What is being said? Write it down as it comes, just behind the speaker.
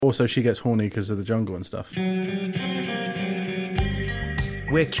Also, she gets horny because of the jungle and stuff. We're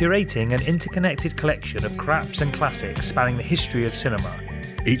curating an interconnected collection of craps and classics spanning the history of cinema.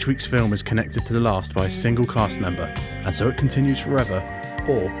 Each week's film is connected to the last by a single cast member, and so it continues forever,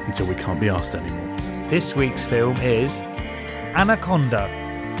 or until we can't be asked anymore. This week's film is Anaconda.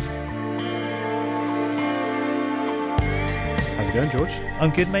 How's it going, George?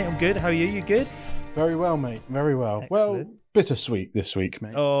 I'm good, mate. I'm good. How are you? You good? Very well, mate. Very well. Excellent. Well, bittersweet this week,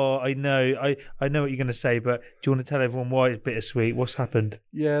 mate. Oh, I know. I know what you're going to say, but do you want to tell everyone why it's bittersweet? What's happened?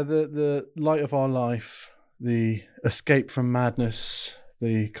 Yeah, the light of our life, the escape from madness,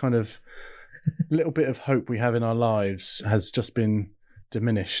 the kind of little bit of hope we have in our lives has just been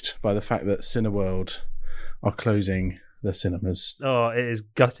diminished by the fact that Cineworld are closing the cinemas. Oh, it is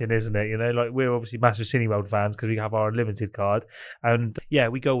gutting, isn't it? You know, like we're obviously massive Cineworld fans because we have our unlimited card. And yeah,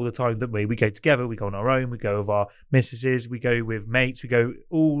 we go all the time, don't we? We go together, we go on our own, we go with our missuses, we go with mates, we go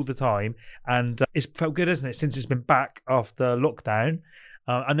all the time. And it's felt good, isn't it, since it's been back after lockdown.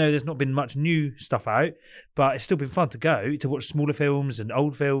 I know there's not been much new stuff out, but it's still been fun to go to watch smaller films and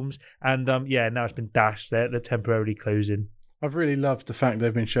old films. And yeah, now it's been dashed. They're temporarily closing. I've really loved the fact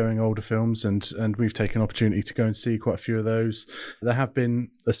they've been showing older films, and we've taken opportunity to go and see quite a few of those. There have been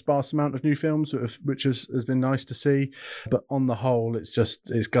a sparse amount of new films, which has been nice to see. But on the whole,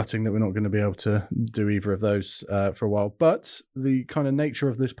 it's gutting that we're not going to be able to do either of those for a while. But the kind of nature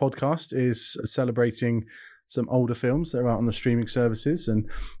of this podcast is celebrating some older films that are out on the streaming services and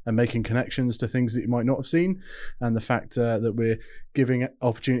making connections to things that you might not have seen, and the fact that we're giving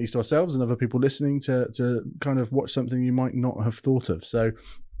opportunities to ourselves and other people listening to kind of watch something you might not have thought of. So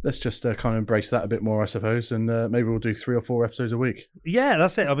let's just kind of embrace that a bit more, I suppose, and maybe we'll do 3 or 4 episodes a week. Yeah,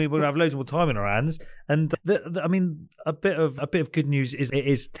 that's it. I mean, we'll have loads more time in our hands, and I mean, a bit of good news is it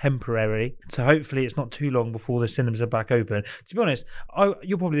is temporary. So hopefully, it's not too long before the cinemas are back open. To be honest,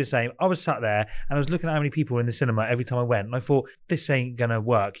 you're probably the same. I was sat there and I was looking at how many people were in the cinema every time I went, and I thought, this ain't gonna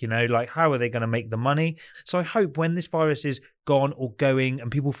work. You know, like how are they gonna make the money? So I hope when this virus is gone or going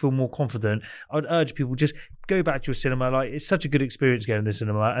and people feel more confident, I'd urge people just go back to your cinema. Like, it's such a good experience going to the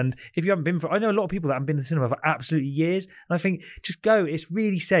cinema, and if you haven't been I know a lot of people that haven't been to the cinema for absolutely years, and I think just go. It's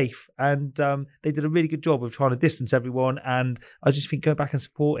really safe, and they did a really good job of trying to distance everyone, and I just think go back and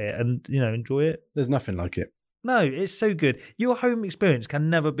support it and, you know, enjoy it. There's nothing like it. No, it's so good. Your home experience can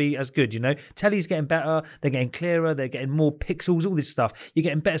never be as good, you know. Telly's getting better, they're getting clearer, they're getting more pixels, all this stuff. You're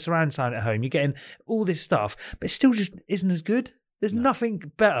getting better surround sound at home, you're getting all this stuff, but it still just isn't as good. There's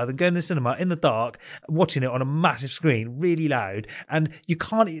nothing better than going to the cinema in the dark, watching it on a massive screen, really loud, and you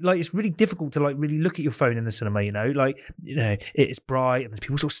can't, like, it's really difficult to, like, really look at your phone in the cinema, you know, like, you know, it's bright and there's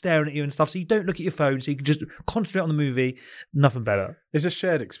people sort of staring at you and stuff, so you don't look at your phone, so you can just concentrate on the movie. Nothing better. It's a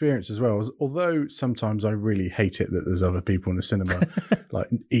shared experience as well, although sometimes I really hate it that there's other people in the cinema, like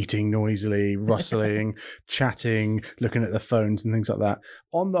eating noisily, rustling, chatting, looking at their phones and things like that.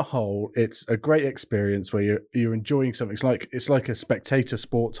 On the whole, it's a great experience where you're enjoying something. It's like a spectator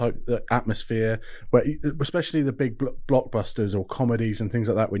sport type atmosphere, where especially the big blockbusters or comedies and things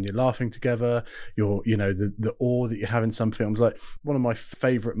like that, when you're laughing together, you know, the awe that you have in some films. Like, one of my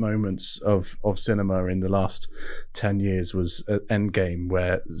favorite moments of cinema in the last 10 years was Endgame,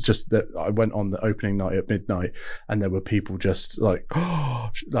 where just that I went on the opening night at midnight and there were people just like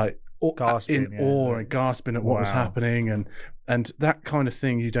gasping, in awe and gasping at what was happening, and that kind of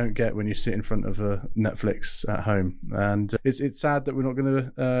thing you don't get when you sit in front of a Netflix at home. And it's sad that we're not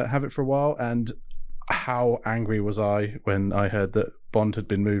going to have it for a while. And how angry was I when I heard that Bond had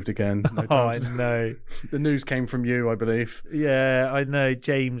been moved again? I know. The news came from you, I believe. Yeah, I know.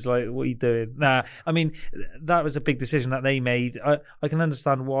 James, like, what are you doing? Nah, I mean, that was a big decision that they made. I can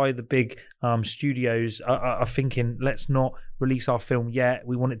understand why the big studios are thinking, let's not release our film yet.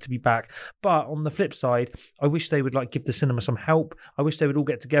 We want it to be back. But on the flip side, I wish they would, like, give the cinema some help. I wish they would all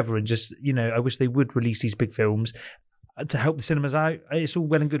get together and just, you know, I wish they would release these big films to help the cinemas out. It's all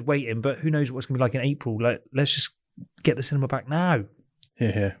well and good waiting, but who knows what's going to be like in April. Like, let's just get the cinema back now.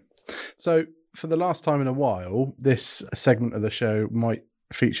 Yeah. So for the last time in a while, this segment of the show might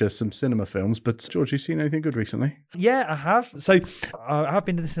feature some cinema films, but George, you seen anything good recently? Yeah, I have. So I have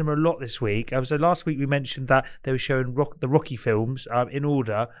been to the cinema a lot this week. So last week we mentioned that they were showing the Rocky films in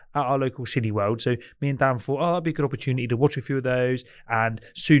order at our local Cineworld. So me and Dan thought, that'd be a good opportunity to watch a few of those, and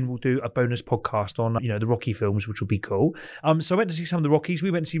soon we'll do a bonus podcast on, you know, the Rocky films, which will be cool. So I went to see some of the Rockies.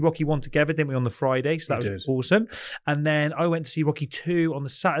 We went to see Rocky 1 together, didn't we, on the Friday? So that was awesome. And then I went to see Rocky 2 on the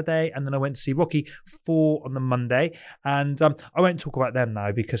Saturday, and then I went to see Rocky 4 on the Monday. And I won't talk about them now.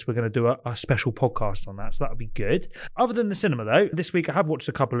 now because we're going to do a special podcast on that. So that'll be good. Other than the cinema, though, this week I have watched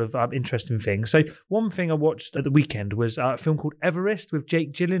a couple of interesting things. So one thing I watched at the weekend was a film called Everest with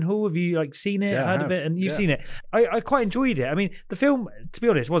Jake Gyllenhaal. Have you seen it, heard of it? And you've seen it. I quite enjoyed it. I mean, the film, to be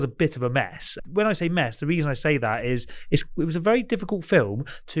honest, was a bit of a mess. When I say mess, the reason I say that is it was a very difficult film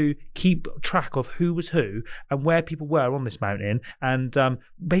to keep track of who was who and where people were on this mountain and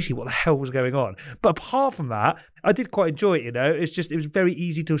basically what the hell was going on. But apart from that, I did quite enjoy it, it was very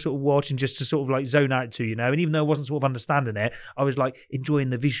easy to sort of watch and just to sort of zone out to, and even though I wasn't sort of understanding it, I was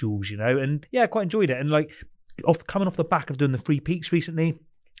enjoying the visuals, and yeah, I quite enjoyed it. And coming off the back of doing the Three Peaks recently,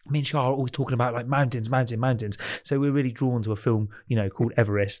 me and Shah are always talking about mountains. So we're really drawn to a film, called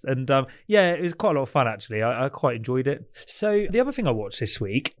Everest. And yeah, it was quite a lot of fun, actually. I quite enjoyed it. So the other thing I watched this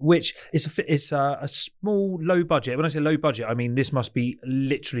week, which is a small, low budget. When I say low budget, I mean this must be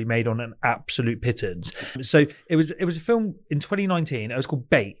literally made on an absolute pittance. So it was a film in 2019. It was called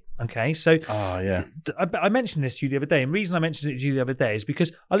Bait. Okay, so I mentioned this to you the other day, and the reason I mentioned it to you the other day is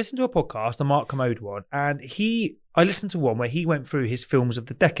because I listened to a podcast, the Mark Commode one, and I listened to one where he went through his films of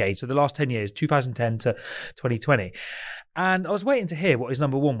the decade, so the last 10 years, 2010 to 2020. And I was waiting to hear what his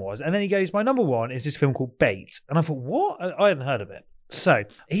number one was, and then he goes, my number one is this film called Bait. And I thought, what? I hadn't heard of it. So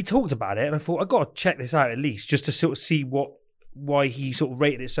he talked about it, and I thought, I've got to check this out at least, just to sort of see why he sort of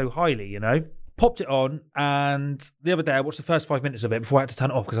rated it so highly, Popped it on, and the other day I watched the first 5 minutes of it before I had to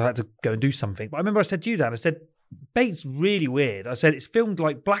turn it off because I had to go and do something. But I remember I said to you, Dan, I said, Bait's really weird. I said, it's filmed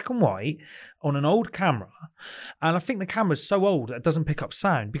black and white on an old camera. And I think the camera's so old that it doesn't pick up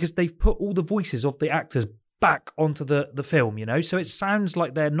sound because they've put all the voices of the actors back onto the film, So it sounds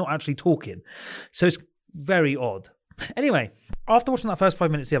like they're not actually talking. So it's very odd. Anyway, after watching that first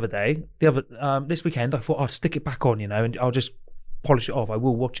 5 minutes the other day, this weekend, I thought I'd stick it back on, and I'll just polish it off. I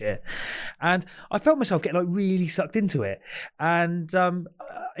will watch it. And I felt myself getting really sucked into it. And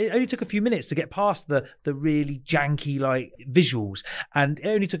it only took a few minutes to get past the really janky visuals. And it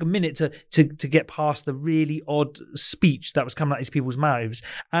only took a minute to get past the really odd speech that was coming out of these people's mouths.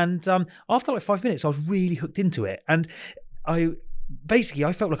 And after 5 minutes, I was really hooked into it. And I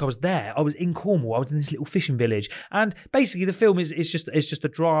felt like I was there. I was in Cornwall. I was in this little fishing village, and basically the film is just a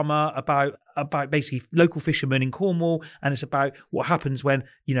drama about basically local fishermen in Cornwall, and it's about what happens when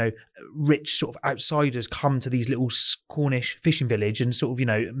rich sort of outsiders come to these little Cornish fishing village and sort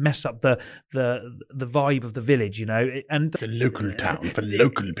of mess up the vibe of the village, and the local town for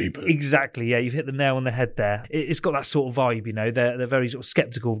local people. Exactly, yeah, you've hit the nail on the head there. It's got that sort of vibe, They're very sort of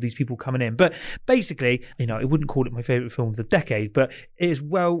skeptical of these people coming in, but basically, I wouldn't call it my favourite film of the decade, but it is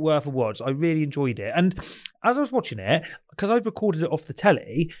well worth a watch. I really enjoyed it. And as I was watching it, because I recorded it off the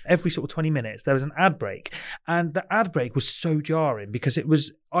telly, every sort of 20 minutes, there was an ad break. And the ad break was so jarring because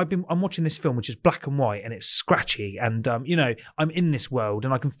I'm watching this film, which is black and white, and it's scratchy. And, I'm in this world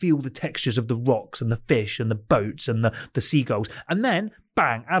and I can feel the textures of the rocks and the fish and the boats and the seagulls. And then,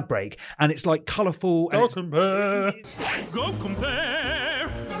 bang, ad break. And it's colourful. Go compare. Go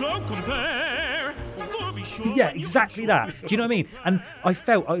compare. Go compare. Yeah, exactly that. Do you know what I mean? And I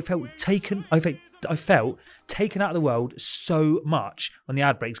felt taken out of the world so much when the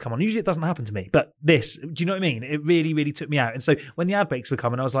ad breaks come on. Usually it doesn't happen to me, but this, do you know what I mean? It really, really took me out. And so when the ad breaks were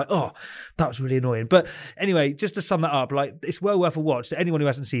coming, I was like, oh, that was really annoying. But anyway, just to sum that up, it's well worth a watch to anyone who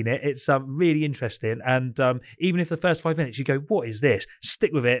hasn't seen it. It's really interesting. And even if the first 5 minutes you go, what is this?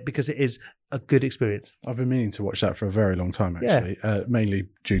 Stick with it because it is a good experience. I've been meaning to watch that for a very long time, actually, mainly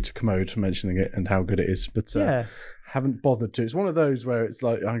due to Commode mentioning it and how good it is. But haven't bothered to. It's one of those where it's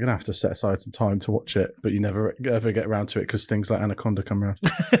I'm going to have to set aside some time to watch it, but you never ever get around to it because things like Anaconda come around.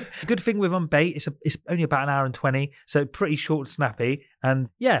 Good thing with Bait, it's only about an hour and 20, so pretty short and snappy. And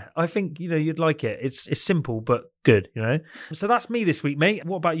yeah, I think you'd like it. It's simple but good. So that's me this week, mate.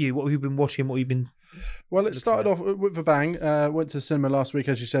 What about you? What have you been watching? What have you been? Well, it started off with a bang. Went to the cinema last week,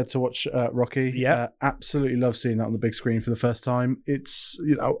 as you said, to watch Rocky. Yeah, absolutely love seeing that on the big screen for the first time. It's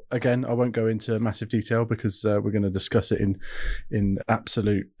again, I won't go into massive detail because we're going to discuss it in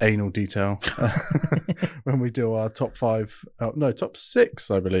absolute anal detail when we do our top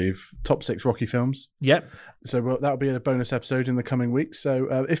 6, I believe, top 6 Rocky films. Yep. So that'll be a bonus episode in the coming weeks.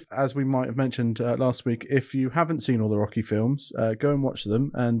 So if, as we might have mentioned last week, if you haven't seen all the Rocky films, go and watch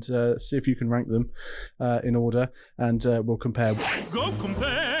them and see if you can rank them in order, and we'll compare. Go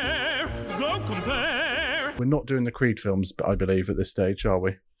compare. Go compare. We're not doing the Creed films, but I believe at this stage, are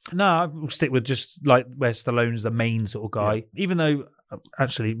we? No, we'll stick with just where Stallone's the main sort of guy. Yeah. Even though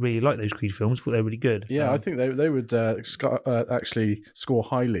actually really liked those Creed films. Thought they were really good. Yeah, I think they would actually score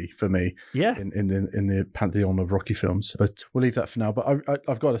highly for me. Yeah. In the pantheon of Rocky films, but we'll leave that for now. But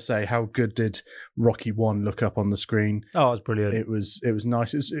I've got to say, how good did Rocky 1 look up on the screen? Oh, it was brilliant. It was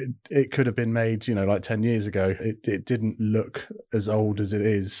nice. It could have been made, like 10 years ago. It didn't look as old as it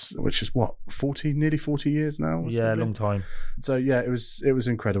is, which is what, nearly 40 years now. Yeah, a long time. So yeah, it was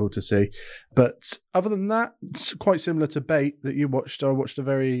incredible to see. But other than that, it's quite similar to Bait that you watched. I watched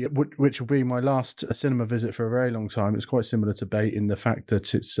which will be my last cinema visit for a very long time. It's quite similar to Bait in the fact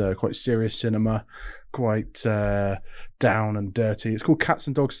that it's quite serious cinema, quite down and dirty. It's called Cats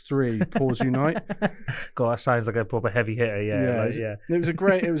and Dogs 3: Paws Unite. God, that sounds like a proper heavy hitter. Yeah. It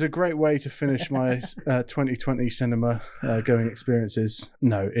was a great way to finish my 2020 cinema going experiences.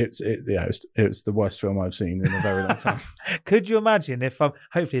 No, it was the worst film I've seen in a very long time. Could you imagine if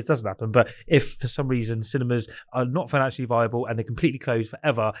hopefully it doesn't happen, but if for some reason cinemas are not financially viable and they're completely closed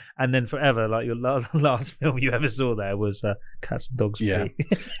forever, and then forever, like your last film you ever saw there was Cats and Dogs 3. Yeah.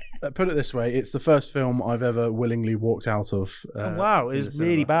 Put it this way, it's the first film I've ever willingly walked out of. Oh, wow, it was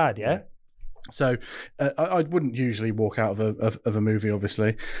really bad, yeah? So I wouldn't usually walk out of a movie,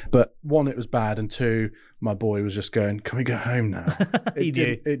 obviously, but one, it was bad, and two, my boy was just going, "Can we go home now?"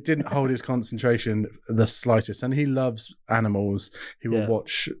 It didn't hold his concentration the slightest, and he loves animals. He will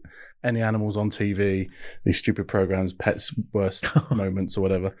watch any animals on TV, these stupid programs, Pets Worst Moments or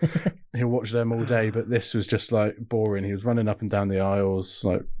whatever. He'll watch them all day, but this was just like boring. He was running up and down the aisles,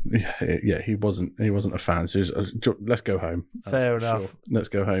 like he wasn't a fan. So let's go home. Fair enough. Sure. Let's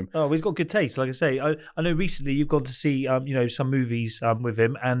go home. Oh, he's got good taste. Like I say, I know recently you've gone to see some movies with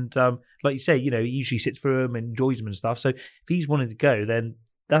him, and like you say, he usually sits through them and enjoys them and stuff. So if he's wanted to go, then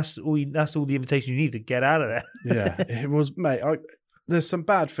that's all the invitation you need to get out of there. Yeah, it was, mate. There's some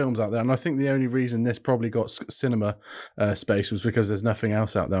bad films out there, and I think the only reason this probably got cinema space was because there's nothing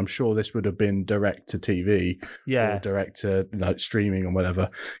else out there. I'm sure this would have been direct to TV, or direct to streaming or whatever,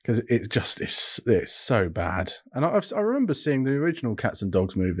 because it's so bad. And I remember seeing the original Cats and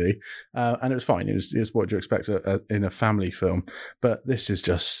Dogs movie, and it was fine. It was what you expect in a family film, but this is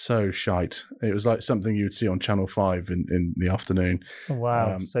just so shite. It was like something you'd see on Channel 5 in the afternoon. Oh,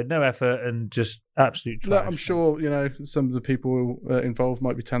 wow! So no effort and just absolute trash. I'm sure some of the people involved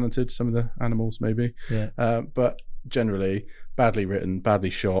might be talented, some of the animals maybe, but generally badly written,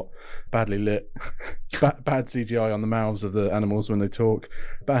 badly shot, badly lit, bad CGI on the mouths of the animals when they talk,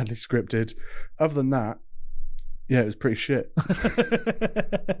 badly scripted. Other than that, it was pretty shit.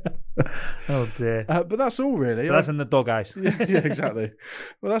 Oh dear. But that's all really. So that's in the doghouse. Yeah, exactly.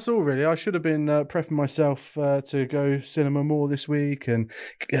 Well, that's all really. I should have been prepping myself to go cinema more this week and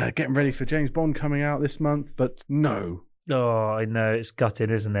getting ready for James Bond coming out this month, but no. Oh, I know, it's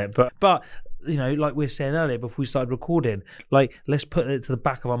gutting, isn't it? But like we were saying earlier before we started recording, like let's put it to the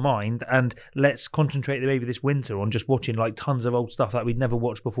back of our mind and let's concentrate maybe this winter on just watching like tons of old stuff that we'd never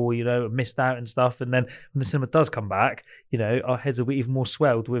watched before, missed out and stuff. And then when the cinema does come back, our heads will be even more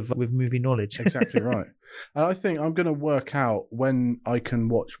swelled with movie knowledge. Exactly right. And I think I'm going to work out when I can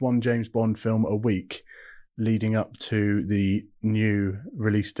watch one James Bond film a week leading up to the new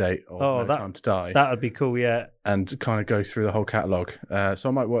release date of No Time to Die. That would be cool, yeah. And kind of go through the whole catalogue. So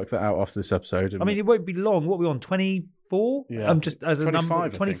I might work that out after this episode. I mean, it won't be long. What are we on, 24? Yeah. Just as a 25,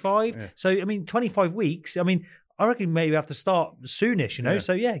 number, 25? Yeah. So, 25 weeks. I reckon maybe we have to start soonish, Yeah.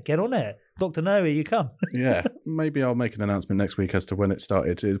 So, get on it. Dr. No, here you come. Yeah, maybe I'll make an announcement next week as to when it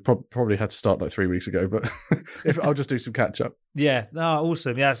started. It probably had to start like 3 weeks ago, but I'll just do some catch up. Yeah, no,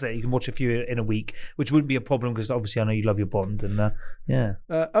 awesome. Yeah, that's it. You can watch a few in a week, which wouldn't be a problem because obviously I know you love your Bond. And yeah.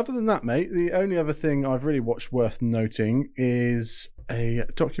 Other than that, mate, the only other thing I've really watched worth noting is a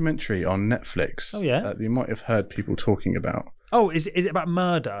documentary on Netflix. Oh, yeah? That you might have heard people talking about. Oh, is it about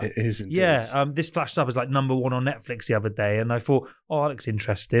murder? It is indeed. Yeah, this flashed up as like number one on Netflix the other day, and I thought, that looks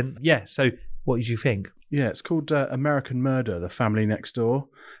interesting. Yeah, so what did you think? Yeah, it's called American Murder, The Family Next Door,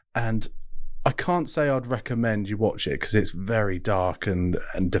 and I can't say I'd recommend you watch it because it's very dark and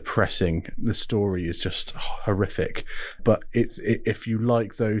depressing. The story is just horrific. But if you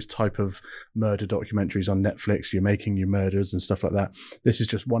like those type of murder documentaries on Netflix, you're making your murders and stuff like that, this is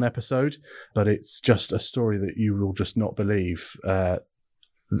just one episode, but it's just a story that you will just not believe.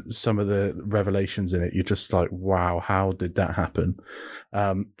 Some of the revelations in it, you're just like, wow, how did that happen?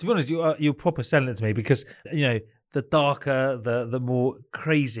 To be honest, you're proper selling it to me because, the darker, the more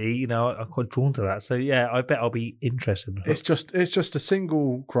crazy, you know, I'm quite drawn to that. So yeah, I bet I'll be interested. It's just a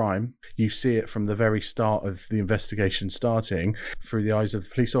single crime. You see it from the very start of the investigation starting through the eyes of the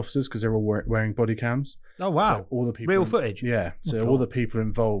police officers because they're all wearing body cams. Oh wow! So all the people, real footage. Yeah. So Oh, all God. the people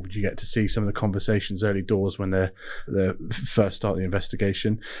involved, you get to see some of the conversations early doors when they first start the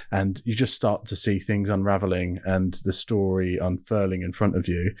investigation, and you just start to see things unraveling and the story unfurling in front of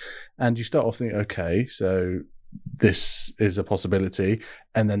you, and you start off thinking, okay, so this is a possibility,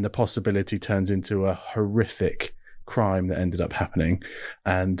 and then the possibility turns into a horrific crime that ended up happening.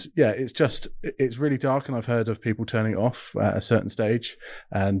 And yeah, it's really dark, and I've heard of people turning it off at a certain stage,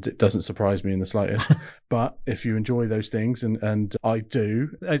 and it doesn't surprise me in the slightest. But if you enjoy those things, and I do,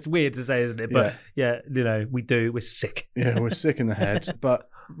 It's weird to say, isn't it? But yeah, you know, we're sick. yeah, we're sick in the head, but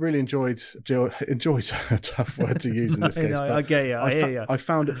really enjoyed a tough word to use in this case. No, but I get you. I hear you. I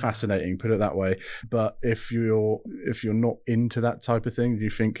found it fascinating, put it that way. But if you're not into that type of thing, you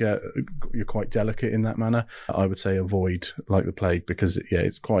think you're quite delicate in that manner, I would say avoid like the plague, because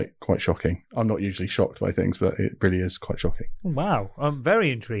it's quite shocking. I'm not usually shocked by things, but it really is quite shocking. Wow, I'm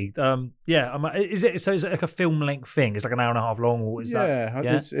very intrigued. Is it like a film length thing? It's like an hour and a half long, or is that?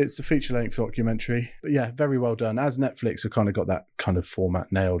 Yeah, it's a feature length documentary. But yeah, very well done. As Netflix have kind of got that kind of format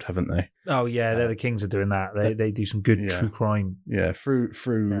nailed, haven't they? Oh yeah, they're the kings of doing that. They do some good true crime. Yeah,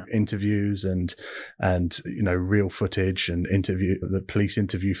 through interviews and you know, real footage and the police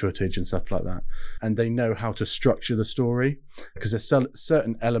interview footage and stuff like that. And they know how to structure the story, because there's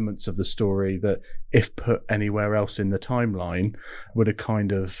certain elements of the story that, if put anywhere else in the timeline, would have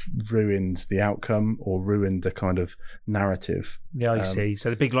kind of ruined the outcome or ruined the kind of narrative. Yeah, I see. So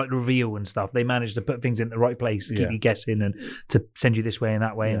the big like reveal and stuff, they managed to put things in the right place to keep you guessing and to send you this way and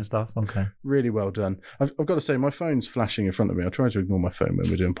that way and stuff. Okay. Really well done. I've got to say, my phone's flashing in front of me. I try to ignore my phone when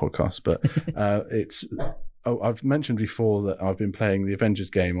we're doing podcasts, but it's... Oh, I've mentioned before that I've been playing the Avengers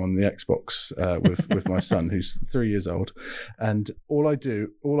game on the Xbox with my son, who's 3 years old. And all I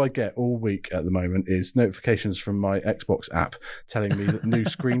get all week at the moment is notifications from my Xbox app telling me that new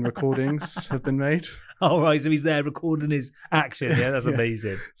screen recordings have been made. Oh, right. So he's there recording his action. Yeah, that's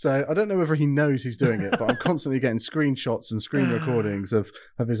amazing. So I don't know whether he knows he's doing it, but I'm constantly getting screenshots and screen recordings of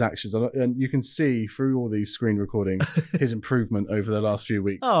his actions. And you can see through all these screen recordings his improvement over the last few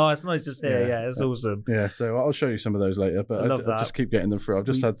weeks. Oh, that's nice to see. Yeah, it's awesome. Yeah, so I'll show you some of those later, but I just keep getting them through. I've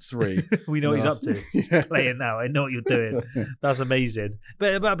just had 3. We know what he's up to. Yeah. Playing now. I know what you're doing. That's amazing.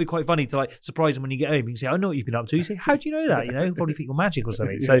 But that'd be quite funny to like surprise him when you get home. You can say, I know what you've been up to. You say, how do you know that? You know, probably think you're magic or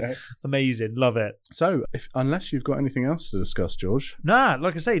something. So amazing. Love it. So unless you've got anything else to discuss, George. Nah,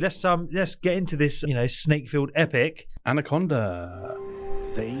 like I say, let's get into this, you know, snake-filled epic. Anaconda.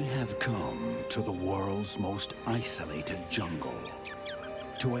 They have come to the world's most isolated jungle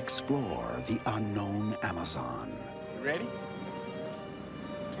to explore the unknown Amazon. Ready?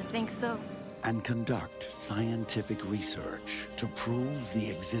 I think so. And conduct scientific research to prove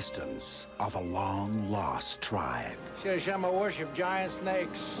the existence of a long-lost tribe. Shama worship giant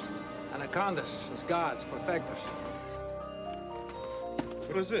snakes, anacondas as gods, protectors.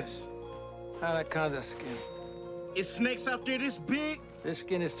 What is this? Anaconda skin. Is snakes out there this big? This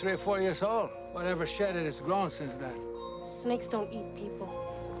skin is 3 or 4 years old. Whatever shed it has grown since then. Snakes don't eat people.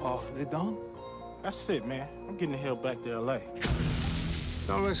 Oh, they don't? That's it, man. I'm getting the hell back to LA. It's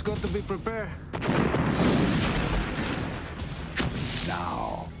always good to be prepared.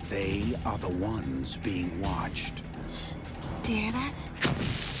 Now, they are the ones being watched. Do you hear that?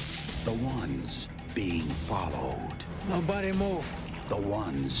 The ones being followed. Nobody move. The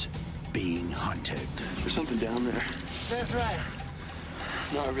ones being hunted. There's something down there. That's right.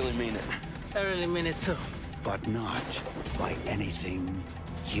 No, I really mean it. I really mean it too. But not by anything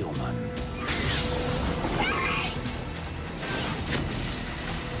human.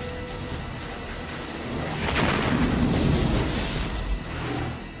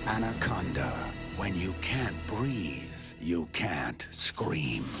 Anaconda. When you can't breathe, you can't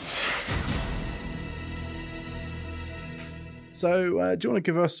scream. So, do you want to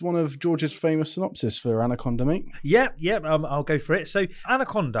give us one of George's famous synopsis for Anaconda, mate? Yep. I'll go for it. So,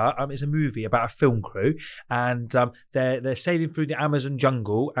 Anaconda is a movie about a film crew, and they're sailing through the Amazon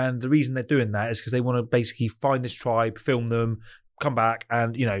jungle, and the reason they're doing that is because they want to basically find this tribe, film them, come back,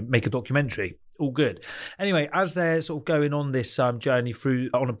 and make a documentary. All good. Anyway, as they're sort of going on this journey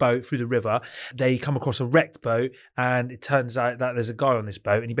on a boat through the river, they come across a wrecked boat, and it turns out that there's a guy on this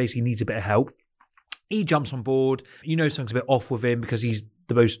boat, and he basically needs a bit of help. He jumps on board. Something's a bit off with him because he's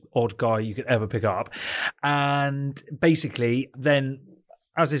the most odd guy you could ever pick up. And basically, then,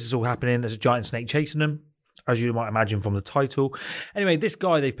 as this is all happening, there's a giant snake chasing them. as you might imagine from the title. Anyway, this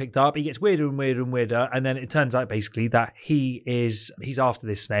guy they've picked up, he gets weirder and weirder and weirder, and then it turns out basically that he's after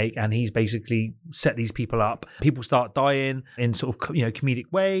this snake, and he's basically set these people up. People start dying in sort of, you know,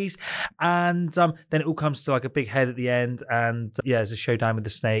 comedic ways, and then it all comes to like a big head at the end, and there's a showdown with the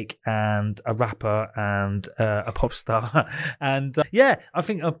snake and a rapper and a pop star, and I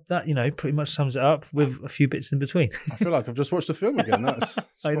think that, you know, pretty much sums it up with a few bits in between. I feel like I've just watched the film again. That's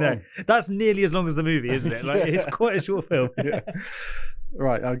I know. That's nearly as long as the movie, isn't it? Like, it's quite a short film. Yeah.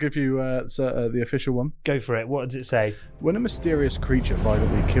 Right, I'll give you the official one. Go for it. What does it say? When a mysterious creature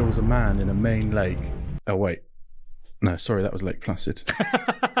violently kills a man in a Maine lake. Oh, wait. No, sorry, that was Lake Placid.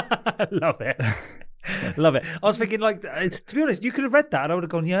 Love it. Love it. I was thinking, like, to be honest, you could have read that and I would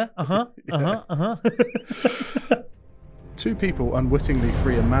have gone, yeah, Two people unwittingly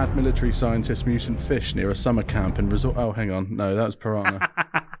free a mad military scientist mutant fish near a summer camp and resort. Oh, hang on. No, that was Piranha.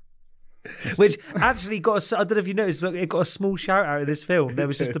 Which actually got I don't know if you noticed, look, it got a small shout out of this film. There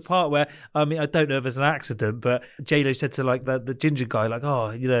was just a part where, I mean, I don't know if it's an accident, but J-Lo said to like the ginger guy, like,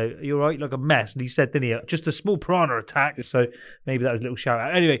 oh, you know, you're right, like a mess. And he said, didn't he, just a small piranha attack. So maybe that was a little shout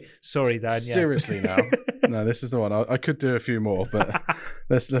out. Anyway, sorry, Dan. Yeah. Seriously now. No, this is the one. I could do a few more, but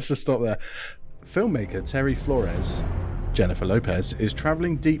let's just stop there. Filmmaker Terry Flores, Jennifer Lopez, is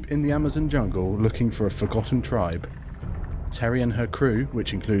traveling deep in the Amazon jungle looking for a forgotten tribe. Terry and her crew,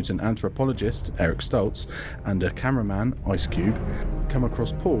 which includes an anthropologist, Eric Stoltz, and a cameraman, Ice Cube, come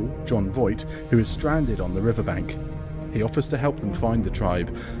across Paul, John Voight, who is stranded on the riverbank. He offers to help them find the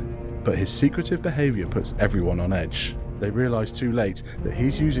tribe, but his secretive behaviour puts everyone on edge. They realise too late that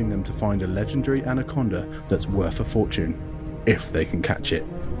he's using them to find a legendary anaconda that's worth a fortune, if they can catch it.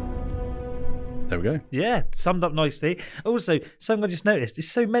 There we go. Yeah, summed up nicely. Also, something I just noticed, it's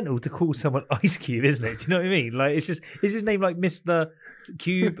so mental to call someone Ice Cube, isn't it? Do you know what I mean? Like, it's just, is his name like Mr.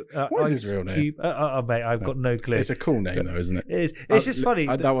 Cube? What is his real name? Cube? Mate, I've got no clue. It's a cool name, though, isn't it? It is. It's just funny.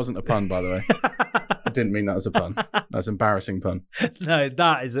 That wasn't a pun, by the way. I didn't mean that as a pun. That's an embarrassing pun. No,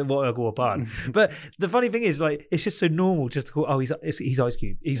 that is what I call a pun. But the funny thing is, like, it's just so normal just to call, oh, he's Ice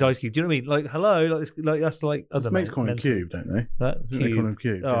Cube. He's Ice Cube. Do you know what I mean? Like, hello, that's like, I don't know. Mates call him Cube, don't they? They call him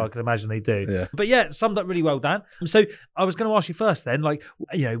Cube. Oh, yeah. I can imagine they do. Yeah. But yeah, summed up really well, Dan. So I was going to ask you first then, like,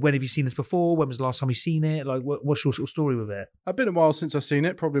 you know, when have you seen this before? When was the last time you've seen it? Like, what's your sort of story with it? It's been a while since I've seen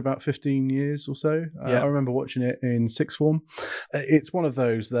it, probably about 15 years or so. I remember watching it in sixth form. It's one of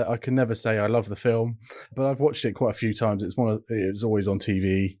those that I can never say I love the film, but I've watched it quite a few times. It's always on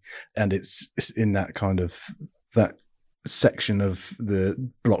TV, and it's in that kind of that section of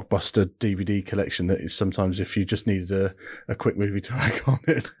the Blockbuster DVD collection that sometimes if you just needed a quick movie to hack on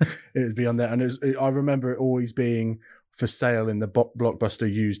it would be on there. And I remember it always being for sale in the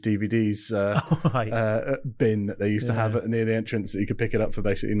Blockbuster used DVDs bin that they used to have near the entrance, that you could pick it up for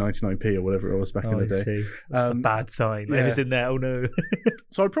basically 99p or whatever it was back in the day. See. A bad sign. If it's in there, oh no.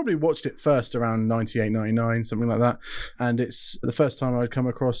 So I probably watched it first around 98, 99, something like that. And it's the first time I'd come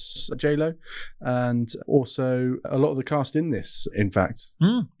across J-Lo and also a lot of the cast in this, in fact.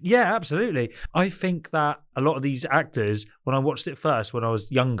 Yeah, absolutely. I think that a lot of these actors, when I watched it first when I was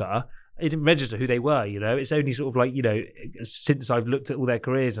younger, it didn't register who they were, you know. It's only sort of like, you know, since I've looked at all their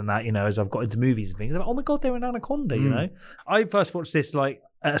careers and that, you know, as I've got into movies and things, I'm like, oh my God, they're an anaconda, you know. I first watched this like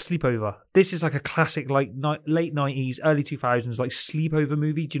at a sleepover. This is like a classic, like late 90s, early 2000s, like sleepover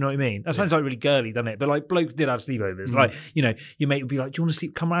movie. Do you know what I mean? That sounds like really girly, doesn't it? But like blokes did have sleepovers. Like, you know, your mate would be like, do you want to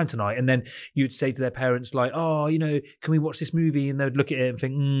come around tonight? And then you'd say to their parents like, oh, you know, can we watch this movie? And they'd look at it and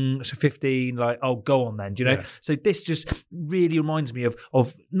think, it's a 15, like, oh, go on then, do you know? Yeah. So this just really reminds me of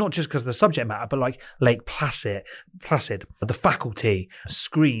not just because of the subject matter, but like Lake Placid, The Faculty,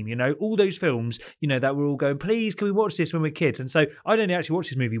 Scream, you know, all those films, you know, that were all going, please, can we watch this when we're kids? And so I'd only actually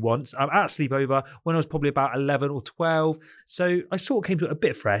watched this movie once. I'm at sleepover when I was probably about 11 or 12. So I sort of came to it a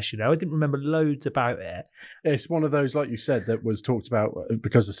bit fresh, you know. I didn't remember loads about it. It's one of those, like you said, that was talked about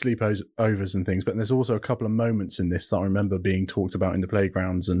because of sleepovers and things. But there's also a couple of moments in this that I remember being talked about in the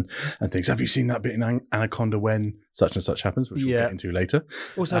playgrounds and things. Have you seen that bit in Anaconda when such and such happens, which we'll get into later?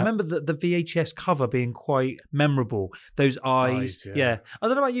 Also, I remember the VHS cover being quite memorable. Those eyes. Yeah. I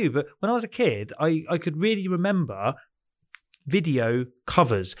don't know about you, but when I was a kid, I could really remember video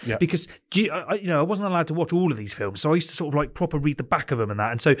covers because I wasn't allowed to watch all of these films, so I used to sort of like proper read the back of them and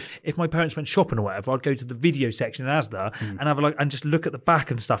that. And so if my parents went shopping or whatever, I'd go to the video section in Asda and have and just look at the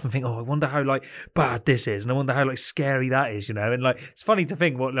back and stuff and think, oh, I wonder how like bad this is, and I wonder how like scary that is, you know. And like it's funny to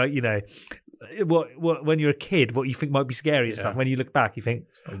think what, like, you know, what when you're a kid, what you think might be scary and stuff. When you look back, you think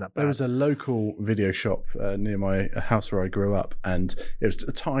it's not that bad. There was a local video shop near my house where I grew up, and it was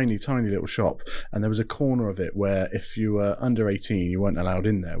a tiny, tiny little shop. And there was a corner of it where if you were under 18, you weren't allowed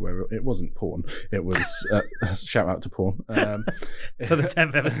in there. Where it wasn't porn, it was shout out to porn For the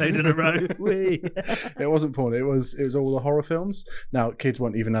 10th episode in a row. It wasn't porn. It was all the horror films. Now kids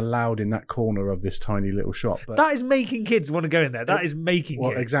weren't even allowed in that corner of this tiny little shop. But that is making kids want to go in there. That is making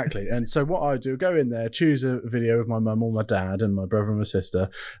kids. Exactly. And so what I do, go in there, choose a video of my mum or my dad and my brother and my sister.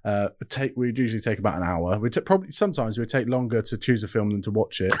 We'd usually take about an hour. Sometimes we'd take longer to choose a film than to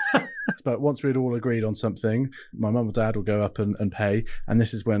watch it. But once we'd all agreed on something, my mum or dad would go up and pay. And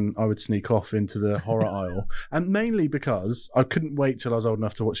this is when I would sneak off into the horror aisle. And mainly because I couldn't wait till I was old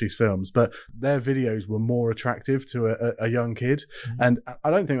enough to watch these films, but their videos were more attractive to a young kid. Mm-hmm. And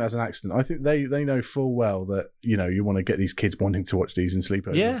I don't think that's an accident. I think they know full well that, you want to get these kids wanting to watch these in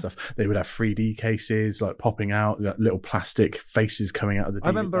sleepovers and stuff. They would have 3D cases like popping out, like little plastic faces coming out of the, I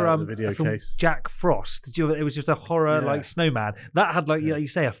remember the video from case. Jack Frost. It was just a horror like snowman that had like you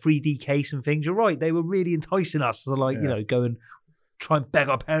say a 3D case and things. You're right. They were really enticing us to go and try and beg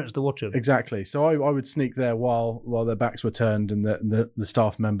our parents to watch them. Exactly. So I would sneak there while their backs were turned, and the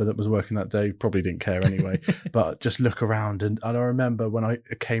staff member that was working that day probably didn't care anyway, but just look around. And I remember when I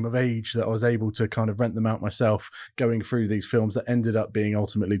came of age that I was able to kind of rent them out myself, going through these films that ended up being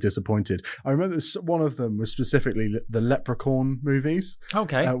ultimately disappointed. I remember one of them was specifically the Leprechaun movies.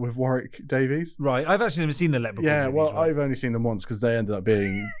 Okay. With Warwick Davies. Right. I've actually never seen the Leprechaun movies. Yeah, well, I've only seen them once because they ended up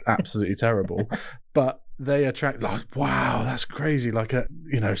being absolutely terrible. But they attract like, wow, that's crazy, like a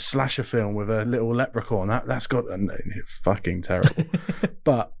slasher film with a little leprechaun. That's got fucking terrible.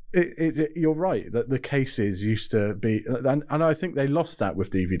 But you're right that the cases used to be, and I think they lost that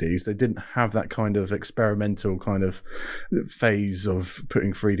with DVDs. They didn't have that kind of experimental kind of phase of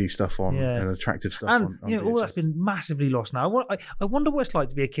putting 3D stuff on and attractive stuff on. And all that's been massively lost now. I wonder what it's like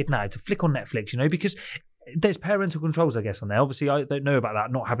to be a kid now, to flick on Netflix, because there's parental controls, I guess, on there. Obviously, I don't know about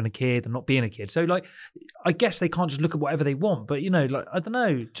that, not having a kid and not being a kid. So, I guess they can't just look at whatever they want. But, I don't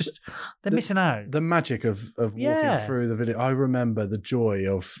know, just they're missing out. The magic of walking through the video. I remember the joy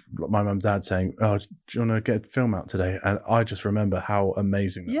of my mum and dad saying, "Oh, do you want to get a film out today?" And I just remember how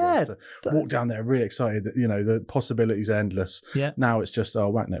amazing that was to walk down there really excited. The possibilities are endless. Yeah. Now it's just,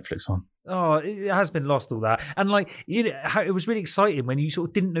 whack Netflix on. Oh, it has been lost, all that. And how it was really exciting when you sort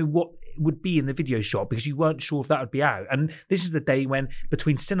of didn't know what would be in the video shop because you weren't sure if that would be out. And this is the day when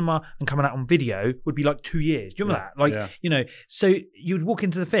between cinema and coming out on video would be like 2 years. Do you remember that? So you'd walk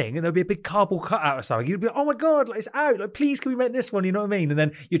into the thing and there'd be a big cardboard cutout or something. You'd be like, oh my God, it's out. Please, can we rent this one? You know what I mean? And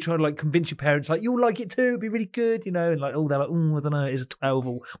then you're trying to convince your parents, you'll like it too. It'd be really good, and they're like, I don't know, it's a 12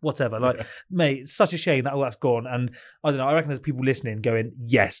 or whatever. Mate, it's such a shame that all that's gone. And I don't know, I reckon there's people listening going,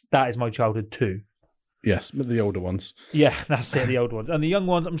 yes, that is my childhood too. Yes, the older ones. Yeah, that's it, the older ones. And the young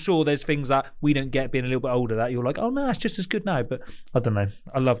ones, I'm sure there's things that we don't get being a little bit older that you're like, oh no, it's just as good now. But I don't know.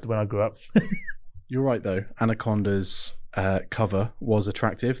 I loved when I grew up. You're right, though. Anaconda's cover was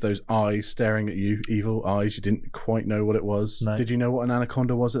attractive. Those eyes staring at you, evil eyes. You didn't quite know what it was. No. Did you know what an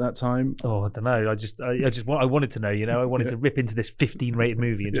anaconda was at that time? Oh, I don't know. I wanted to know. I wanted to rip into this 15 rated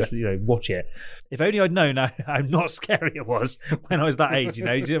movie and just watch it. If only I'd known how not scary it was when I was that age. Do you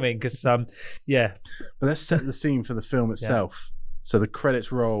know what I mean? Because But let's set the scene for the film itself. So the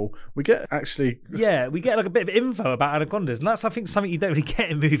credits roll. We get we get a bit of info about anacondas, and that's, I think, something you don't really get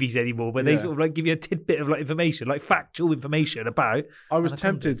in movies anymore, where they sort of give you a tidbit of information, factual information about. I was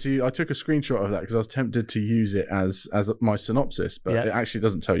tempted to. I took a screenshot of that because I was tempted to use it as my synopsis, but it actually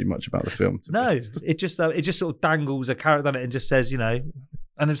doesn't tell you much about the film. No, it just sort of dangles a carrot on it and just says,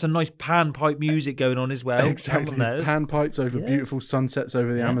 And there's some nice panpipe music going on as well. Exactly. Panpipes over beautiful sunsets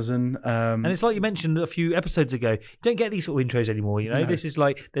over the Amazon. And it's like you mentioned a few episodes ago, you don't get these sort of intros anymore, No. This is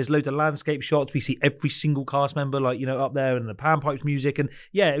there's loads of landscape shots. We see every single cast member, up there, and the panpipes music. And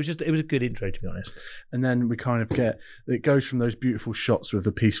it was a good intro, to be honest. And then we kind of get, it goes from those beautiful shots with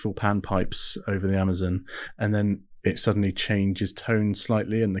the peaceful panpipes over the Amazon, and then it suddenly changes tone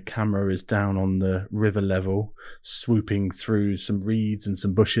slightly and the camera is down on the river level, swooping through some reeds and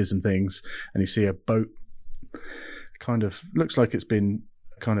some bushes and things, and you see a boat kind of looks like it's been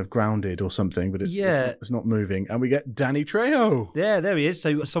kind of grounded or something, but it's not moving, and we get Danny Trejo. Yeah, there he is.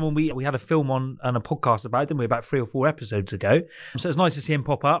 So someone we had a film on and a podcast about, didn't we, about 3 or 4 episodes ago. So it's nice to see him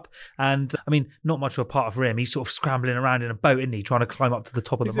pop up, and I mean, not much of a part for him. He's sort of scrambling around in a boat, isn't he, trying to climb up to the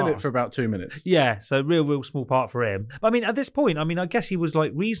top of the mast. He's in it for about 2 minutes. Yeah, so real small part for him. But I mean, at this point, I guess he was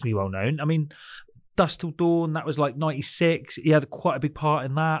reasonably well known. I mean, Dusk Till Dawn, that was like 96. He had quite a big part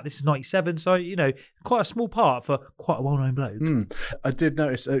in that. This is 97. So, quite a small part for quite a well-known bloke. I did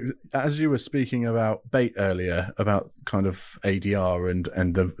notice, as you were speaking about Bait earlier, about kind of ADR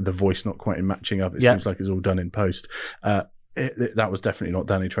and the voice not quite matching up. It seems like it's all done in post. That was definitely not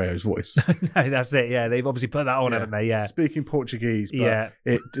Danny Trejo's voice. No, that's it. Yeah, they've obviously put that on, haven't they? Yeah. Speaking Portuguese, but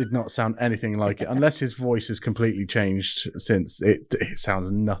it did not sound anything like it. Unless his voice has completely changed since, it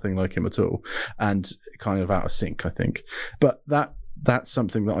sounds nothing like him at all. And kind of out of sync, I think. But that's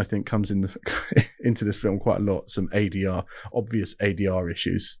something that I think comes into this film quite a lot. Some obvious ADR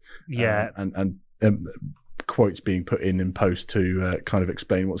issues. Yeah. And quotes being put in post to kind of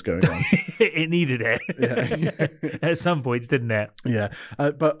explain what's going on. It needed it. Yeah. At some points, didn't it? Yeah.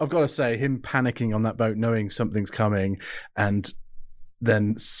 But I've got to say, him panicking on that boat, knowing something's coming, and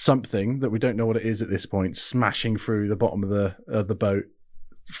then something that we don't know what it is at this point, smashing through the bottom of the boat,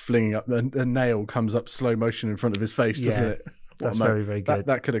 flinging up, a nail comes up slow motion in front of his face, doesn't it? That's very, very good.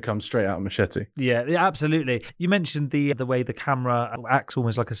 That could have come straight out of Machete. Yeah, absolutely. You mentioned the way the camera acts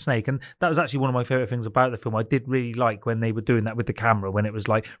almost like a snake, and that was actually one of my favourite things about the film. I did really like when they were doing that with the camera, when it was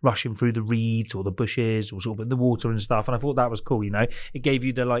like rushing through the reeds or the bushes or sort of in the water and stuff, and I thought that was cool, It gave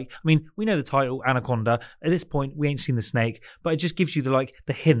you we know the title, Anaconda. At this point, we ain't seen the snake, but it just gives you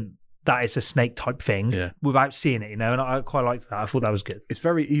the hint that it's a snake type thing without seeing it, and I quite liked that. I thought that was good. It's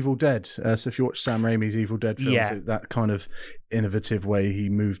very Evil Dead. So if you watch Sam Raimi's Evil Dead films, that kind of innovative way he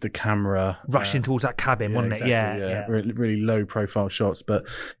moved the camera. Rushing towards that cabin, wasn't exactly, it? Yeah. Really low profile shots. But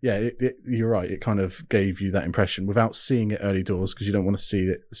you're right. It kind of gave you that impression without seeing it early doors, because you don't want to see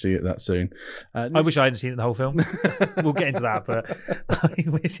it that soon. I wish I hadn't seen it the whole film. We'll get into that, but I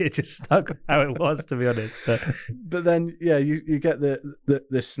wish it just stuck how it was, to be honest. But then, you get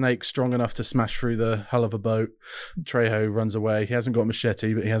the snake strong enough to smash through the hull of a boat. Trejo runs away. He hasn't got a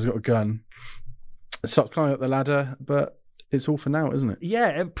machete, but he has got a gun. Starts climbing up the ladder, but it's all for now, isn't it? Yeah,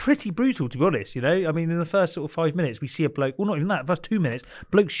 and pretty brutal, to be honest, in the first sort of 5 minutes, we see a bloke, well, not even that, the first 2 minutes,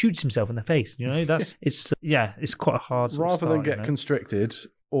 bloke shoots himself in the face, it's quite a hard sort of Rather than get constricted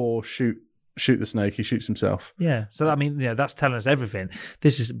or shoot the snake, he shoots himself. Yeah, so that's telling us everything.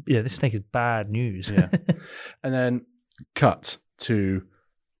 This snake is bad news. Yeah. And then cut to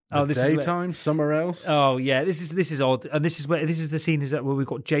daytime, somewhere else. Oh yeah, this is odd, and this is the scene where we've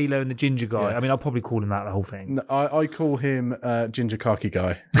got J-Lo and the ginger guy. Yeah. I'll probably call him that the whole thing. No, I call him Ginger Khaki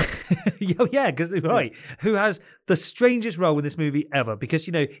Guy. Yeah, because right, who has the strangest role in this movie ever? Because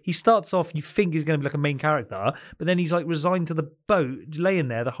he starts off, you think he's going to be like a main character, but then he's like resigned to the boat, laying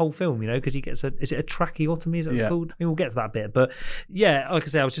there the whole film. Because he gets is it a tracheotomy? Is that what it's called? I mean, we'll get to that bit, but yeah, like I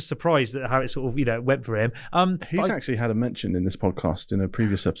say, I was just surprised at how it sort of went for him. He's actually had a mention in this podcast in a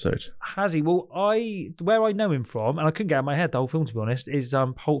previous episode. Has he? Well, where I know him from, and I couldn't get out of my head the whole film, to be honest, is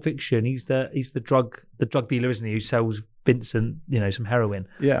Pulp Fiction. He's the drug dealer, isn't he? Who sells Vincent, some heroin.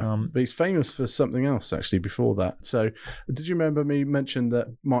 Yeah, but he's famous for something else actually before that. So, did you remember me mention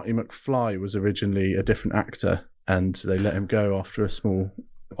that Marty McFly was originally a different actor, and they let him go after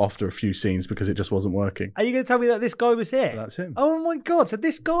a few scenes because it just wasn't working? Are you going to tell me that this guy was here? That's him. Oh my God. So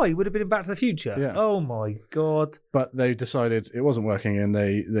this guy would have been in Back to the Future? Yeah. Oh my God. But they decided it wasn't working, and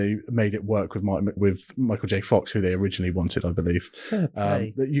they made it work with Michael J. Fox, who they originally wanted, I believe.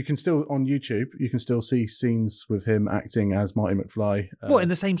 That you can still, on YouTube, you can still see scenes with him acting as Marty McFly. What, in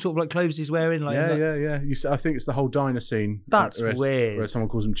the same sort of clothes he's wearing? Yeah. I think it's the whole diner scene. That's weird. Where someone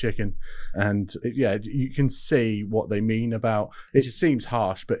calls him chicken. And you can see what they mean about it. Just seems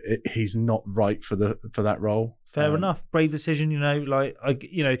harsh, but he's not right for that role. Fair enough. Brave decision,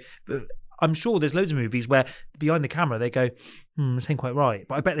 I'm sure there's loads of movies where behind the camera they go, this ain't quite right.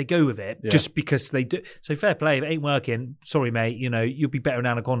 But I bet they go with it just because they do. So fair play. If it ain't working, sorry, mate, you'll be better in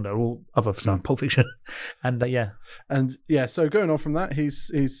Anaconda or other stuff, Pulp Fiction. And so going on from that,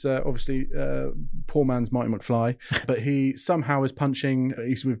 he's obviously poor man's Marty McFly, but he somehow is punching,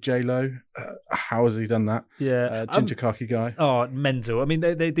 he's with J-Lo. How has he done that? Yeah. Ginger Khaki Guy. Oh, mental. I mean,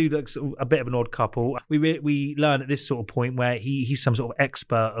 they do look sort of a bit of an odd couple. We learn at this sort of point where he's some sort of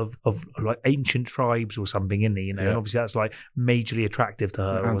expert of like ancient tribes or something, isn't he? And obviously that's like majorly attractive to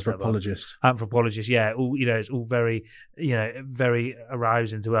her. Anthropologist, yeah. All it's all very, very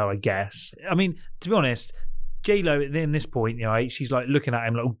arousing to her, I guess. I mean, to be honest, J-Lo in this point, she's like looking at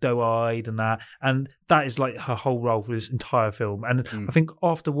him like all doe-eyed and that is like her whole role for this entire film. And I think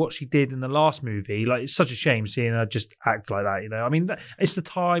after what she did in the last movie, like it's such a shame seeing her just act like that. I mean, it's the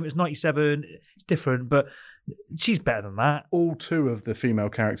time, it's 97, it's different, but she's better than that. All two of the female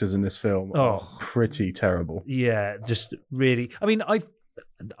characters in this film are pretty terrible. Yeah, just really. I mean,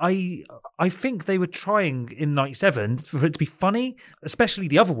 I think they were trying in 97 for it to be funny, especially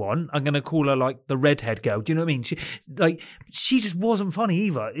the other one. I'm going to call her like the redhead girl. Do you know what I mean? She just wasn't funny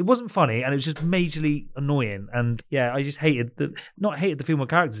either. It wasn't funny, and it was just majorly annoying. And yeah, I just hated the female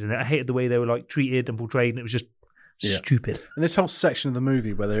characters in it. I hated the way they were like treated and portrayed, and it was just stupid. And this whole section of the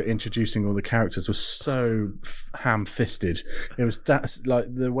movie where they're introducing all the characters was so ham-fisted. It was like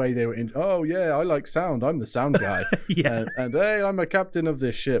the way they were oh yeah, I like sound, I'm the sound guy. Yeah. And hey, I'm a captain of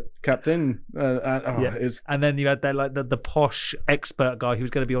this ship, captain. And then you had that like the posh expert guy who was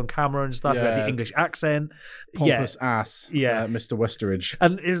going to be on camera and stuff, who had the English accent, pompous ass, Mr. Westeridge.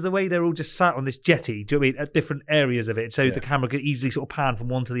 And it was the way they're all just sat on this jetty, do you know what I mean, at different areas of it, so the camera could easily sort of pan from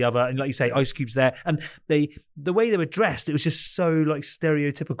one to the other, and like you say, Ice Cube's there, and the way they were dressed, it was just so like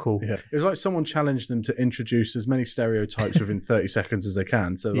stereotypical. Yeah, it was like someone challenged them to introduce as many stereotypes within 30 seconds as they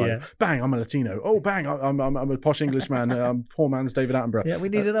can. So like, bang, I'm a Latino. Oh, bang, I'm a posh Englishman. I'm poor man's David Attenborough. Yeah, we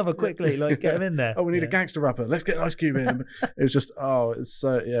need another quickly, like get him in there. Oh, we need a gangster rapper. Let's get Ice Cube in. It was just it's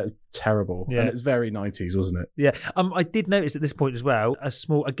so terrible. And it's very 90s, wasn't it? Yeah. I did notice at this point as well, a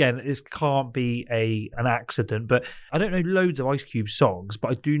small, again, this can't be an accident, but I don't know loads of Ice Cube songs,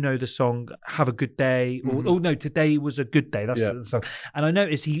 but I do know the song Have a Good Day, or oh no, Today was a Good Day. That's the song. And I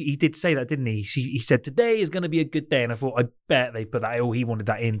noticed he did say that, didn't he? He said today is going to be a good day, and I thought, I bet they put that. Oh, he wanted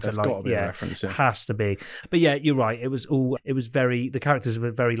that in to got to be a reference. Has to be. But yeah, you're right. It was very, the characters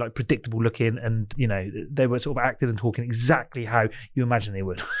were very like predictable looking, and you know they were sort of acting and talking exactly how you imagine they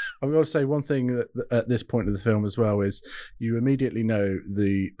would. I've got to say one thing that at this point of the film as well is you immediately know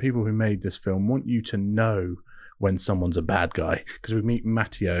the people who made this film want you to know when someone's a bad guy, because we meet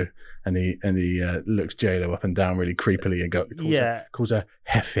Matteo and he looks J-Lo up and down really creepily and calls her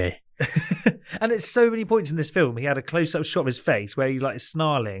Jefe. And at so many points in this film, he had a close-up shot of his face where he's like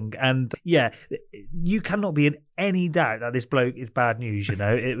snarling, and you cannot be in any doubt that this bloke is bad news. You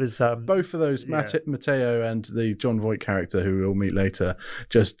know, it was both of those, Matteo and the John Voight character, who we'll meet later,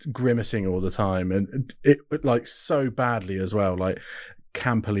 just grimacing all the time, and it like so badly as well, like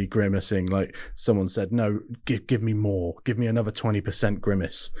campily grimacing. Like someone said, no, give me more, give me another 20%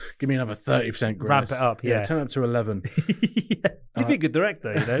 grimace, give me another 30% grimace, ramp it up, turn it up to 11. You'd be a good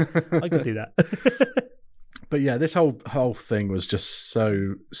director, you know. I could do that. But yeah, this whole thing was just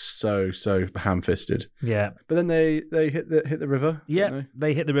so ham-fisted. Yeah. But then they hit the river. Yeah,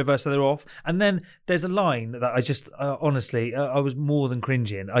 they hit the river, so they're off. And then there's a line that I just honestly, I was more than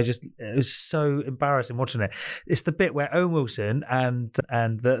cringing. It was so embarrassing watching it. It's the bit where Owen Wilson and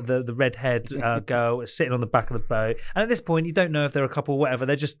the redhead girl is sitting on the back of the boat. And at this point, you don't know if they're a couple or whatever.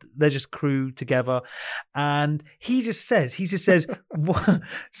 They're just crew together. And he just says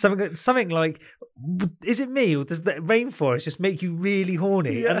something like, is it me, or does the rainforest just make you really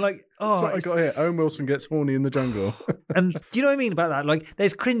horny? Yeah. And like, that's what I got here. Owen Wilson gets horny in the jungle. And do you know what I mean about that? Like,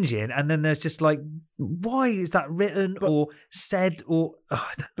 there's cringing, and then there's just like, why is that written or said?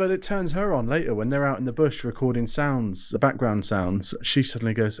 But it turns her on later when they're out in the bush recording sounds, background sounds. She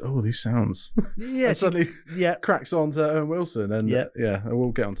suddenly goes, "Oh, these sounds." Yeah, suddenly cracks on to Owen Wilson, and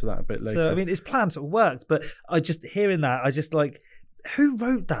we'll get onto that a bit later. So I mean, his plan sort of worked, but I just hearing that, I just like, who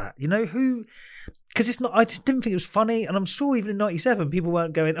wrote that? You know, who? Because it's not. I just didn't think it was funny, and I'm sure even in '97 people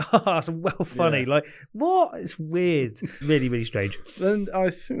weren't going, "Oh, it's well funny." Yeah. Like, what? It's weird, really, really strange. Then I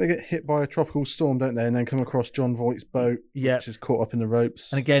think they get hit by a tropical storm, don't they? And then come across John Voight's boat, which is caught up in the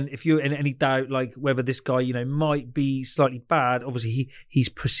ropes. And again, if you're in any doubt, like whether this guy, you know, might be slightly bad, obviously he's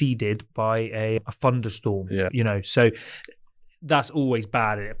preceded by a thunderstorm. Yeah, you know, so. That's always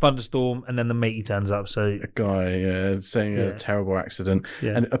bad. A thunderstorm, and then the matey turns up. So a guy saying a terrible accident,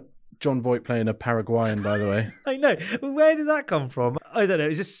 and John Voight playing a Paraguayan, by the way. I know. Where did that come from? I don't know.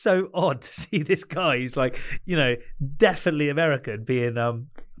 It's just so odd to see this guy who's like, you know, definitely American being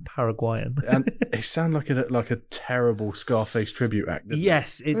Paraguayan. And he sounded like a terrible Scarface tribute act.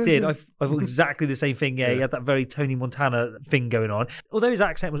 Yes, it did. I thought exactly the same thing. Yeah, he had that very Tony Montana thing going on. Although his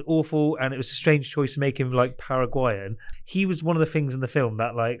accent was awful and it was a strange choice to make him like Paraguayan, he was one of the things in the film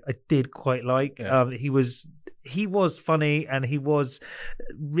that like I did quite like. Yeah. He was funny, and he was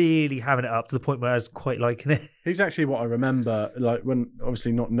really having it up to the point where I was quite liking it. He's actually what I remember, like when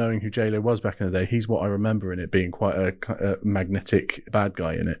obviously not knowing who J-Lo was back in the day, he's what I remember in it being quite a magnetic bad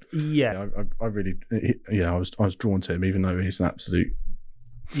guy in it. Yeah. I really, I was drawn to him, even though he's an absolute.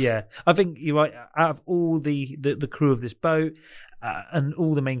 Yeah. I think you're right. Out of all the crew of this boat, and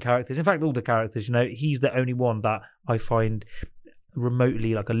all the main characters, in fact, all the characters, you know, he's the only one that I find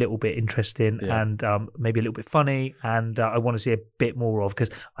remotely like a little bit interesting and maybe a little bit funny, and I want to see a bit more of, because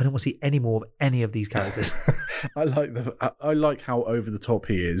I don't want to see any more of any of these characters. I like how over the top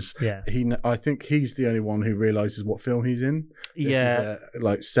he is. Yeah. I think he's the only one who realizes what film he's in. This is a,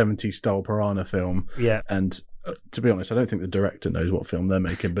 like 70s style piranha film. Yeah. And to be honest, I don't think the director knows what film they're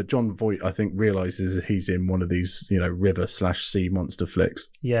making, but John Voight, I think, realizes that he's in one of these, river/sea monster flicks.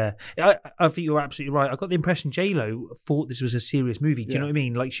 Yeah, I think you're absolutely right. I got the impression J-Lo thought this was a serious movie. Do you know what I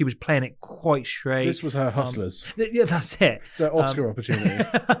mean? Like, she was playing it quite straight. This was her Hustlers. Yeah, that's it. So Oscar opportunity.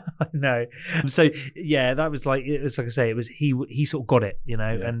 I know. So yeah, that was like, it was like I say, it was he sort of got it,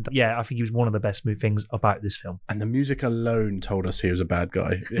 and I think he was one of the best things about this film. And the music alone told us he was a bad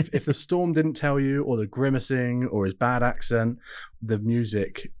guy. If the storm didn't tell you, or the grimacing, or his bad accent, the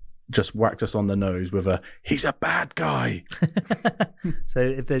music just whacked us on the nose with he's a bad guy. So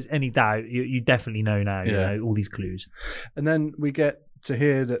if there's any doubt, you definitely know now, all these clues. And then we get to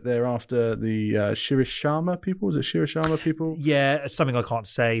hear that they're after the Shirishama people. Is it Shirishama people? Yeah, something I can't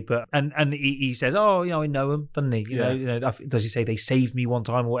say, but and he says, "Oh, I know them," doesn't he? Does he say they saved me one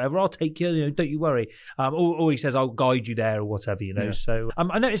time or whatever? I'll take you. Don't you worry. Or he says, "I'll guide you there" or whatever. So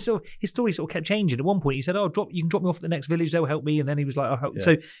I noticed his story sort of kept changing. At one point, he said, "Oh, you can drop me off at the next village. They'll help me." And then he was like, "I'll help."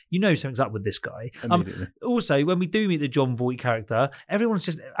 So something's up with this guy. Also, when we do meet the John Voight character, everyone's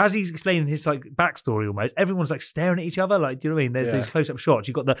just, as he's explaining his like backstory, almost everyone's like staring at each other. Like, do you know what I mean? There's these close shots.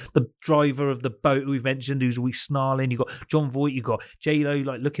 You've got the driver of the boat who we've mentioned, who's always snarling. You've got John Voight, you've got J-Lo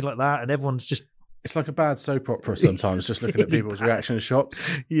like looking like that, and everyone's just... It's like a bad soap opera sometimes, just looking at people's reaction shots.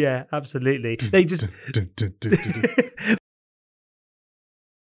 Yeah, absolutely. They just...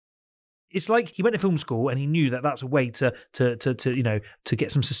 It's like he went to film school and he knew that that's a way to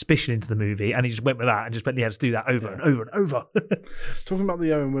get some suspicion into the movie, and he just went with that and just went, let's do that over and over and over. Talking about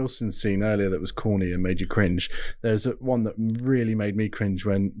the Owen Wilson scene earlier that was corny and made you cringe, there's one that really made me cringe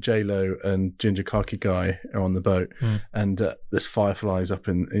when J-Lo and Ginger Khaki Guy are on the boat and there's fireflies up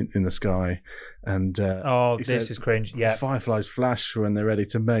in the sky, and this is cringe. Yeah, fireflies flash when they're ready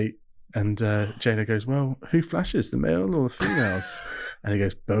to mate. And J-Lo goes, "Well, who flashes, the male or the females?" And he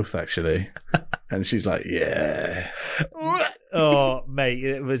goes, "Both, actually." And she's like, "Yeah." Oh, mate,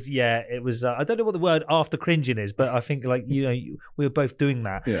 it was. I don't know what the word after cringing is, but I think we were both doing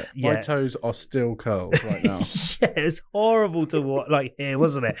that. Yeah. My toes are still curled right now. Yeah, it's horrible to watch,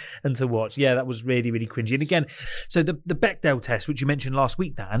 wasn't it? And to watch. Yeah, that was really, really cringy. And again, so the Bechdel test, which you mentioned last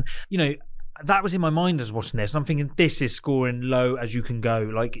week, Dan, that was in my mind as watching this, and I'm thinking this is scoring low as you can go.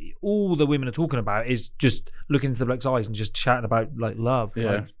 Like, all the women are talking about is just looking into the bloke's eyes and just chatting about like love,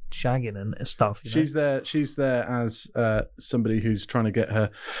 like shagging and stuff. She's there as somebody who's trying to get her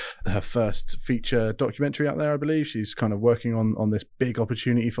first feature documentary out there. I believe she's kind of working on this big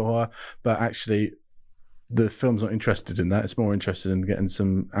opportunity for her, but actually the film's not interested in that. It's more interested in getting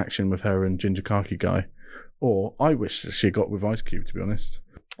some action with her and Ginger Khaki Guy. Or I wish she got with Ice Cube, to be honest.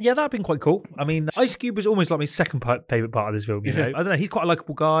 Yeah, that'd been quite cool. I mean, Ice Cube was almost like my second favourite part of this film. I don't know. He's quite a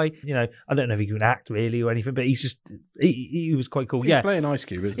likeable guy. I don't know if he can act really or anything, but he's just he was quite cool. He's playing Ice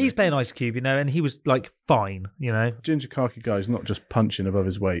Cube, isn't he? He's playing Ice Cube, and he was like fine. Ginger Khaki Guy is not just punching above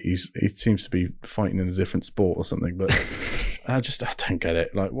his weight. He seems to be fighting in a different sport or something. But I don't get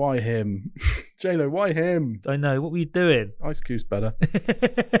it. Like, why him? J-Lo, why him? I know. What were you doing? Ice Cube's better.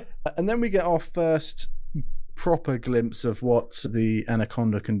 And then we get our first proper glimpse of what the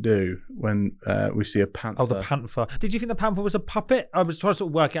anaconda can do when we see a panther. Oh, the panther. Did you think the panther was a puppet? I was trying to sort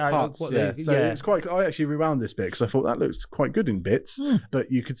of work it out. It's quite... I actually rewound this bit because I thought that looks quite good in bits,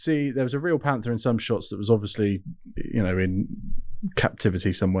 but you could see there was a real panther in some shots that was obviously, in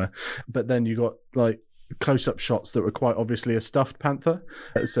captivity somewhere. But then you got like close-up shots that were quite obviously a stuffed panther,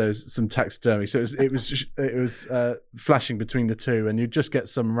 so some taxidermy. So it was flashing between the two, and you just get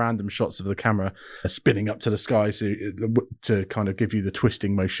some random shots of the camera spinning up to the sky, to kind of give you the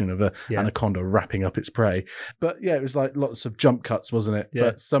twisting motion of a anaconda wrapping up its prey. But yeah, it was like lots of jump cuts, wasn't it? Yeah.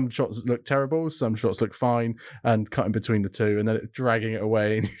 But some shots look terrible, some shots look fine, and cutting between the two, and then it dragging it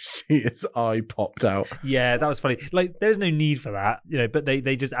away, and you see its eye popped out. Yeah, that was funny. Like, there's no need for that, but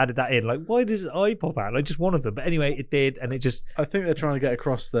they just added that in. Like, why does its eye pop out? Like, just one of them. But anyway, it did, and it just... I think they're trying to get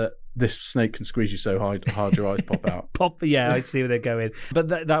across that this snake can squeeze you so hard your eyes pop out. Yeah, I see where they're going.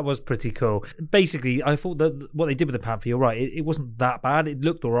 But that was pretty cool. Basically, I thought that what they did with the panther, you're right, it wasn't that bad. It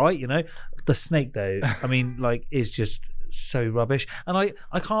looked all right, The snake, though, I mean, like, is just so rubbish. And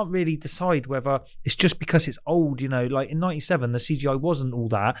I can't really decide whether it's just because it's old, like in 97, the CGI wasn't all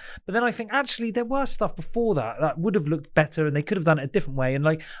that. But then I think actually there were stuff before that would have looked better and they could have done it a different way. And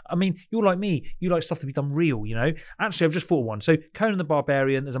you're like me, you like stuff to be done real, Actually, I've just thought of one. So Conan the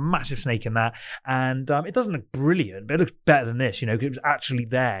Barbarian, there's a massive snake in that. And it doesn't look brilliant, but it looks better than this, because it was actually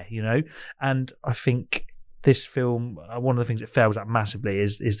there, And I think this film, one of the things it fails at massively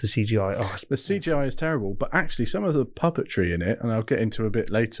is the CGI. The CGI is terrible, but actually some of the puppetry in it, and I'll get into a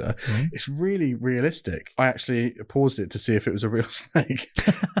bit later, it's really realistic. I actually paused it to see if it was a real snake.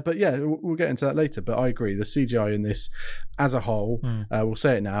 But yeah, we'll get into that later. But I agree, the CGI in this as a whole, we'll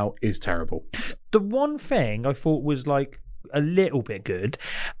say it now, is terrible. The one thing I thought was a little bit good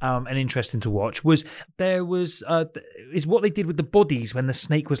and interesting to watch was is what they did with the bodies when the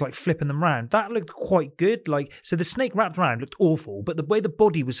snake was flipping them around. That looked quite good. So the snake wrapped around looked awful, but the way the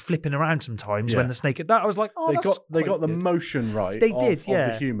body was flipping around sometimes when the snake, that I was like, they got the motion right. They of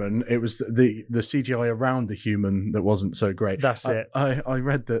the human. It was the CGI around the human that wasn't so great. That's it. I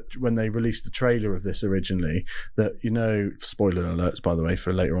read that when they released the trailer of this originally, that spoiler alerts by the way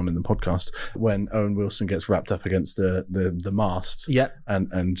for later on in the podcast, when Owen Wilson gets wrapped up against the mast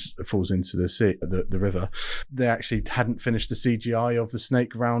and falls into the sea, the river, they actually hadn't finished the CGI of the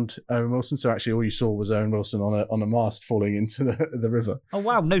snake around Owen Wilson, so actually all you saw was Owen Wilson on a mast falling into the river. Oh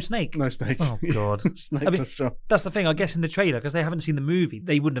wow, no snake. Oh god. That's the thing, I guess in the trailer, because they haven't seen the movie,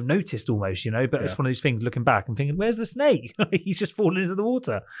 they wouldn't have noticed almost, but it's one of those things looking back and thinking, where's the snake? He's just fallen into the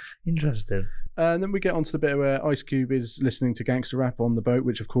water. Interesting. And then we get onto the bit where Ice Cube is listening to gangster rap on the boat,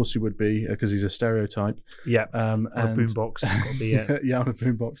 which of course he would be because he's a stereotype. Yeah. On a boombox. It's got to be, yeah, on a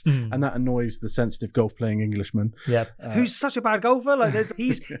boombox. And that annoys the sensitive golf playing Englishman. Yeah. Who's such a bad golfer.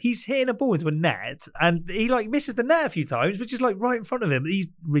 He's hitting a ball into a net and he misses the net a few times, which is right in front of him. He's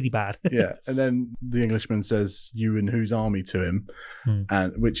really bad. Yeah. And then the Englishman says, "You and whose army" to him,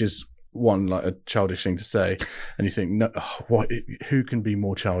 and which is one a childish thing to say, and you think, no, who can be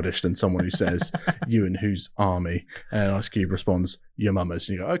more childish than someone who says "you and whose army"? And Ice Cube responds, "Your mama's."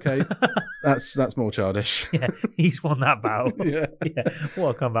 And you go, okay, that's more childish. Yeah, he's won that battle. Yeah, what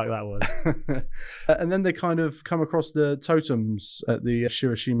a comeback that was. And then they kind of come across the totems at the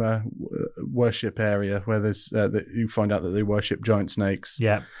Shirashima worship area, where there's you find out that they worship giant snakes.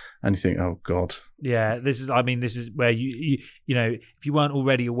 Yeah. And you think, oh god. Yeah, this is where you if you weren't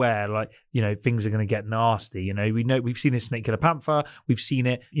already aware, things are going to get nasty. We've seen this snake kill a panther. We've seen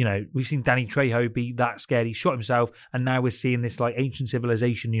it. We've seen Danny Trejo be that scared he shot himself, and now we're seeing this ancient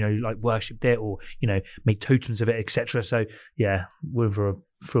civilization, worshipped it or made totems of it, etc. So yeah, we're for a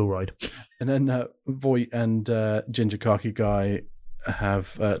thrill ride. And then Voight and Ginger Khaki Guy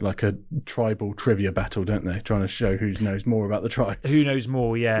have a tribal trivia battle, don't they? Trying to show who knows more about the tribes. Who knows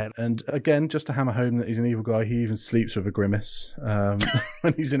more, yeah. And again, just to hammer home that he's an evil guy, he even sleeps with a grimace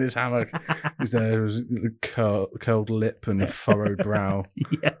when he's in his hammock. He's there with curled lip and a furrowed brow.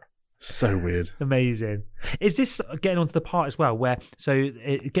 Yeah. So weird. Amazing. Is this getting onto the part as well where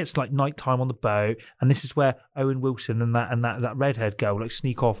it gets nighttime on the boat, and this is where Owen Wilson and that redhead girl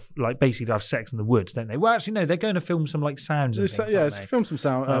sneak off, basically have sex in the woods, don't they? Well, actually no, they're going to film some sounds and things, yeah, film some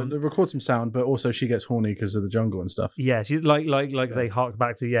sound, record some sound, but also she gets horny because of the jungle and stuff. Yeah, she they hark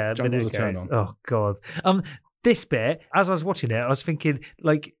back to jungle's a turn on. Oh god. This bit, as I was watching it, I was thinking,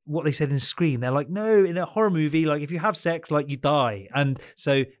 what they said in Scream. They're no, in a horror movie, if you have sex, you die. And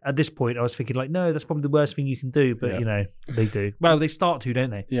so at this point, I was thinking, no, that's probably the worst thing you can do. But, they do. Well, they start to,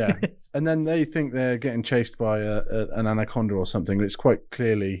 don't they? Yeah. And then they think they're getting chased by an anaconda or something. It's quite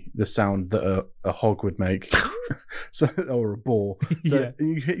clearly the sound that a hog would make, or a boar. So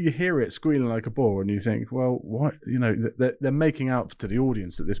you hear it squealing like a boar, and you think, well, what? They're making out to the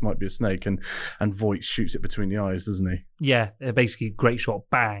audience that this might be a snake, and Voight shoots it between the eyes, doesn't he? Yeah, basically great shot,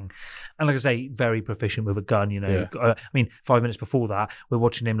 bang. And like I say, very proficient with a gun, Yeah. I mean, 5 minutes before that, we're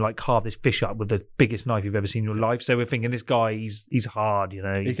watching him carve this fish up with the biggest knife you've ever seen in your life. So we're thinking, this guy, he's hard,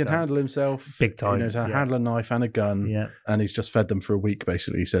 He can handle himself. Big time. He knows how to handle a knife and a gun. Yeah. And he's just fed them for a week,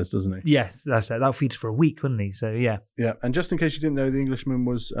 basically, he says, doesn't he? Yes, that's it. That'll feed us for a week, wouldn't he? So, yeah. Yeah, and just in case you didn't know, the Englishman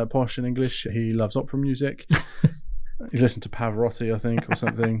was posh in English. He loves opera music. He listened to Pavarotti, I think, or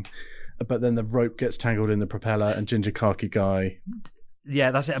something. But then the rope gets tangled in the propeller, and Ginger Khaki Guy. Yeah,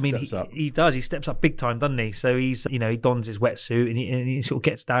 that's it. I mean, he does. He steps up big time, doesn't he? So he's, he dons his wetsuit and he sort of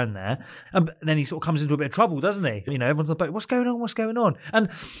gets down there, and then he sort of comes into a bit of trouble, doesn't he? Everyone's on the boat. What's going on? What's going on? And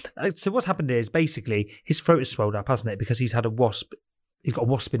so what's happened is basically his throat is swelled up, hasn't it? Because he's had a wasp. He's got a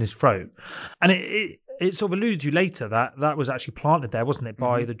wasp in his throat, and it's sort of alluded to later that was actually planted there, wasn't it,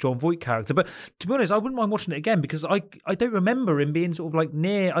 by the John Voight character. But to be honest, I wouldn't mind watching it again because I don't remember him being sort of like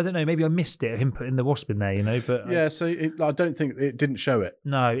near. I don't know, maybe I missed it, him putting the wasp in there, you know. But yeah, so I don't think it didn't show it.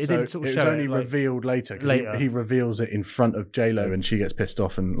 No, it didn't sort of show it. It was only revealed later because he reveals it in front of J-Lo and she gets pissed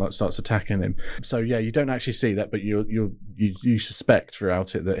off and like starts attacking him. So yeah, you don't actually see that, but you suspect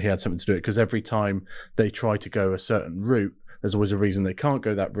throughout it that he had something to do it because every time they try to go a certain route, there's always a reason they can't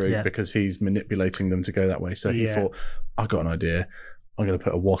go that route because he's manipulating them to go that way. So he thought, I got an idea. I'm going to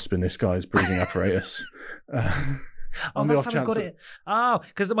put a wasp in this guy's breathing apparatus. That's how we got it. Oh,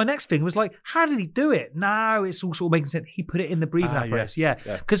 because my next thing was like, how did he do it? No, it's all sort of making sense. He put it in the breathing apparatus. Yes.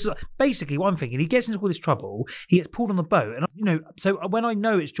 Yeah. Because basically, what I'm thinking, he gets into all this trouble, he gets pulled on the boat. And, you know, so when I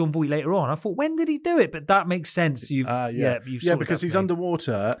know it's John Voight later on, I thought, when did he do it? But that makes sense. Because he's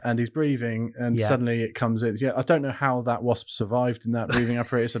underwater and he's breathing and suddenly it comes in. Yeah, I don't know how that wasp survived in that breathing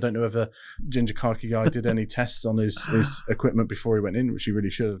apparatus. I don't know whether Ginger Khaki guy did any tests on his equipment before he went in, which he really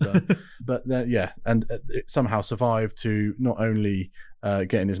should have done. But then, and it somehow survived to not only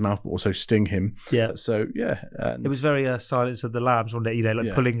get in his mouth but also sting him. Yeah. So it was very Silence of the Lambs, wasn't it? You know,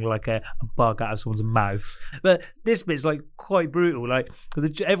 like pulling like a bug out of someone's mouth. But this bit's like quite brutal. Like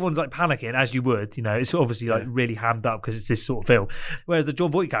everyone's like panicking, as you would. You know, it's obviously like really hammed up because it's this sort of film. Whereas the John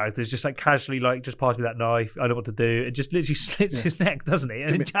Voight character is just like casually like, just pass me that knife. I know what to do. It just literally slits his neck, doesn't it?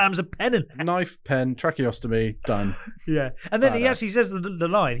 And it jams a pen in there. Knife, pen, tracheostomy, done. Yeah. And then he actually says the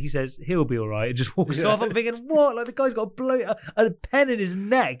line. He says he'll be all right. And just walks off. I'm thinking, what? Like the guy's got a pen in his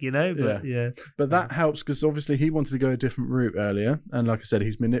neck, you know. But, but that helps because obviously he wanted to go a different route earlier, and like I said,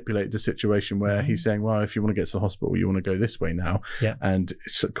 he's manipulated the situation where he's saying, well, if you want to get to the hospital, you want to go this way now. And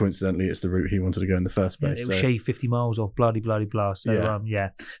coincidentally it's the route he wanted to go in the first place. It will shave 50 miles off, bloody blah. So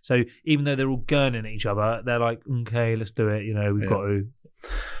so even though they're all gurning at each other, they're like, okay, let's do it, you know, we've got to.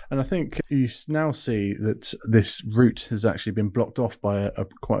 And I think you now see that this route has actually been blocked off by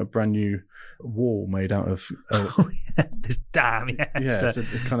quite a brand new wall made out of this dam. It's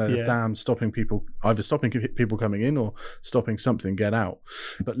a kind of dam stopping people coming in or stopping something get out.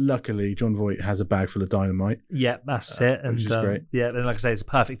 But luckily John Voight has a bag full of dynamite. That's it. And which is great. And like I say, it's a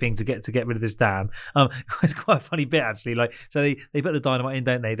perfect thing to get rid of this dam. It's quite a funny bit actually. Like, so they put the dynamite in,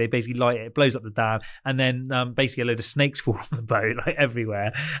 don't they? They basically light it blows up the dam, and then basically a load of snakes fall on the boat like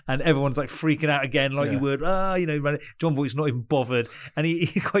everywhere, and everyone's like freaking out again, like you would. John Voight's not even bothered, and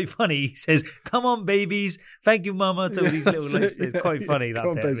he's quite funny. He says, "Come on, babies, thank you, Mama." To all these little it's quite funny. That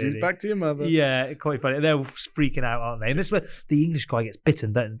Come on, bit, babies, really. back to your mother. Yeah, quite funny. They're all freaking out, aren't they? And this is where the English guy gets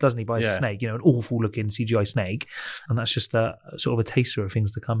bitten, doesn't he, by a snake? You know, an awful looking CGI snake, and that's just a sort of a taster of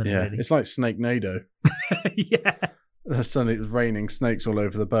things to come in. Yeah, really. it's like Snake Nado. Suddenly it was raining snakes all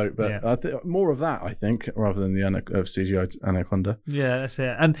over the boat, but more of that, I think, rather than the CGI anaconda. Yeah, that's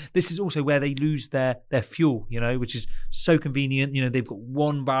it. And this is also where they lose their fuel, you know, which is so convenient. You know, they've got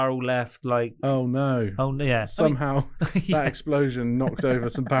one barrel left. Like, oh no, somehow that explosion knocked over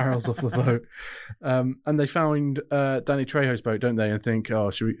some barrels off the boat. And they found Danny Trejo's boat, don't they? And think, oh,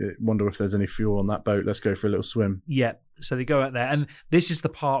 should we wonder if there's any fuel on that boat? Let's go for a little swim. Yeah. So they go out there, and this is the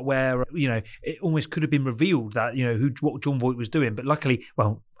part where, you know, it almost could have been revealed that, you know, what John Voight was doing. But luckily,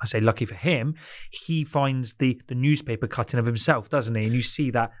 well, I say lucky for him, he finds the newspaper cutting of himself, doesn't he? And you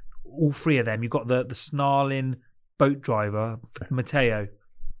see that all three of them, you've got the snarling boat driver, Mateo,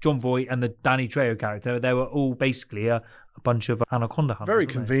 John Voight, and the Danny Trejo character. They were all basically a bunch of anaconda hunters. Very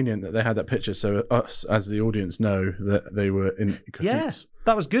convenient that they had that picture, so us as the audience know that they were in cahoots. Yes,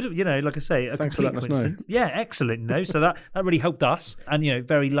 that was good. You know, like I say, thanks for letting us know. Yeah, excellent. You know, so that really helped us, and you know,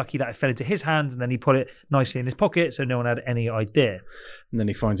 very lucky that it fell into his hands, and then he put it nicely in his pocket, so no one had any idea. And then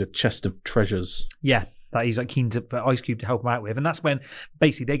he finds a chest of treasures. Yeah. That he's like keen for Ice Cube to help him out with. And that's when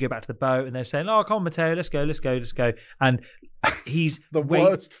basically they go back to the boat and they're saying, oh, come on, Mateo, let's go. And he's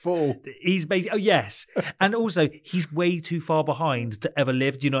worst fall. He's basically, yes. And also he's way too far behind to ever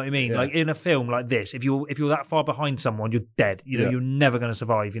live. Do you know what I mean? Yeah. Like in a film like this, if you're that far behind someone, you're dead. You know, you're never going to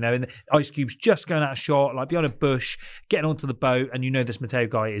survive, you know. And Ice Cube's just going out of shot, like behind a bush, getting onto the boat, and you know this Mateo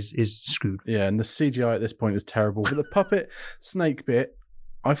guy is screwed. Yeah, and the CGI at this point is terrible. But the puppet snake bit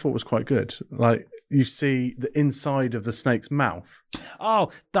I thought was quite good. Like, you see the inside of the snake's mouth. Oh,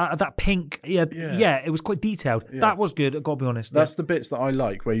 that pink. Yeah, it was quite detailed. Yeah. That was good, I've got to be honest. That's the bits that I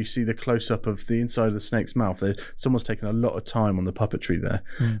like, where you see the close-up of the inside of the snake's mouth. Someone's taken a lot of time on the puppetry there.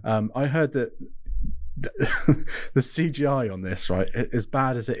 I heard that the CGI on this, right, as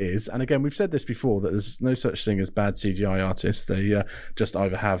bad as it is, and again, we've said this before, that there's no such thing as bad CGI artists. They just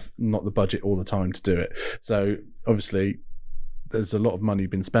either have not the budget or the time to do it. So, obviously, there's a lot of money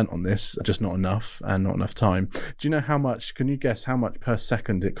been spent on this, just not enough and not enough time. Do you know how much, can you guess how much per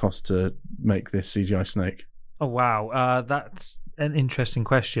second it costs to make this CGI snake? Oh, wow. That's an interesting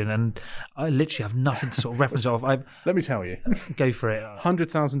question. And I literally have nothing to sort of reference off. Let me tell you. Go for it.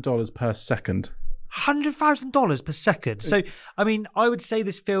 $100,000 per second. $100,000 per second. So, I mean, I would say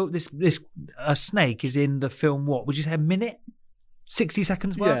this snake is in the film, what? Would you say a minute? 60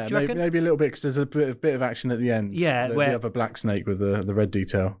 seconds worth, Yeah, do you reckon? maybe a little bit, because there's a bit of action at the end. Yeah, the where- other black snake with the red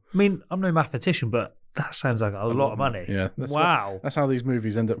detail. I mean, I'm no mathematician, but that sounds like a lot of money. Yeah. Wow. That's how these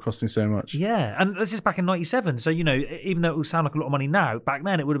movies end up costing so much. Yeah, and this is back in 97. So, you know, even though it will sound like a lot of money now, back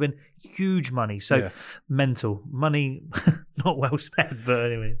then it would have been huge money. So, Yeah. mental. Money not well spent, but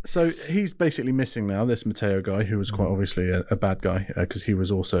anyway. So he's basically missing now, this Mateo guy, who was quite obviously a bad guy, because he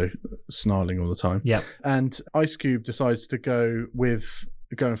was also snarling all the time. Yeah. And Ice Cube decides to go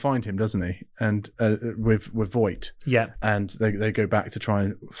and find him, doesn't he? And with Voight. Yeah. And they go back to try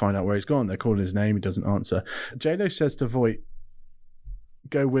and find out where he's gone. They're calling his name. He doesn't answer. J-Lo says to Voight,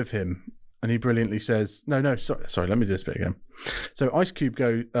 go with him. And he brilliantly says, no, sorry, let me do this bit again. So Ice Cube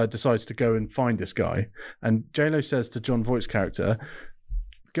decides to go and find this guy. And J-Lo says to John Voight's character,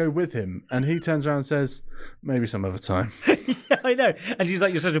 go with him. And he turns around and says, maybe some other time. Yeah, I know. And she's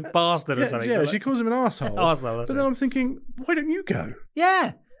like, you're such a bastard or something. Yeah, But she calls him an arsehole. Arsehole, that's But it. then I'm thinking, why don't you go?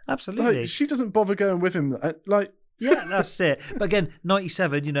 Yeah, absolutely. Like, she doesn't bother going with him. Yeah, that's it. But again,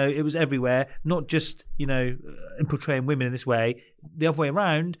 97, you know, it was everywhere, not just, you know, in portraying women in this way. The other way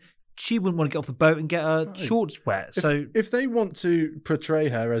around, she wouldn't want to get off the boat and get her shorts wet. So if they want to portray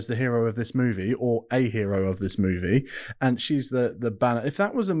her as the hero of this movie, or a hero of this movie, and she's the banner, if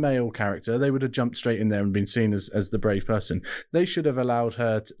that was a male character, they would have jumped straight in there and been seen as the brave person. They should have allowed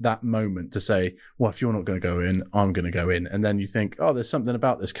her that moment to say, well, if you're not going to go in, I'm going to go in. And then you think, oh, there's something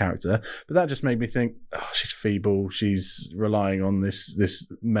about this character. But that just made me think, oh, she's feeble. She's relying on this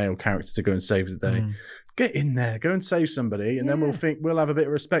male character to go and save the day. Get in there, go and save somebody, and then we'll have a bit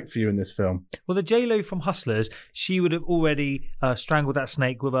of respect for you in this film. Well, the J-Lo from Hustlers, she would have already strangled that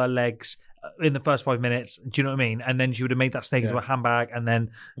snake with her legs in the first 5 minutes. Do you know what I mean? And then she would have made that snake into a handbag, and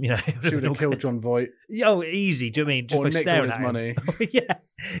then, you know, She would have killed John Voight. Oh, easy. Do you know what I mean? Just Or by nicked all staring his at him. money. Yeah.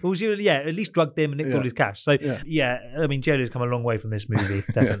 Well, she would, at least drugged him and nicked all his cash. So, Yeah. I mean, J-Lo's come a long way from this movie,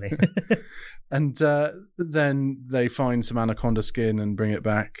 definitely. And then they find some anaconda skin and bring it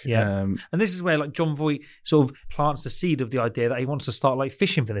back. Yeah. And this is where, like, John Voight sort of plants the seed of the idea that he wants to start, like,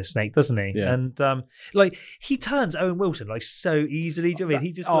 fishing for this snake, doesn't he? Yeah. And, like, he turns Owen Wilson, like, so easily. Do you know what I mean?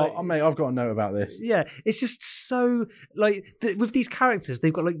 He just, mate, I've got a note about this. Yeah, it's just so, like, with these characters,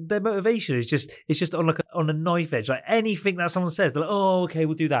 they've got, like, their motivation is just, it's just on, like, on a knife edge. Like, anything that someone says, they're like, oh, okay,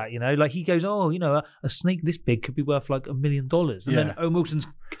 we'll do that, you know? Like, he goes, oh, you know, a snake this big could be worth, like, $1 million. And then Owen Wilson's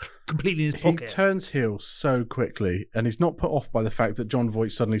completely in his pocket. He turns heel so quickly, and he's not put off by the fact that John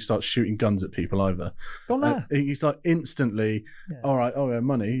Voight suddenly starts shooting guns at people either. Oh, no. He's like instantly, all right, oh, yeah,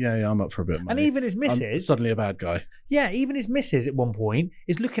 money. Yeah, I'm up for a bit of money. And even his missus... I'm suddenly a bad guy. Yeah, even his missus at one point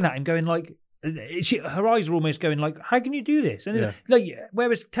is looking at him going like... her eyes are almost going like, how can you do this? And like,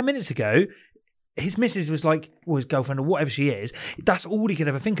 whereas 10 minutes ago, his missus was like, or his girlfriend or whatever she is, that's all he could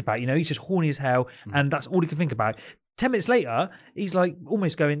ever think about. You know, he's just horny as hell, and that's all he could think about. 10 minutes later, he's like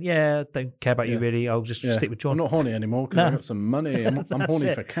almost going, yeah, don't care about you really. I'll just stick with John. I'm not horny anymore because I've got some money. I'm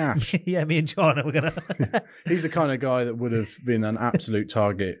horny for cash. Yeah, me and John, we're going to... He's the kind of guy that would have been an absolute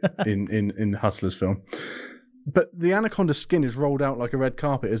target in Hustlers film. But the anaconda skin is rolled out like a red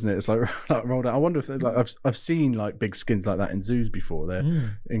carpet, isn't it? It's like rolled out. I wonder if I've seen like big skins like that in zoos before.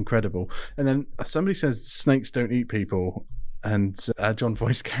 They're incredible. And then somebody says snakes don't eat people, and John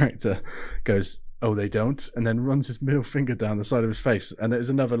Voight's character goes, oh, they don't, and then runs his middle finger down the side of his face, and there's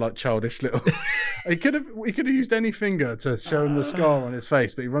another like childish little. he could have used any finger to show him the scar on his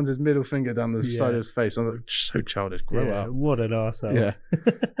face, but he runs his middle finger down the side of his face. I'm like, so childish. Grow up. What an arsehole. Yeah.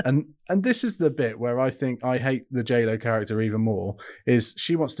 and this is the bit where I think I hate the J-Lo character even more. Is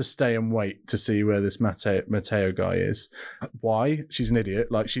she wants to stay and wait to see where this Mateo guy is. Why? She's an idiot.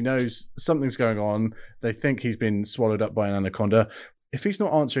 Like, she knows something's going on. They think he's been swallowed up by an anaconda. If he's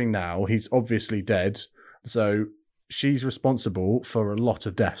not answering now, he's obviously dead. So she's responsible for a lot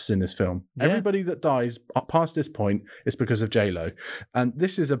of deaths in this film. Yeah. Everybody that dies past this point is because of J-Lo. And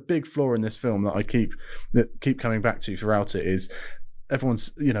this is a big flaw in this film that I keep coming back to throughout it is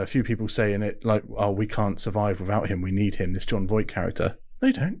everyone's, you know, a few people saying it like, oh, we can't survive without him. We need him, this John Voight character. No,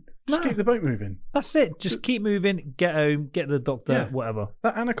 you don't. Just keep the boat moving. That's it. Just keep moving, get home, get the doctor, whatever.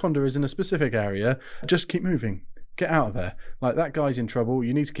 That anaconda is in a specific area. Just keep moving. Get out of there. Like, that guy's in trouble.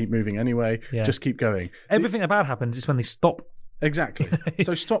 You need to keep moving anyway. Yeah. Just keep going. Everything that bad happens is when they stop. Exactly.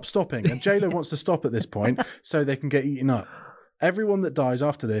 So stop stopping. And J-Lo wants to stop at this point so they can get eaten up. everyone that dies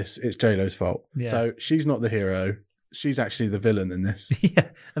after this, it's J-Lo's fault. Yeah. So she's not the hero. She's actually the villain in this. Yeah,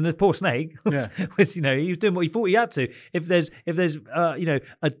 and the poor snake was, he was doing what he thought he had to. If there's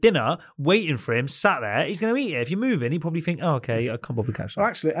a dinner waiting for him, sat there, he's going to eat it. If you're moving, he probably think, oh, okay, I can't bother catch that. Well,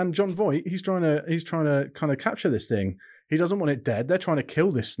 actually, and John Voight, he's trying to kind of capture this thing. He doesn't want it dead. They're trying to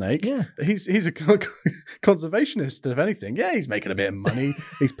kill this snake. Yeah. He's a conservationist, if anything. Yeah, he's making a bit of money.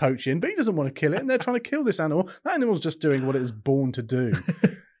 He's poaching, but he doesn't want to kill it. And they're trying to kill this animal. That animal's just doing what it was born to do.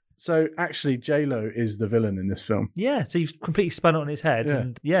 So actually, J-Lo is the villain in this film. Yeah, so you've completely spun it on his head. Yeah.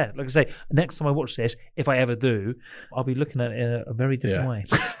 And yeah, like I say, next time I watch this, if I ever do, I'll be looking at it in a very different way.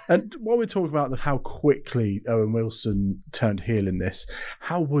 And while we're talking about how quickly Owen Wilson turned heel in this,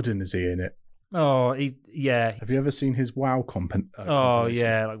 how wooden is he in it? Oh, yeah. Have you ever seen his WoW compilation? Oh,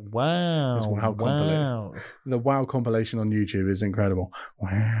 yeah. Like, wow. His WoW wow. The WoW compilation on YouTube is incredible.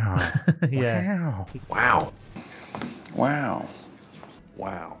 Wow. Yeah. Wow. Wow.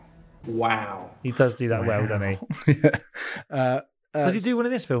 Wow. Wow. He does do that well, doesn't he? Yeah. Does he do one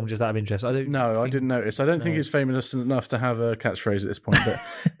in this film, just out of interest? I didn't notice. I don't think he's famous enough to have a catchphrase at this point, but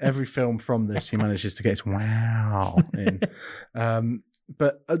every film from this, he manages to get wow in.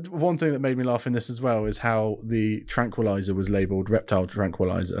 But one thing that made me laugh in this as well is how the tranquilizer was labelled reptile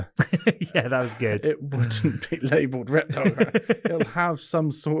tranquilizer. Yeah, that was good. It wouldn't be labelled reptile. It'll have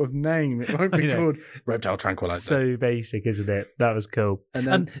some sort of name. It won't be called reptile tranquilizer. So basic, isn't it? That was cool.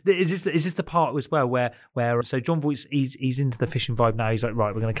 And is this the part as well where so John Voight's he's into the fishing vibe now. He's like,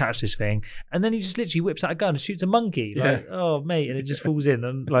 right, we're going to catch this thing, and then he just literally whips out a gun and shoots a monkey. Like, oh mate, and it just falls in.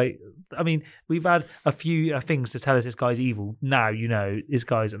 And like, I mean, we've had a few things to tell us this guy's evil. Now you know this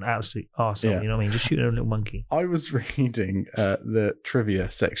guy's an absolute arsehole. Yeah. You know what I mean? Just shooting a little monkey. I was reading the trivia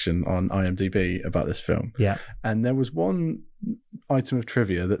section on IMDb about this film. Yeah. And there was one item of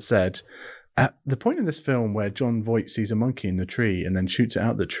trivia that said, at the point in this film where John Voight sees a monkey in the tree and then shoots it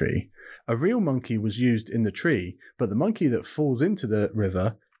out the tree, a real monkey was used in the tree, but the monkey that falls into the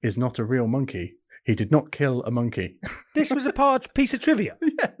river is not a real monkey. He did not kill a monkey. This was a piece of trivia.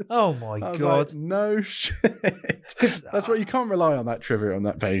 Yes. Oh my I was god! like, no shit. Because that's what you can't rely on that trivia on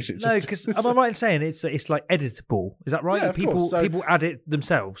that page. No, because am I right in saying it's like editable? Is that right? Yeah, of course. So, people add it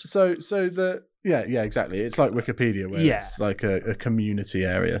themselves. So the yeah, exactly. It's like Wikipedia, where it's like a community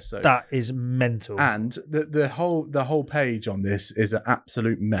area. So that is mental. And the whole page on this is an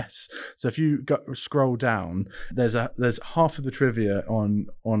absolute mess. So if you scroll down, there's half of the trivia on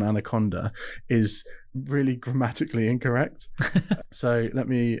Anaconda is really grammatically incorrect. So let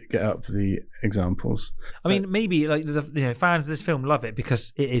me get up the examples. I mean, maybe like fans of this film love it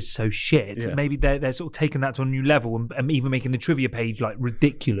because it is so shit. Yeah. Maybe they're sort of taking that to a new level and even making the trivia page like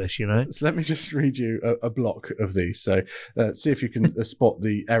ridiculous. You know. So let me just read you a block of these. So see if you can spot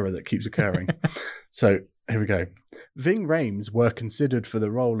the error that keeps occurring. So here we go. Ving Rhames were considered for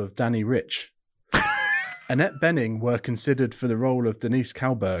the role of Danny Rich. Annette Bening were considered for the role of Denise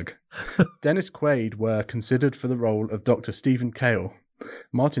Kalberg. Dennis Quaid were considered for the role of Dr. Stephen Cale.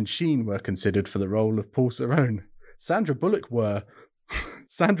 Martin Sheen were considered for the role of Paul Cerrone. Sandra Bullock were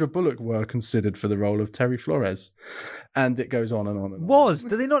considered for the role of Terry Flores. And it goes on and on and on. Was?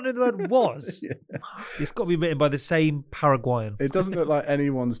 Do they not know the word was? Yeah. It's got to be written by the same Paraguayan. It doesn't look like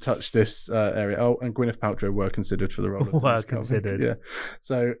anyone's touched this area. Oh, and Gwyneth Paltrow were considered for the role of Denise considered. Kalberg. Yeah.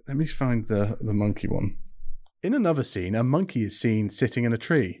 So let me find the monkey one. In another scene, a monkey is seen sitting in a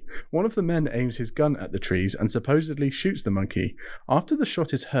tree. One of the men aims his gun at the trees and supposedly shoots the monkey. After the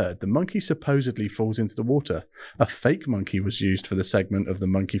shot is heard, the monkey supposedly falls into the water. A fake monkey was used for the segment of the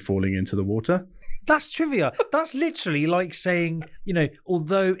monkey falling into the water. That's trivia. That's literally like saying,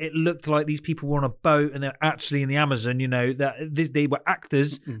 although it looked like these people were on a boat and they're actually in the Amazon, that they were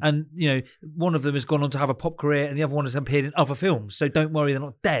actors and, one of them has gone on to have a pop career and the other one has appeared in other films. So don't worry, they're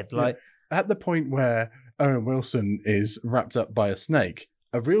not dead. Like at the point where Owen Wilson is wrapped up by a snake,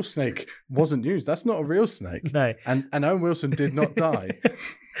 a real snake wasn't used. That's not a real snake. No. And Owen Wilson did not die.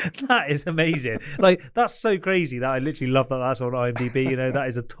 That is amazing. Like, that's so crazy that I literally love that that's on IMDb. That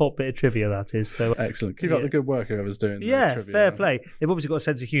is a top bit of trivia, that is. So excellent. Keep up the good work, whoever's doing the trivia. Fair play. They've obviously got a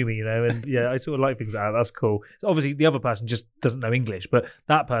sense of humour, and I sort of like things like that. That's cool. So obviously, the other person just doesn't know English, but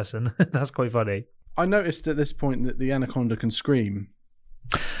that person, that's quite funny. I noticed at this point that the anaconda can scream.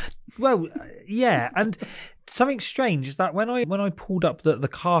 Well, yeah, and something strange is that when I pulled up the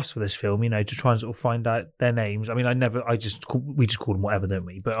cast for this film, to try and sort of find out their names. I mean, we just call them whatever, don't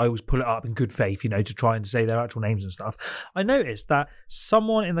we? But I always pull it up in good faith, to try and say their actual names and stuff. I noticed that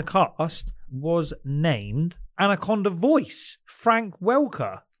someone in the cast was named Anaconda Voice, Frank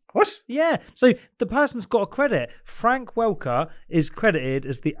Welker. What? Yeah, so the person's got a credit. Frank Welker is credited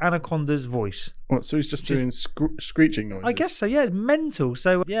as the Anaconda's voice. What? So he's just doing screeching noises. I guess so. Yeah, it's mental.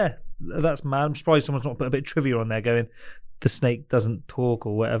 So yeah, that's mad. I'm surprised someone's not put a bit of trivia on there going, the snake doesn't talk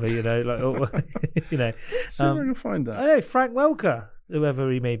or whatever. Like or, See if I can find that. I know Frank Welker,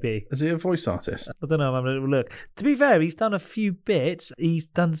 whoever he may be. Is he a voice artist? I don't know. I'm having a little look. To be fair, he's done a few bits. He's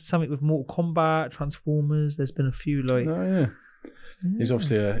done something with Mortal Kombat, Transformers. There's been a few like. Oh yeah. He's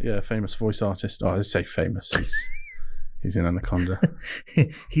obviously a famous voice artist. Oh, I say famous. He's in Anaconda.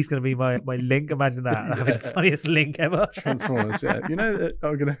 He's going to be my link. Imagine that. Having the funniest link ever. Transformers, yeah. You know,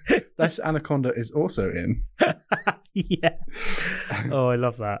 this Anaconda is also in. Yeah. Oh, I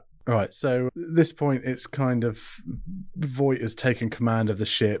love that. Right, so at this point, it's kind of Voight has taken command of the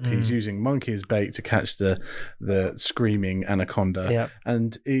ship. He's using Monkey as bait to catch the screaming Anaconda,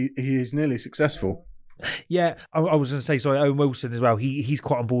 and he is nearly successful. Yeah, I was going to say, sorry, Owen Wilson as well. He's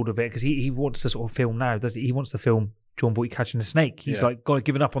quite on board with it because he wants to sort of film now, doesn't he? He wants to film John Voight catching a snake. He's like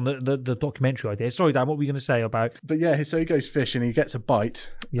given up on the documentary idea. Sorry, Dan, what were you going to say about? But yeah, so he goes fishing. He gets a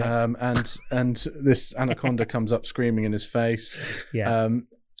bite, and this Anaconda comes up screaming in his face. Yeah.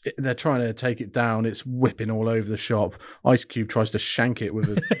 They're trying to take it down. It's whipping all over the shop. Ice Cube tries to shank it with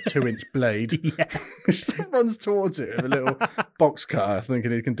a 2-inch blade. He runs towards it with a little box cutter, thinking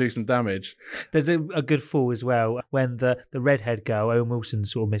he can do some damage. There's a good fall as well when the redhead girl, Owen Wilson,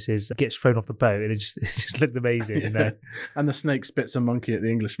 sort of misses, gets thrown off the boat, and it just looked amazing. You know? And the snake spits a monkey at the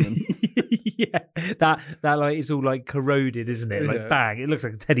Englishman. Yeah, that like it's all like corroded, isn't it? Like bang, it looks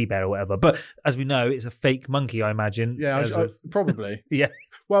like a teddy bear or whatever. But as we know, it's a fake monkey, I imagine. Yeah, probably. Yeah.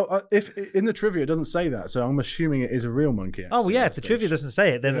 Well, if in the trivia it doesn't say that, so I'm assuming it is a real monkey. Oh well, yeah. If the trivia doesn't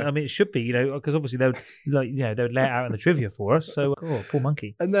say it, then I mean it should be, because obviously they would they would lay it out in the trivia for us. So, poor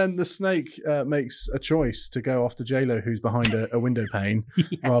monkey. And then the snake makes a choice to go after J-Lo, who's behind a window pane,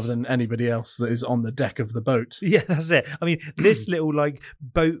 rather than anybody else that is on the deck of the boat. Yeah, that's it. I mean, this little like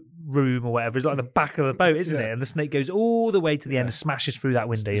boat room or whatever is like the back of the boat, isn't it? And the snake goes all the way to the end and smashes through that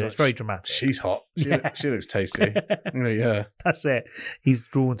window. It's very dramatic. She's hot. She looks tasty. Yeah, that's it. He's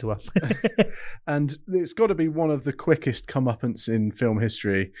drawn to her. And it's got to be one of the quickest comeuppance in film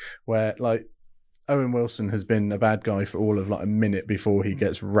history, where like Owen Wilson has been a bad guy for all of like a minute before he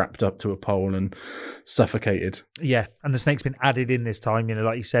gets wrapped up to a pole and suffocated. Yeah, and the snake's been added in this time.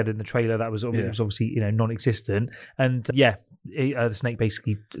 Like you said in the trailer, that was, it was obviously non-existent. And the snake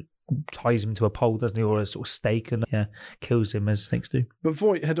basically ties him to a pole, doesn't he, or a sort of stake, and kills him as snakes do. But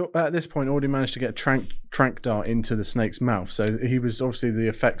Voight had at this point already managed to get a trank dart into the snake's mouth, so he was obviously, the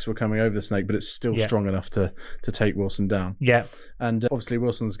effects were coming over the snake, but it's still strong enough to take Wilson down. Yeah. And obviously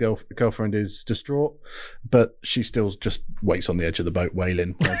Wilson's girlfriend is distraught, but she still just waits on the edge of the boat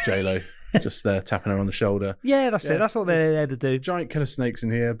wailing, like J-Lo. Just there tapping her on the shoulder. Yeah, that's it. That's what they're there to do. Giant killer snakes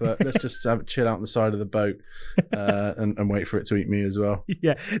in here, but let's just chill out on the side of the boat and wait for it to eat me as well.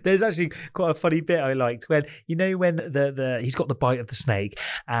 Yeah, there's actually quite a funny bit I liked when when the he's got the bite of the snake,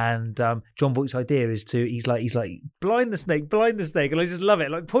 and John Voight's idea is he's like blind the snake, and I just love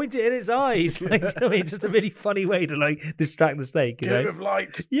it. Like point it in its eyes. Like, I mean, just a really funny way to like distract the snake. Get it with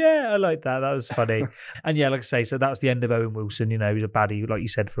light. Yeah, I like that. That was funny. And yeah, like I say, so that was the end of Owen Wilson. He was a baddie, like you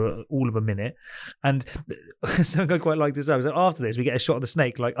said, for all of a minute. And something I quite like this was after this we get a shot of the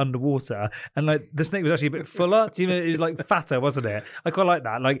snake like underwater, and like the snake was actually a bit fuller. Do you know, it was like fatter, wasn't it? I quite like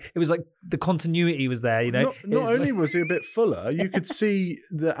that. Like it was like the continuity was there. Not only was he a bit fuller, you could see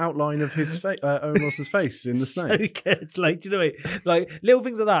the outline of his face, Owen Wilson's face in the snake. So good. Like, do you know what I mean? Like little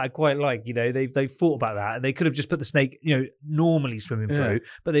things like that I quite like. They've thought about that, and they could have just put the snake normally swimming through,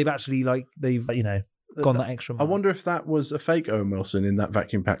 but they've actually gone that extra mile. I wonder if that was a fake Owen Wilson in that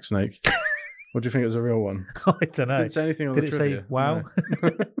vacuum pack snake. Or do you think it was a real one? I don't know. Didn't say anything on the trivia. Did it say wow? No.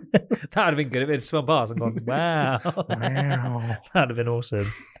 That would have been good if it had swum past and gone wow. That would have been awesome.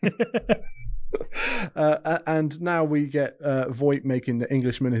 And now we get Voight making the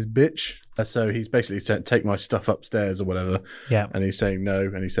Englishman his bitch. So he's basically said, take my stuff upstairs or whatever. Yeah. And he's saying no.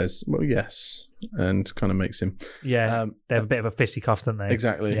 And he says, well, yes. And kind of makes him. Yeah. They have a bit of a fisticuffs, don't they?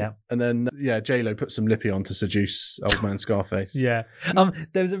 Exactly. Yeah. And then, J-Lo puts some lippy on to seduce old man Scarface. Yeah.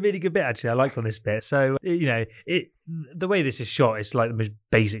 There was a really good bit, actually. I liked on this bit. So, the way this is shot, it's like the most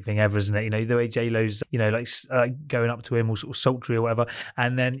basic thing ever, isn't it? The way J-Lo's, going up to him all sort of sultry or whatever.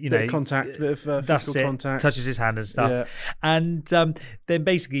 And then, bit of contact, bit of physical contact. Touches his hand and stuff. Yeah. And then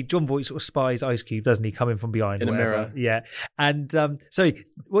basically John Voight sort of spies Ice Cube, doesn't he, coming from behind. In a mirror. Yeah. And so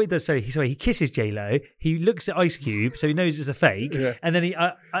what he does, he kisses catches J-Lo, he looks at Ice Cube, so he knows it's a fake, and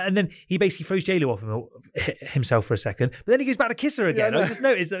then he basically throws J-Lo off himself for a second, but then he goes back to kiss her again. I just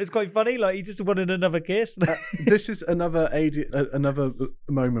noticed that it's quite funny. Like he just wanted another kiss. This is another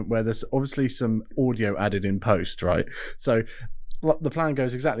moment where there's obviously some audio added in post, right? So the plan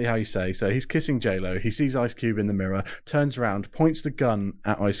goes exactly how you say. So he's kissing J-Lo. He sees Ice Cube in the mirror, turns around, points the gun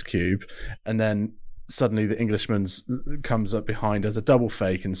at Ice Cube, and then suddenly the Englishman comes up behind as a double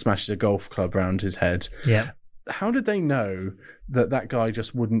fake and smashes a golf club around his head. Yeah. How did they know that guy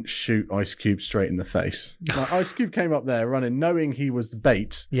just wouldn't shoot Ice Cube straight in the face? Like, Ice Cube came up there running, knowing he was the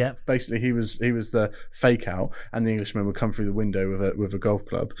bait. Yeah. Basically, he was the fake out, and the Englishman would come through the window with a golf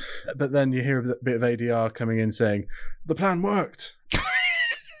club. But then you hear a bit of ADR coming in saying, "The plan worked."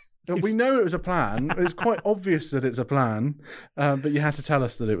 We know it was a plan. It's quite obvious that it's a plan, but you had to tell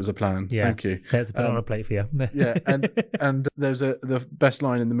us that it was a plan. Yeah. Thank you. They had to put it on a plate for you. Yeah, and there's the best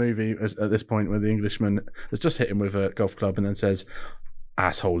line in the movie at this point where the Englishman has just hit him with a golf club and then says,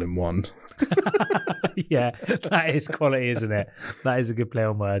 "Asshole in one." Yeah, that is quality, isn't it? That is a good play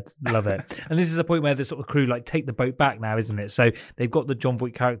on words. Love it. And this is a point where the sort of crew like take the boat back now, isn't it? So they've got the John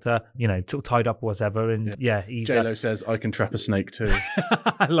Voight character, sort of tied up or whatever, and he's J-Lo says, "I can trap a snake too."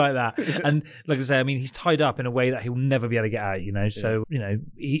 I like that. And like I say, I mean, he's tied up in a way that he'll never be able to get out. So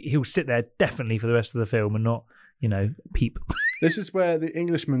he'll sit there definitely for the rest of the film and not peep. This is where the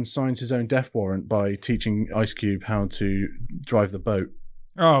Englishman signs his own death warrant by teaching Ice Cube how to drive the boat.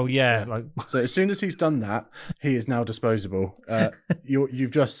 Oh yeah, So as soon as he's done that, he is now disposable.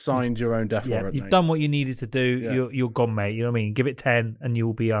 You've just signed your own death warrant. You've mate. done what you needed to do. Yeah. You're gone, mate. You know what I mean? Give it 10, and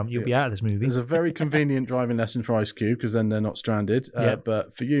you'll be out of this movie. There's a very convenient driving lesson for Ice Cube because then they're not stranded.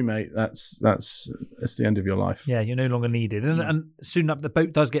 But for you, mate, that's the end of your life. Yeah, you're no longer needed. And soon enough, the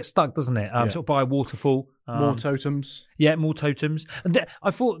boat does get stuck, doesn't it? Sort of by a waterfall. More totems. Yeah, more totems. And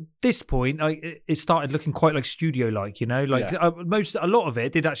I thought this point, it started looking quite like studio-like, a lot of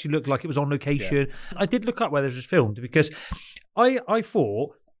it did actually look like it was on location. Yeah. I did look up where this was filmed because I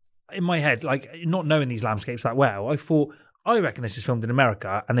thought in my head, not knowing these landscapes that well, I reckon this is filmed in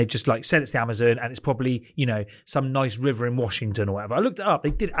America and they just said it's the Amazon and it's probably, some nice river in Washington or whatever. I looked it up.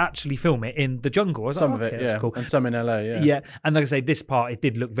 They did actually film it in the jungle. I was some of it, yeah. Cool. And some in LA, yeah. Yeah. And like I say, this part, it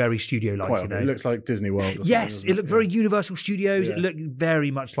did look very studio-like, Quite, It looks like Disney World. Yes, it looked very Universal Studios. Yeah. It looked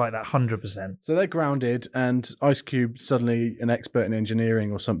very much like that, 100%. So they're grounded and Ice Cube, suddenly an expert in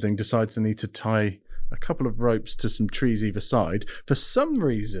engineering or something, decides to need to tie a couple of ropes to some trees either side. For some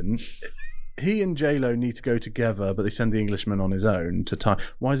reason, he and J-Lo need to go together, but they send the Englishman on his own to tie.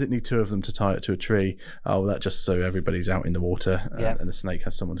 Why does it need two of them to tie it to a tree? Oh, that just so everybody's out in the water and the snake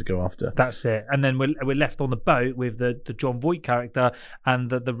has someone to go after. That's it. And then we're left on the boat with the John Voight character and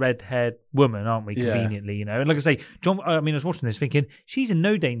the red-haired woman, aren't we? Conveniently, And like I say, I was watching this thinking, she's in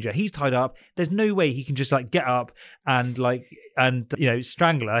no danger. He's tied up. There's no way he can just get up and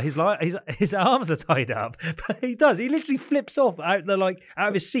strangle her. His arms are tied up, but he does. He literally flips off out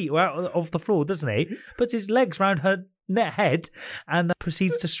of his seat or out of the floor, doesn't he? Puts his legs around her head and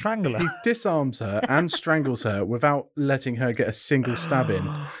proceeds to strangle her. He disarms her and strangles her without letting her get a single stab in.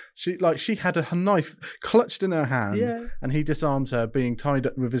 She had a knife clutched in her hand, and he disarms her, being tied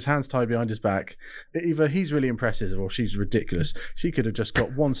up with his hands tied behind his back. Either he's really impressive or she's ridiculous. She could have just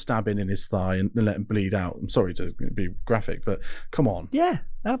got one stab in his thigh and let him bleed out. I'm sorry to be graphic, but come on. Yeah,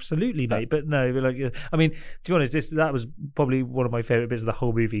 absolutely, mate. But no, to be honest, that was probably one of my favourite bits of the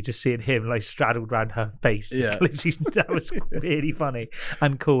whole movie. Just seeing him straddled around her face. That was really funny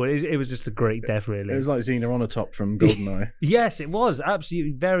and cool. It was just a great death, really. It was like Xena on a top from GoldenEye. Yes, it was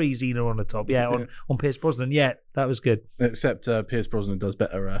absolutely very Xena on the top. Yeah, on Pierce Brosnan. Yeah, that was good. Except Pierce Brosnan does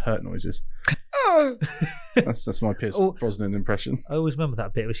better hurt noises. That's my Pierce Brosnan impression. I always remember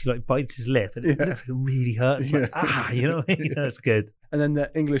that bit where she bites his lip and it looks like it really hurts. You know what I mean? That's good. And then the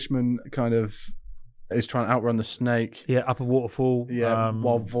Englishman kind of is trying to outrun the snake. Yeah, up a waterfall. Yeah,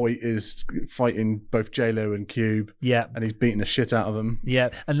 while Voight is fighting both J-Lo and Cube. Yeah. And he's beating the shit out of them. Yeah,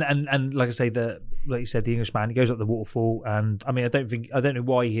 and like I say, like you said, the Englishman, he goes up the waterfall, and I don't know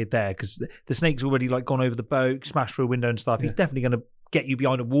why he hid there, because the snake's already gone over the boat, smashed through a window and stuff. He's definitely going to get you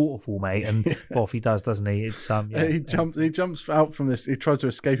behind a waterfall, mate, and off he does, doesn't he? It's he jumps out from this. He tries to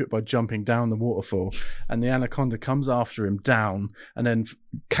escape it by jumping down the waterfall, and the anaconda comes after him down, and then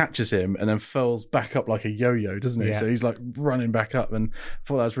catches him, and then falls back up like a yo-yo, doesn't he? Yeah. So he's running back up, and I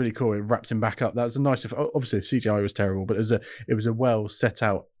thought that was really cool. It wrapped him back up. That was a nice. Obviously, the CGI was terrible, but it was a well set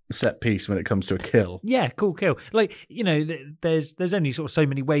out set piece when it comes to a kill. Yeah, cool kill. Like, you know, there's only sort of so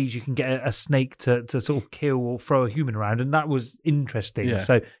many ways you can get a snake to sort of kill or throw a human around, and that was interesting. Yeah.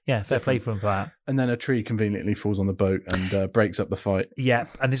 So, yeah, fair play for him for that. And then a tree conveniently falls on the boat and breaks up the fight. Yeah,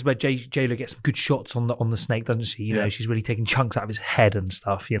 and this is where J-Lo gets some good shots on the snake, doesn't she? You know, she's really taking chunks out of his head and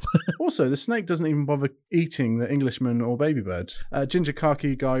stuff. You know? Also, the snake doesn't even bother eating the Englishman or baby birds. Ginger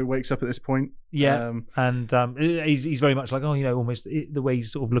khaki guy wakes up at this point. Yeah, and he's very much like, oh, you know, almost the way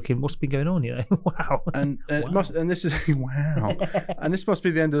he's sort of looking. What's been going on? You know, wow. And it must, and this is wow, and this must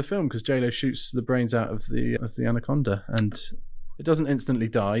be the end of the film because J-Lo shoots the brains out of the anaconda, and it doesn't instantly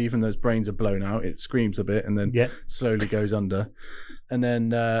die, even though its brains are blown out. It screams a bit and then slowly goes under, and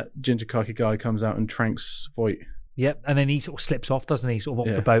then Ginger khaki guy comes out and tranks Voight. Yep, and then he sort of slips off, doesn't he? Sort of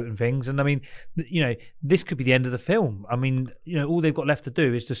off the boat and things. And I mean, you know, this could be the end of the film. I mean, you know, all they've got left to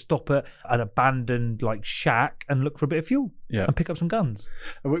do is to stop at an abandoned like shack and look for a bit of fuel and pick up some guns.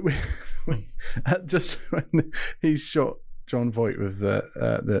 We just when he shot John Voight with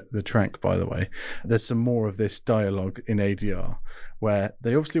the trank, by the way, there's some more of this dialogue in ADR where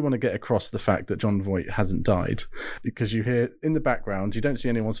they obviously want to get across the fact that John Voight hasn't died, because you hear in the background, you don't see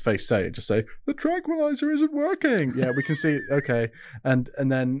anyone's face say it, just say, the tranquilizer isn't working. Yeah, we can see it. Okay. And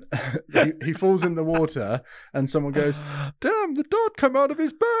then he falls in the water and someone goes, damn, the dot come out of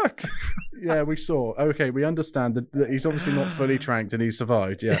his back. Yeah, we saw. Okay, we understand that he's obviously not fully tranked and he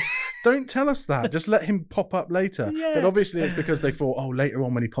survived. Yeah. Don't tell us that. Just let him pop up later. Yeah. But obviously it's because they thought, oh, later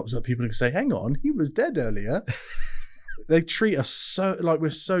on when he pops up, people can say, hang on, he was dead earlier. They treat us so like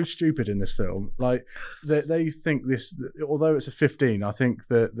we're so stupid in this film. Like they think this, although it's a 15, I think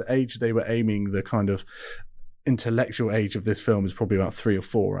the age they were aiming, the kind of intellectual age of this film is probably about 3 or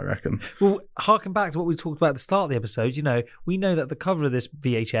 4, I reckon. Well, harken back to what we talked about at the start of the episode, you know, we know that the cover of this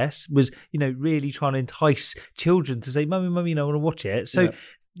VHS was, you know, really trying to entice children to say, mummy, you know, I want to watch it. So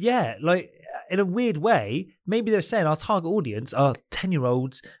yeah, like in a weird way, maybe they're saying our target audience are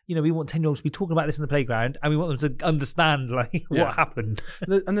 10-year-olds. You know, we want 10-year-olds to be talking about this in the playground, and we want them to understand like what happened.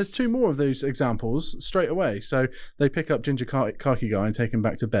 And there's 2 more of those examples straight away. So they pick up Ginger khaki guy and take him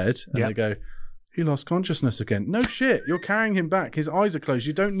back to bed, and they go, he lost consciousness again. No shit, you're carrying him back. His eyes are closed.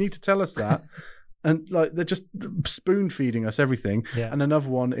 You don't need to tell us that. And like they're just spoon feeding us everything. Yeah. And another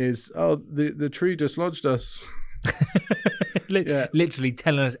one is, oh, the tree dislodged us. Literally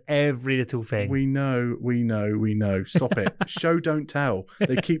telling us every little thing. We know. Stop it. Show, don't tell.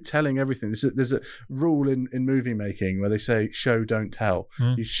 They keep telling everything. There's a rule in movie making where they say show, don't tell.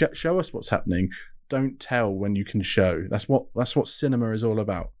 You show us what's happening. Don't tell when you can show. That's what cinema is all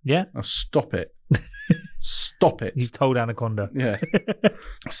about. Yeah. Now stop it. Stop it. You've told Anaconda. Yeah.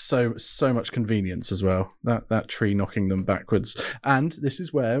 So much convenience as well. That tree knocking them backwards. And this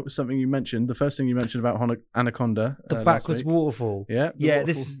is where something you mentioned, the first thing you mentioned about Anaconda. The backwards waterfall. Yeah. Yeah.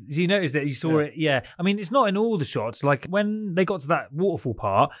 Waterfall. You noticed that you saw it. Yeah. I mean, it's not in all the shots. Like when they got to that waterfall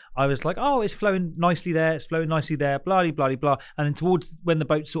part, I was like, oh, it's flowing nicely there. It's flowing nicely there. Blah, blah, blah. And then towards when the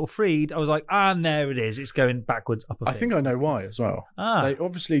boat sort of freed, I was like, and there it is. It's going backwards up a bit. I think I know why as well. They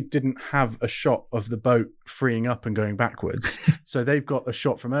obviously didn't have a shot of the boat freeing up and going backwards, so they've got a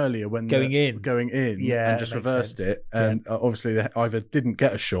shot from earlier when going in, and just reversed it, and obviously they either didn't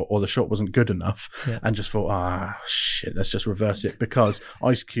get a shot or the shot wasn't good enough, and just thought, shit, let's just reverse it, because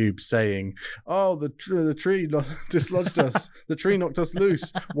Ice Cube saying, oh, the tree dislodged us, the tree knocked us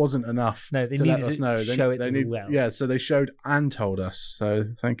loose, wasn't enough. No, they to needed let us know. Show it well. Yeah, so they showed and told us. So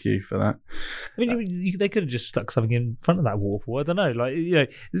thank you for that. I mean, they could have just stuck something in front of that waterfall. I don't know, like, you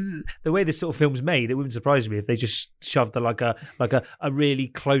know, the way this sort of film's made, it wouldn't surprise me if they just shoved a really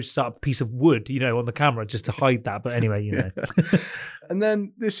close up piece of wood, you know, on the camera just to hide that. But anyway, you know. And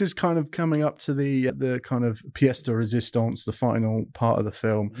then this is kind of coming up to the kind of pièce de résistance, the final part of the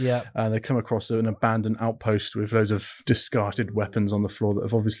film. Yeah. They come across an abandoned outpost with loads of discarded weapons on the floor that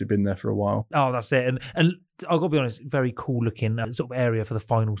have obviously been there for a while. Oh, that's it. And I've got to be honest, very cool looking sort of area for the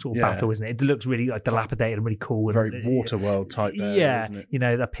final sort of battle, isn't it? It looks really like dilapidated and really cool. And, very Waterworld type there, isn't it? You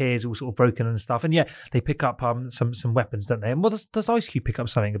know, the piers all sort of broken and stuff. And they pick up some weapons, don't they? And what does Ice Cube pick up?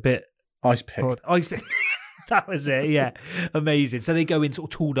 Something a bit... Ice pick. Ice pick. That was it, yeah. Amazing. So they go in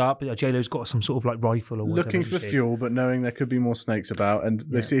sort of tooled up. J-Lo's got some sort of like rifle or whatever. Looking for fuel, but knowing there could be more snakes about, and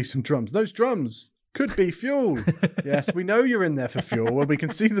they see some drums. Those drums could be fuel. Yes, we know you're in there for fuel. Well, we can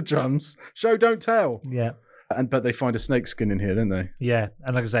see the drums. Show, don't tell. Yeah. But they find a snake skin in here, don't they? Yeah,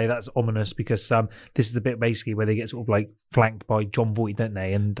 and like I say, that's ominous because this is the bit basically where they get sort of like flanked by John Voight, don't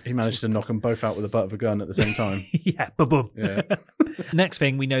they? And he managed to knock them both out with the butt of a gun at the same time. Yeah, boom. Yeah. Next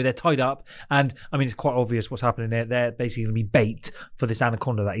thing, we know they're tied up, and I mean, it's quite obvious what's happening there. They're basically going to be bait for this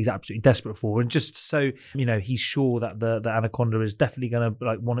anaconda that he's absolutely desperate for. And just so, he's sure that the anaconda is definitely going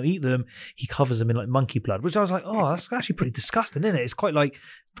to want to eat them, he covers them in like monkey blood, which I was like, oh, that's actually pretty disgusting, isn't it? It's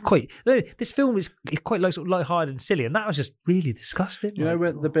this film is quite like sort of lighthearted and silly, and that was just really disgusting. You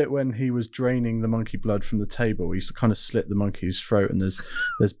know, the bit when he was draining the monkey blood from the table, he kind of slit the monkey's throat, and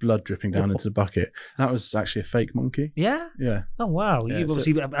there's blood dripping down into the bucket. That was actually a fake monkey. Yeah. Yeah. Oh wow! Yeah, You've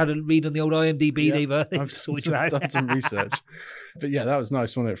obviously had a read on the old IMDb. Yeah, They've I've sorted you out. done some research, but yeah, that was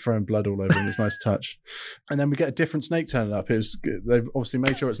nice, wasn't it? Throwing blood all over him, it's a nice touch. And then we get a different snake turning up. They've obviously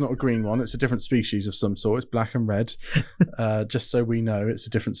made sure it's not a green one; it's a different species of some sort. It's black and red, just so we know it's a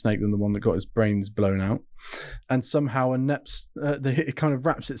different snake than the one that got his brains blown out. And somehow it kind of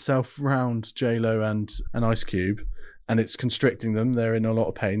wraps itself around J-Lo and Ice Cube, and it's constricting them. They're in a lot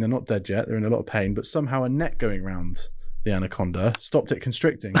of pain. They're not dead yet. They're in a lot of pain, but somehow a net going around the anaconda stopped it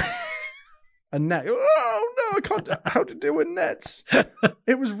constricting. A net. Oh no, I can't. How to deal with nets?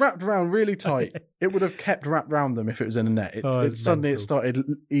 It was wrapped around really tight. It would have kept wrapped around them if it was in a net. Suddenly it started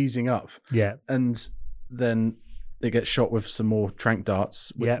easing up. Yeah. And then they get shot with some more tranq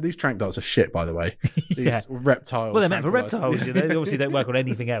darts. Yeah. These tranq darts are shit, by the way. These reptile. Well, they're meant for reptiles. They obviously don't work on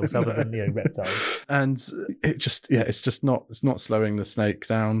anything else other than reptiles. And it's not slowing the snake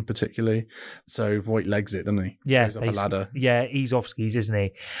down particularly. So Voight legs it, doesn't he? Yeah, goes up a ladder. Yeah, he's off skis, isn't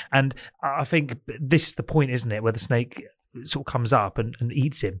he? And I think this is the point, isn't it, where the snake sort of comes up and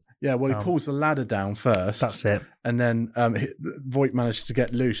eats him. Yeah, well, he pulls the ladder down first. That's it. And then Voight manages to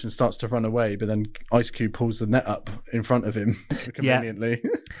get loose and starts to run away, but then Ice Cube pulls the net up in front of him conveniently.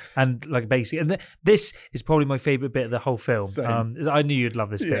 And like basically, and this is probably my favourite bit of the whole film. I knew you'd love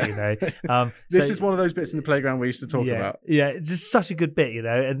this bit, This is one of those bits in the playground we used to talk about. Yeah, it's just such a good bit,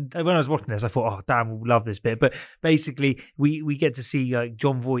 And when I was watching this, I thought, oh, damn, we'll love this bit. But basically, we get to see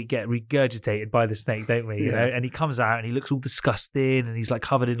John Voight get regurgitated by the snake, don't we? You know, and he comes out and he looks all disgusting, and he's like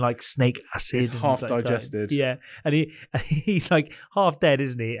covered in like snake acid. It's half digested. Yeah. And he's like half dead,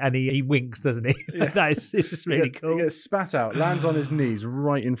 isn't he? And he winks, doesn't he? Yeah. It's just really cool. He gets spat out, lands on his knees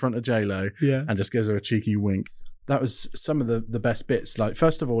right in front of J-Lo, and just gives her a cheeky wink. That was some of the best bits. Like,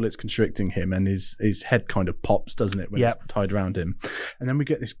 first of all, it's constricting him, and his head kind of pops, doesn't it, when it's tied around him. And then we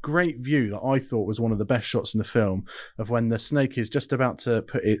get this great view that I thought was one of the best shots in the film of when the snake is just about to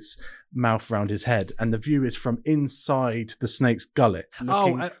put its mouth around his head, and the view is from inside the snake's gullet.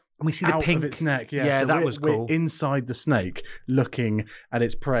 And we see the pink of its neck. Yeah, so that was cool. We're inside the snake, looking at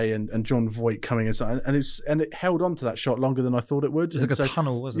its prey, and John Voight coming inside, and it held on to that shot longer than I thought it would. It was like a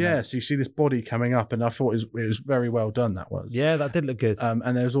tunnel, wasn't it? Yeah, so you see this body coming up, and I thought it was very well done. That was. Yeah, that did look good.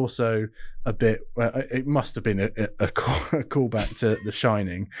 And there's also a bit where it must have been a callback to The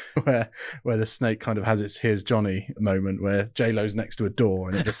Shining, where the snake kind of has its "Here's Johnny" moment, where J-Lo's next to a door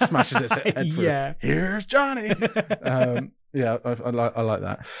and it just smashes its head through. Yeah, here's Johnny. Yeah, I like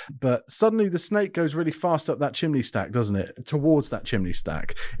that. But suddenly the snake goes really fast up that chimney stack, doesn't it? Towards that chimney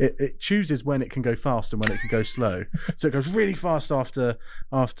stack. It chooses when it can go fast and when it can go slow. So it goes really fast after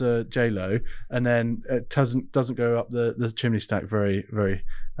J-Lo, and then it doesn't go up the chimney stack very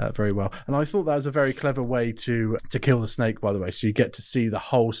well. And I thought that was a very clever way to kill the snake, by the way. So you get to see the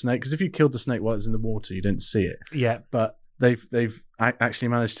whole snake, because if you killed the snake while it's in the water, you didn't see it. Yeah. But they've actually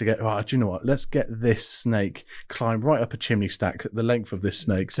managed to get, do you know what? Let's get this snake climb right up a chimney stack, the length of this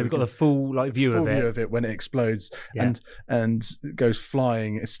snake. So we've got the full view of it when it explodes and goes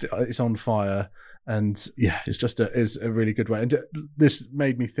flying. It's on fire. And yeah, it's a really good way. And this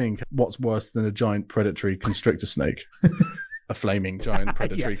made me think, what's worse than a giant predatory constrictor snake? A flaming giant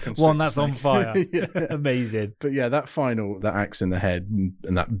predatory constrictor one that's snake. on fire. Amazing. But yeah, that axe in the head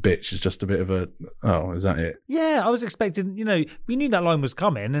and that bitch is just a bit of a, oh, is that it? Yeah, I was expecting, we knew that line was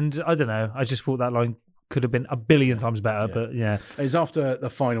coming, and I don't know, I just thought that line could have been a billion times better, but yeah. It's after the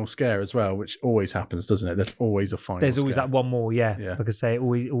final scare as well, which always happens, doesn't it? There's always a final There's always scare. that one more, yeah. Like I say,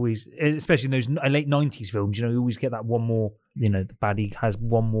 always, especially in those late 90s films, you always get that one more, the baddie has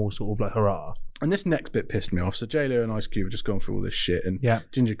one more sort of like hurrah. And this next bit pissed me off. So J-Lo and Ice Cube have just gone through all this shit, and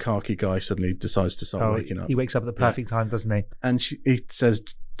Ginger Khaki guy suddenly decides to start waking up. He wakes up at the perfect time, doesn't he? And he says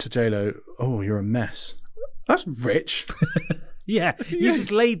to J-Lo, "Oh, you're a mess." That's rich. Yeah, you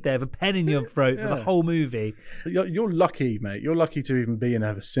just laid there with a pen in your throat for the whole movie. You're lucky, mate. You're lucky to even be in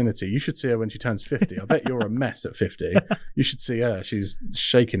her vicinity. You should see her when she turns 50. I bet you're a mess at 50. You should see her. She's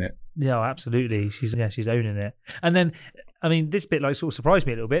shaking it. Yeah, absolutely. She's owning it. And then, I mean, this bit sort of surprised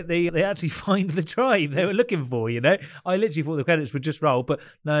me a little bit. They actually find the tribe they were looking for, I literally thought the credits would just roll, but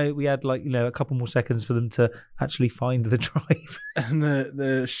no, we had a couple more seconds for them to actually find the tribe. And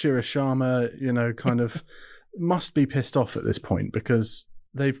the Shirashama, kind of must be pissed off at this point because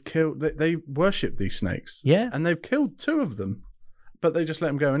they've killed. They worship these snakes. Yeah. And they've killed 2 of them. But they just let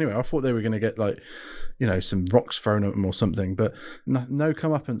them go anyway. I thought they were going to get some rocks thrown at them or something. But no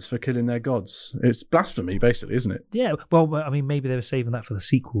comeuppance for killing their gods. It's blasphemy, basically, isn't it? Yeah. Well, I mean, maybe they were saving that for the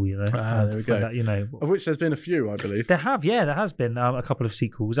sequel. There we go. That, of which there's been a few, I believe. There has been a couple of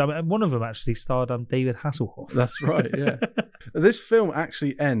sequels. One of them actually starred David Hasselhoff. That's right. Yeah. This film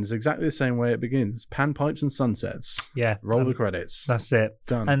actually ends exactly the same way it begins: panpipes and sunsets. Yeah. Roll the credits. That's it.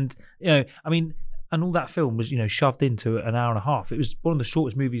 Done. And and all that film was, shoved into an hour and a half. It was one of the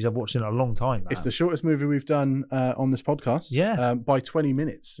shortest movies I've watched in a long time. It's the shortest movie we've done on this podcast. Yeah. By 20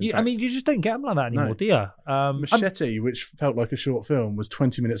 minutes. You just don't get them like that anymore, do you? Machete, which felt like a short film, was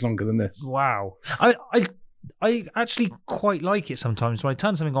 20 minutes longer than this. Wow. I actually quite like it sometimes when I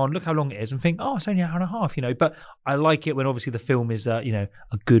turn something on, look how long it is, and think, oh, it's only an hour and a half, But I like it when obviously the film is, a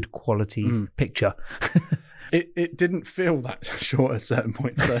good quality picture. It didn't feel that short at certain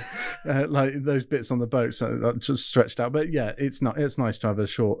points, though. Like those bits on the boat, so just stretched out. But yeah, it's nice to have a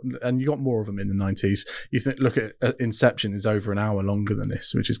short, and you got more of them in the 90s. You think, look at Inception is over an hour longer than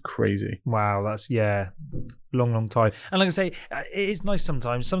this, which is crazy. Wow, that's long time. And like I say, it is nice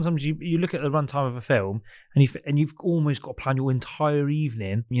sometimes. Sometimes you look at the runtime of a film and you've almost got to plan your entire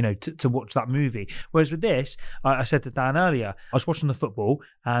evening, to watch that movie. Whereas with this, I said to Dan earlier, I was watching the football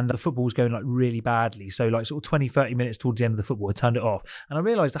and the football was going like really badly. So like sort of 20-30 minutes towards the end of the football, I turned it off. And I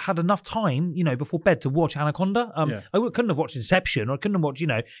realised I had enough time, before bed to watch Anaconda. I couldn't have watched Inception, or I couldn't have watched,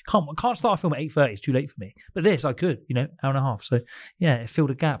 can't start a film at 8:30. It's too late for me. But this, I could, hour and a half. So yeah, it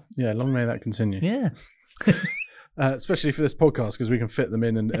filled a gap. Yeah, long may that continue. Yeah. Especially for this podcast, because we can fit them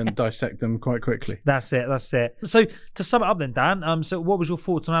in and dissect them quite quickly. That's it. So to sum it up then, Dan, so what was your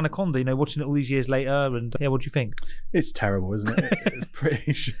thoughts on Anaconda, watching it all these years later, and what do you think? It's terrible, isn't it? It's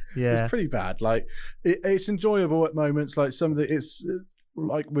pretty it's pretty bad. Like it's enjoyable at moments, like some of it's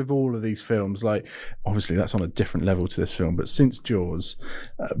like with all of these films, like obviously that's on a different level to this film, but since Jaws,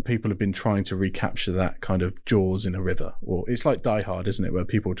 people have been trying to recapture that kind of Jaws in a river, or it's like Die Hard, isn't it, where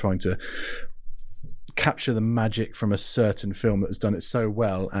people are trying to capture the magic from a certain film that's done it so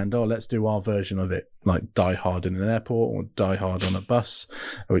well, and let's do our version of it, like Die Hard in an airport or Die Hard on a bus,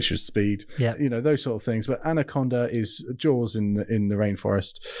 which is Speed. Yeah, those sort of things. But Anaconda is Jaws in the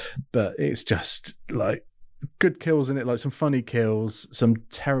rainforest, but it's just like good kills in it, like some funny kills, some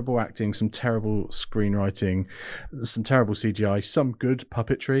terrible acting, some terrible screenwriting, some terrible CGI, some good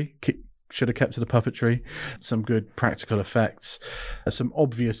puppetry. Should have kept to the puppetry, some good practical effects, some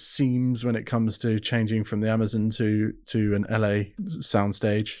obvious seams when it comes to changing from the Amazon to an LA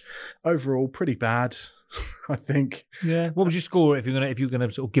soundstage. Overall, pretty bad, I think. Yeah. What would you score if you're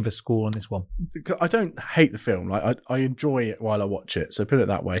gonna sort of give a score on this one? I don't hate the film. Like I enjoy it while I watch it. So put it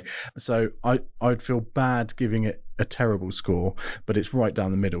that way. So I'd feel bad giving it a terrible score, but it's right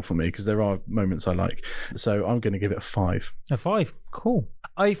down the middle for me because there are moments I like. So I'm going to give it a 5. A 5. Cool.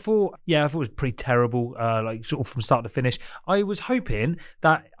 I thought it was pretty terrible, like sort of from start to finish. I was hoping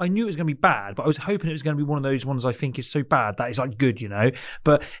that I knew it was going to be bad, but I was hoping it was going to be one of those ones I think is so bad that it's like good,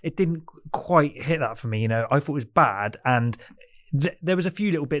 but it didn't quite hit that for me. I thought it was bad, and there was a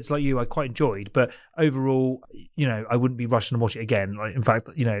few little bits like you I quite enjoyed, but overall, I wouldn't be rushing to watch it again. Like, in fact,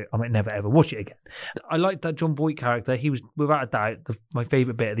 I might never ever watch it again. I liked that John Voight character. He was without a doubt my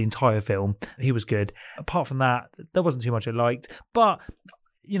favourite bit of the entire film. He was good. Apart from that, there wasn't too much I liked, but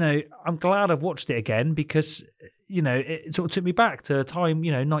I'm glad I've watched it again because it sort of took me back to a time,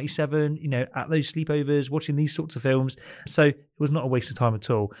 97, at those sleepovers, watching these sorts of films. So it was not a waste of time at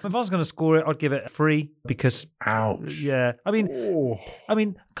all. If I was going to score it, I'd give it a 3 because, ouch. Yeah. I mean,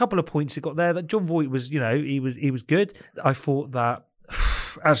 a couple of points it got there. That John Voight was, he was good. I thought that.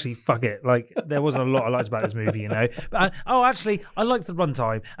 Actually, fuck it. Like, there wasn't a lot I liked about this movie, But actually, I liked the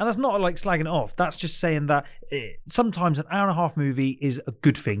runtime, and that's not like slagging it off. That's just saying that sometimes an hour and a half movie is a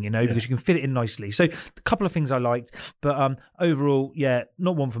good thing, because you can fit it in nicely. So, a couple of things I liked, but overall,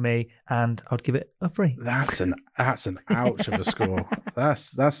 not one for me, and I'd give it a 3. That's an ouch of a score.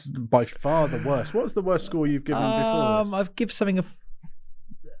 That's by far the worst. What's the worst score you've given before this? I've given something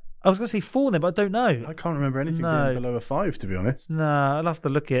I was going to say 4 then, but I don't know. I can't remember anything being below a 5, to be honest. No, I'll have to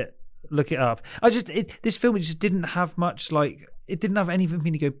look it up. This film just didn't have much, like, it didn't have anything for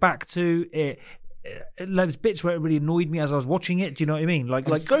me to go back to. There's bits where it really annoyed me as I was watching it. Do you know what I mean? Like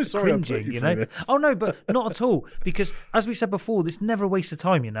so sorry I put cringing, you you through know? this. Oh no, but not at all. Because as we said before, this never a waste of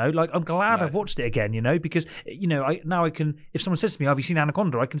time. You know, like I'm glad I've watched it again. You know, because you know I can. If someone says to me, "Have you seen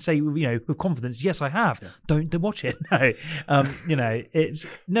Anaconda?" I can say, you know, with confidence, "Yes, I have." Yeah. Don't watch it. No, you know, it's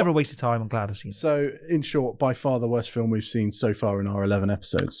never a waste of time. I'm glad I've seen it. So, in short, by far the worst film we've seen so far in our 11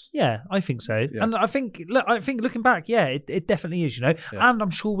 episodes. Yeah, I think so. Yeah. And I think looking back, yeah, it definitely is, you know. Yeah. And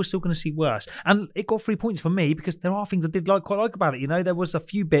I'm sure we're still going to see worse. And it got 3 points for me because there are things I did quite like about it, you know. There was a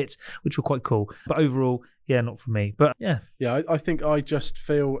few bits which were quite cool. But overall, yeah, not for me. But yeah. Yeah, I think I just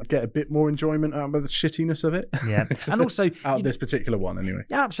get a bit more enjoyment out of the shittiness of it. Yeah. And also out of this particular one anyway.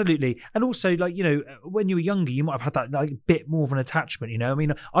 Yeah, absolutely. And also, like, you know, when you were younger, you might have had that like bit more of an attachment, you know. I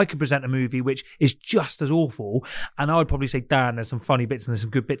mean, I could present a movie which is just as awful, and I would probably say, Dan, there's some funny bits and there's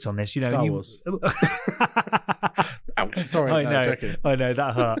some good bits on this, you know. Star Wars. Ouch, sorry, I know, joking. I know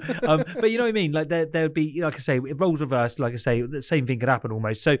that hurt. But you know what I mean? Like there would be, like I say, if roles reversed, like I say, the same thing could happen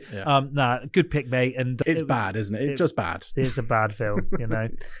almost. So, good pick, mate. And it's bad, isn't it? It's just bad. It's a bad film, you know.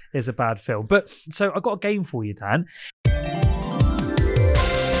 It's a bad film. But so I got a game for you, Dan.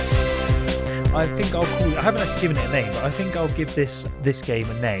 I think I'll call. I haven't actually given it a name, but I think I'll give this game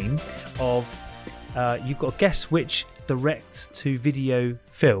a name of. You've got to guess which direct-to-video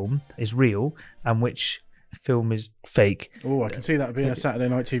film is real and which film is fake. Oh, I can see that being a Saturday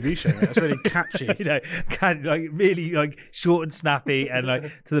night TV show. Mate. That's really catchy. You know, like really like short and snappy and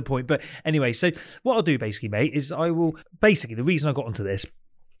like to the point. But anyway, so what I'll do basically, mate, is I will basically the reason I got onto this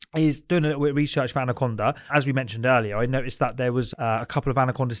is doing a little bit of research for Anaconda. As we mentioned earlier, I noticed that there was a couple of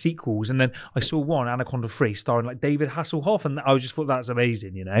Anaconda sequels, and then I saw one, Anaconda 3, starring like David Hasselhoff, and I just thought that's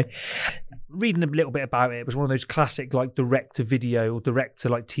amazing, you know. Reading a little bit about it, it was one of those classic like direct-to-video or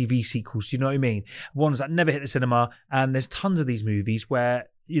direct-to-like TV sequels, you know what I mean? Ones that never hit the cinema, and there's tons of these movies where,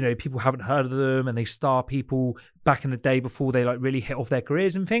 you know, people haven't heard of them and they star people back in the day before they like really hit off their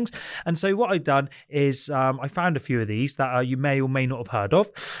careers and things. And so what I've done is I found a few of these that you may or may not have heard of,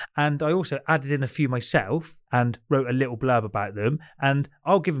 and I also added in a few myself and wrote a little blurb about them, and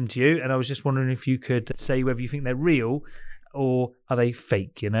I'll give them to you. And I was just wondering if you could say whether you think they're real or are they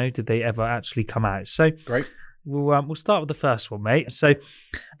fake, you know? Did they ever actually come out? So great. We'll start with the first one, mate. So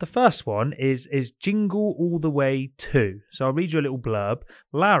the first one is Jingle All the Way 2. So I'll read you a little blurb.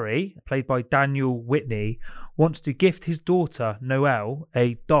 Larry, played by Daniel Whitney, wants to gift his daughter, Noelle,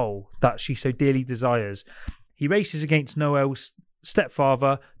 a doll that she so dearly desires. He races against Noelle's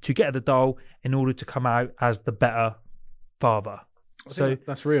stepfather to get the doll in order to come out as the better father. So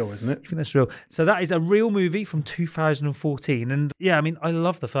that's real, isn't it? I think that's real. So that is a real movie from 2014, and yeah, I mean, I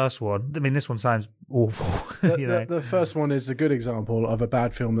love the first one. I mean, this one sounds awful. The first one is a good example of a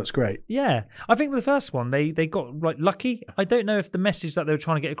bad film that's great. Yeah, I think the first one they got like lucky. I don't know if the message that they were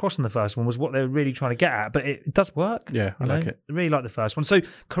trying to get across in the first one was what they were really trying to get at, but it does work. Yeah, I like it. I really like the first one. So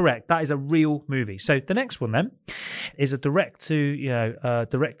correct, that is a real movie. So the next one then is a direct to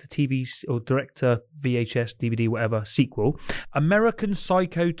TV or direct to VHS, DVD, whatever sequel. American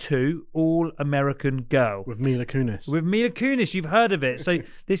Psycho 2, All American Girl. With Mila Kunis. With Mila Kunis, you've heard of it. So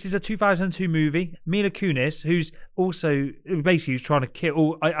this is a 2002 movie. Mila Kunis, who's also basically trying to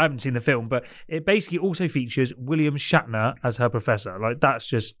kill... I haven't seen the film, but it basically also features William Shatner as her professor. Like, that's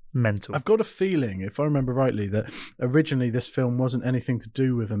just mental. I've got a feeling, if I remember rightly, that originally this film wasn't anything to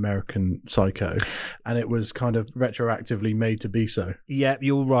do with American Psycho, and it was kind of retroactively made to be so. Yeah,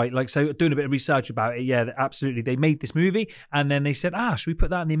 you're right. Like, so doing a bit of research about it, yeah, absolutely. They made this movie, and then they said, should we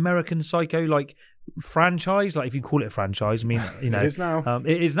put that in the American Psycho, like, franchise? Like, if you call it a franchise, I mean, you know. It is now.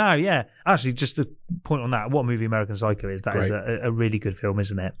 It is now, yeah. Actually, just to point on that, what movie American Psycho is, that is a really good film,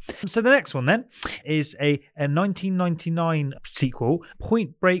 isn't it? So the next one then is a 1999 sequel,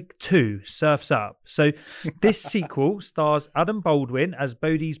 Point Break 2, Surf's Up. So this sequel stars Adam Baldwin as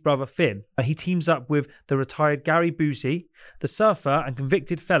Bodhi's brother Finn. He teams up with the retired Gary Busey. The surfer and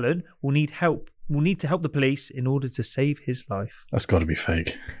convicted felon will need to help the police in order to save his life. That's got to be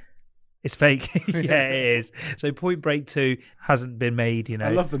fake. It's fake. Yeah, it is. So Point Break 2 hasn't been made, you know. I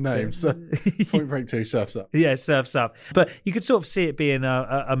love the name. So Point Break 2, Surf's Up. Yeah, Surf's Up. But you could sort of see it being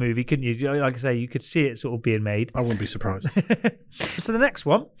a movie, couldn't you? Like I say, you could see it sort of being made. I wouldn't be surprised. So the next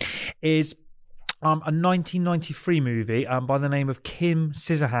one is a 1993 movie by the name of Kim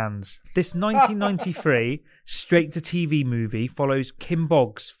Scissorhands. This 1993 straight-to-TV movie follows Kim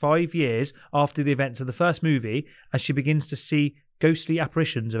Boggs 5 years after the events of the first movie as she begins to see ghostly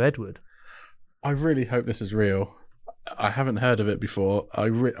apparitions of Edward. I really hope this is real. I haven't heard of it before.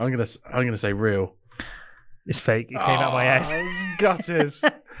 I'm gonna say real. It's fake. It came out of my head. Gutted.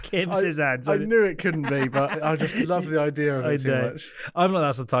 Kim Scissorhands. I knew it couldn't be, but I just love the idea of it too much. I'm like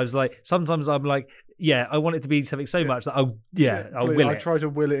that sometimes. Sometimes I'm like, yeah, I want it to be something so much that I'll will I it. try to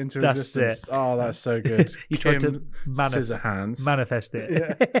will it into That's existence. it. Oh, that's so good. You try to Scissorhands. manifest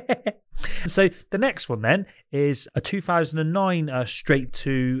it. So the next one then is a 2009 straight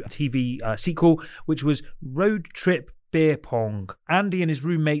to TV sequel, which was Road Trip Beer Pong. Andy and his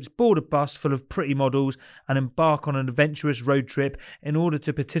roommates board a bus full of pretty models and embark on an adventurous road trip in order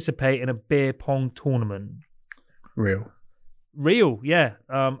to participate in a beer pong tournament. Real, yeah.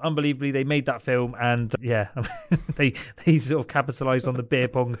 Unbelievably, they made that film, and they sort of capitalised on the beer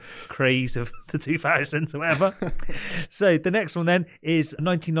pong craze of the 2000s or whatever. So the next one then is a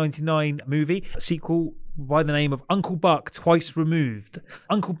 1999 movie, a sequel by the name of Uncle Buck Twice Removed.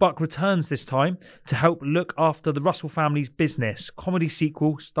 Uncle Buck returns this time to help look after the Russell family's business. Comedy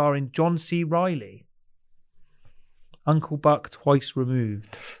sequel starring John C. Reilly. Uncle Buck Twice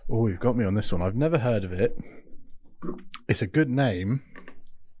Removed. Oh, you've got me on this one. I've never heard of it. It's a good name.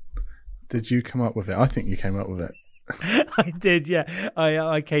 Did you come up with it? I think you came up with it. I did, yeah.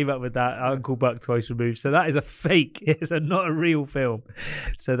 I came up with that, Uncle Buck Twice Removed. So that is a fake. It's not a real film.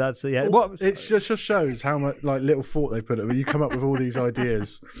 So that's What it just shows how much little thought they put it. You come up with all these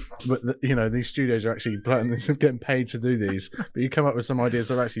ideas, but these studios are actually getting paid to do these. But you come up with some ideas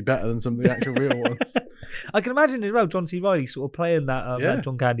that are actually better than some of the actual real ones. I can imagine as well John C. Reilly sort of playing that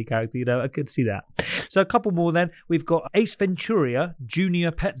John Candy character. I could see that. So a couple more then. We've got Ace Ventura,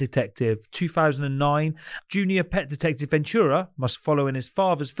 Junior Pet Detective, 2009. Junior Pet Detective Ventura must follow in his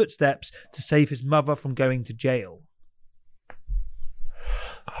father's footsteps to save his mother from going to jail.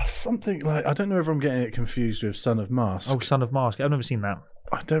 Something like, I don't know if I'm getting it confused with Son of Mask. Oh, Son of Mask. I've never seen that.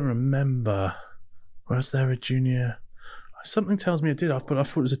 I don't remember. Was there a Junior? Something tells me it did. I thought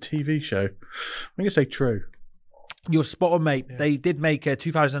it was a TV show. I'm going to say true. You're spot on, mate. Yeah. They did make a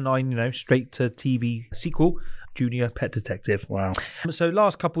 2009, straight to TV sequel, Junior Pet Detective. Wow. So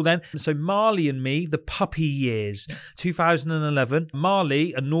last couple then. So Marley and Me, The Puppy Years, 2011.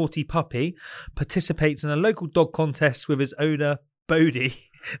 Marley, a naughty puppy, participates in a local dog contest with his owner, Bodie.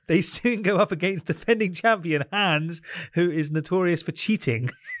 They soon go up against defending champion Hans, who is notorious for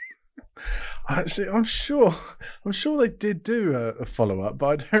cheating. Actually, I'm sure they did do a follow-up, but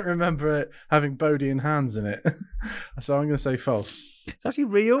I don't remember it having Bodie and Hans in it. So I'm going to say false. It's actually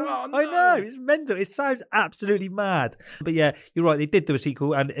real. Oh, no. I know, it's mental. It sounds absolutely mad. But yeah, you're right. They did do a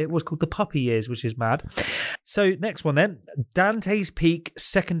sequel, and it was called The Puppy Years, which is mad. So next one then, Dante's Peak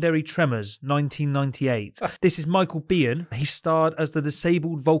Secondary Tremors, 1998. This is Michael Biehn. He starred as the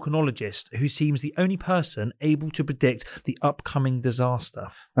disabled volcanologist who seems the only person able to predict the upcoming disaster.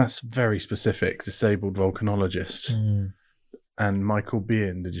 That's very specific, disabled volcanologist. And Michael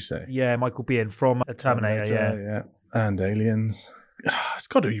Biehn, did you say? Yeah, Michael Biehn from Terminator, yeah. And Aliens. It's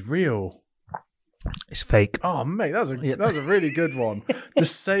got to be real. It's fake. Oh, mate, that was a really good one.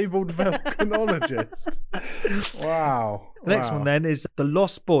 Disabled volcanologist. Wow. The next one then is The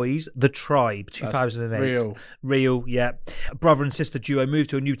Lost Boys, The Tribe, 2008. That's Real, yeah. A brother and sister duo move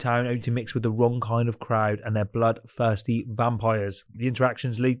to a new town only to mix with the wrong kind of crowd and their bloodthirsty vampires. The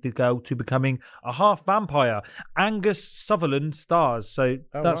interactions lead the girl to becoming a half vampire. Angus Sutherland stars, so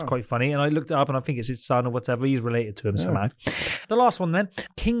that's quite funny. And I looked it up and I think it's his son or whatever. He's related to him somehow. The last one then,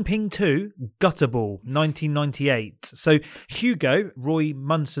 Kingpin 2, Gutterball, 1998. So Hugo, Roy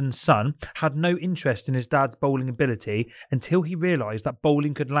Munson's son, had no interest in his dad's bowling ability until he realised that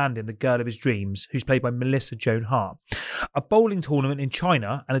bowling could land in the girl of his dreams, who's played by Melissa Joan Hart. A bowling tournament in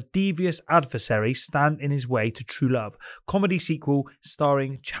China and a devious adversary stand in his way to true love. Comedy sequel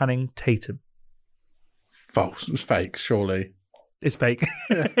starring Channing Tatum. False. It was fake, surely. It's fake.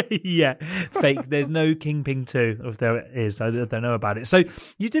 Yeah, fake. There's no Kingpin 2, if there is. I don't know about it. So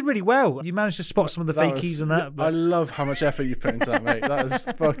you did really well. You managed to spot some of the fakies and that. But... I love how much effort you put into that, mate. That was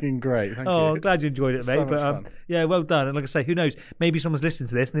fucking great. Thank you. I'm glad you enjoyed it, mate. So much fun. Yeah, well done. And like I say, who knows? Maybe someone's listening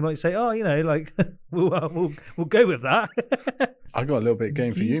to this and they might say, "Oh, we'll go with that." I got a little bit of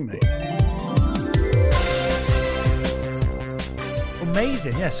game for you, mate.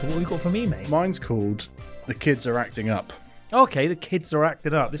 Amazing. Yeah. So what have you got for me, mate? Mine's called The Kids Are Acting Up. Okay, The Kids Are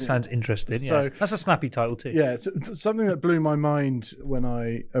Acting Up. This sounds interesting. Yeah, So- that's a snappy title too. Yeah, it's something that blew my mind when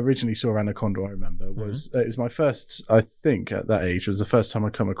I originally saw Anaconda, I remember, was it was my first, I think at that age, was the first time I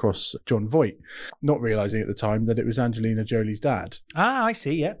come across John Voight, not realising at the time that it was Angelina Jolie's dad. Ah, I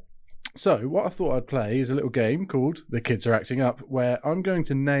see. Yeah. So what I thought I'd play is a little game called The Kids Are Acting Up, where I'm going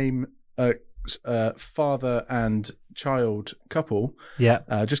to name a father and child couple, Yeah.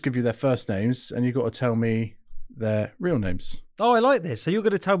 just give you their first names, and you've got to tell me their real names. Oh, I like this. So you're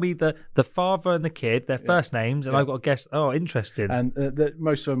going to tell me the father and the kid, their first names, and I've got to guess. Oh, interesting. And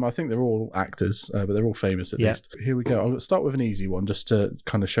most of them, I think they're all actors, but they're all famous at least. Here we go. I'll start with an easy one just to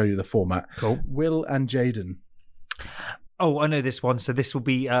kind of show you the format. Cool. Will and Jaden. Oh, I know this one. So this will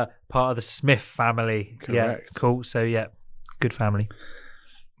be part of the Smith family. Correct. Yeah, cool. So, yeah, good family.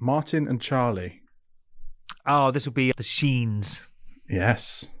 Martin and Charlie. Oh, this will be the Sheens.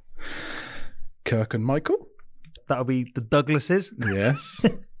 Yes. Kirk and Michael. That'll be the Douglases. Yes.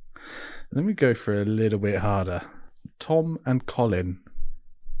 Let me go for a little bit harder. Tom and Colin.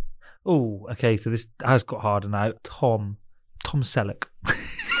 Oh, okay. So this has got harder now. Tom Selleck.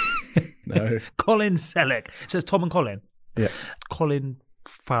 No. Colin Selleck. So it's Tom and Colin. Yeah. Colin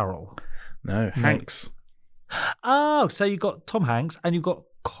Farrell. No. Hanks. Oh, so you got Tom Hanks and you've got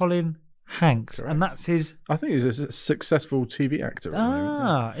Colin Hanks, Correct. and that's his. I think he's a successful TV actor. at the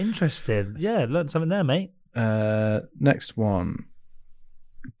moment. Interesting. Yeah, learned something there, mate. Next one.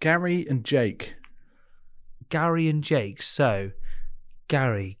 Gary and Jake. Gary and Jake. So,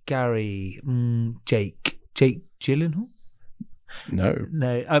 Jake Gyllenhaal? No.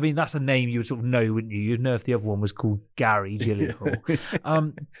 No, I mean, that's a name you would sort of know, wouldn't you? You'd know if the other one was called Gary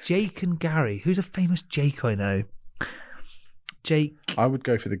Gyllenhaal. Jake and Gary. Who's a famous Jake I know? Jake. I would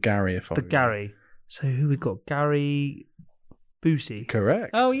go for the Gary if I The were you. Gary. So who we got? Gary Busey.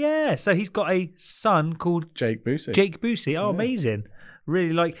 Correct. Oh, yeah. So he's got a son called Jake Busey. Jake Busey. Oh, Yeah. amazing.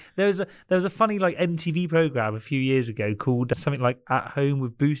 Really like there was a funny like MTV program a few years ago called something like At Home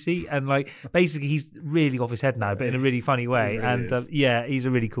with Busey, and like basically he's really off his head now, but in a really funny way. He really And is. yeah, he's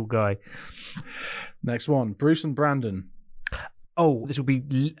a really cool guy. Next one. Bruce and Brandon. Oh, this will be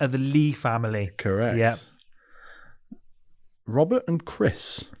the Lee family. Correct. Yeah. Robert and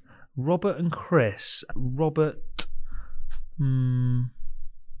Chris. Robert and Chris. Robert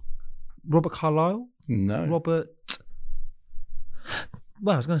Carlyle? No. Robert.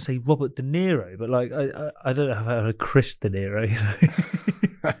 Well, I was going to say Robert De Niro, but like I don't know if I heard of Chris De Niro.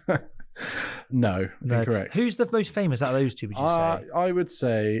 No. No. Incorrect. Who's the most famous out of those two? Would you say I would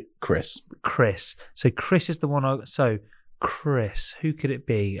say Chris. Chris? So Chris is the one. So Chris, who could it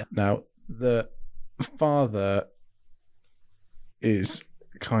be? Now, the father is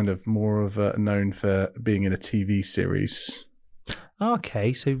kind of more of a known for being in a TV series,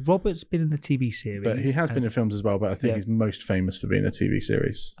 Okay, so Robert's been in the TV series, but he has been in films as well. But I think Yeah. he's most famous for being in a TV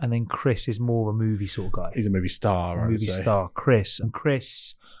series. and then Chris is more of a movie sort of guy. He's a movie star. I would movie say. star. Chris,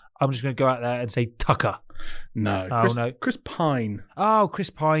 I'm just going to go out there and say Tucker. No. Oh, Chris, no. Chris Pine. Oh,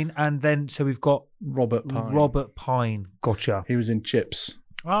 Chris Pine, and then so we've got Robert Pine. Robert Pine. Gotcha. He was in Chips,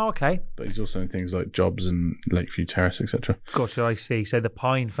 Oh, okay. but he's also in things like Jobs and Lakeview Terrace, etc. Gotcha. I see. So the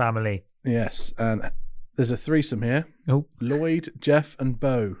Pine family. Yes, and there's a threesome here. Oh, Lloyd, Jeff, and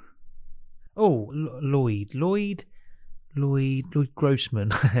Bo. Lloyd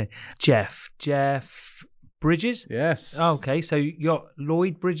Grossman. Jeff Bridges. Yes. Oh, okay, so you got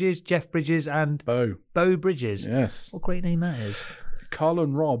Lloyd Bridges, Jeff Bridges, and Bo. Bo Bridges. Yes. What a great name that is. Carl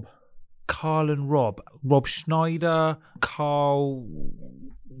and Rob. Carl and Rob Schneider, Carl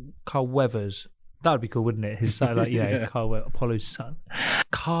Weathers. That would be cool, wouldn't it? His son, like, Yeah. Apollo's son.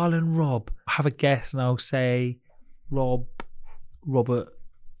 Carl and Rob. Have a guess, and I'll say Robert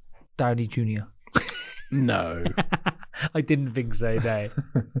Downey Jr. No. I didn't think so. No,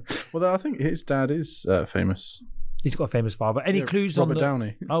 Well, I think his dad is famous. he's got a famous father. Any Yeah, clues Robert on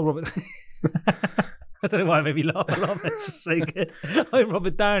Downey. Oh, Robert. I don't know why it made me laugh a lot. That's just so good. Oh,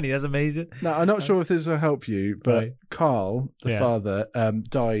 Robert Downey. That's amazing. Now, I'm not sure if this will help you, but Right. Carl, the Yeah. father,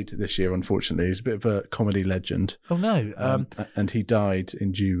 died this year, unfortunately. He's a bit of a comedy legend. Oh no. And he died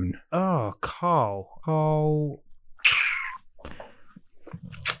in June. Oh, Carl.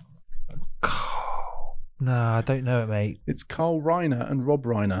 No, I don't know it, mate. It's Carl Reiner and Rob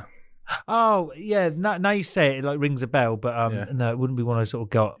Reiner. Oh, yeah. Now you say it, it like rings a bell, but Yeah. no, it wouldn't be one I sort of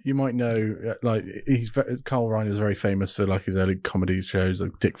got. You might know, Carl Reiner is very famous for like his early comedy shows,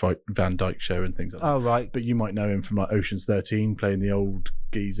 like Dick Van Dyke Show and things like that. Oh, right. But you might know him from like Ocean's 13, playing the old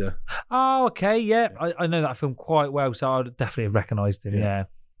geezer. Oh, okay. Yeah. I know that film quite well, so I'd definitely have recognised him. Yeah. Yeah.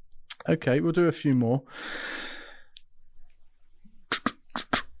 Okay, we'll do a few more.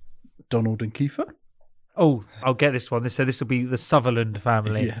 Donald and Kiefer. Oh, I'll get this one. So this will be the Sutherland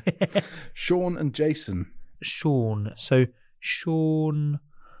family. Yeah. Sean and Jason. Sean. So Sean.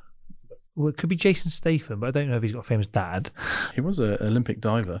 Well, it could be Jason Statham, but I don't know if he's got a famous dad. He was an Olympic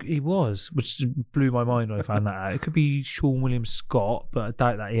diver. He was, which blew my mind when I found that out. It could be Sean William Scott, but I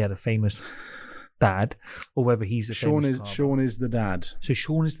doubt that he had a famous dad, or whether he's the Sean famous is father. Sean is the dad. So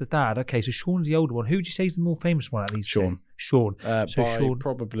Sean is the dad. Okay, so Sean's the older one. Who would you say is the more famous one out of these Sean. two? Sean. So By Sean.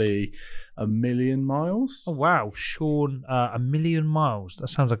 probably a million miles. Oh wow, Sean, a million miles. That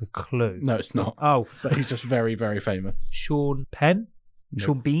sounds like a clue. No, it's not. Oh, But he's just very, very famous. Sean Penn. No.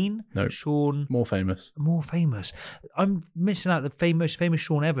 Sean Bean. No. Sean. More famous. More famous. I'm missing out the most famous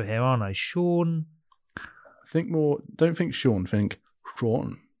Sean ever here, aren't I? Sean. Think more. Don't think Sean. Think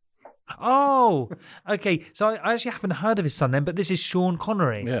Sean. Oh, okay. So I actually haven't heard of his son then, but this is Sean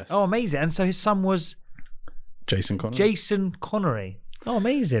Connery. Yes. Oh, amazing. And so his son was Jason Connery. Jason Connery. Oh,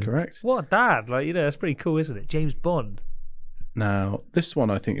 amazing. Correct. What a dad. Like, you know, that's pretty cool, isn't it? James Bond. Now, this one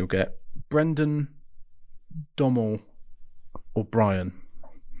I think you'll get. Brendan, Dommel, or Brian.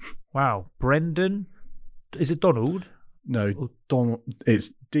 Wow. Brendan. Is it Donald? No, Donald.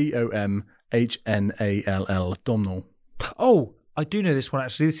 It's DOMHNALL. Domhnall. Oh, I do know this one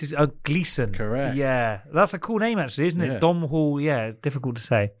actually. This is Gleason. Correct. Yeah. That's a cool name actually, isn't it? Yeah. Dom Hall. Yeah. Difficult to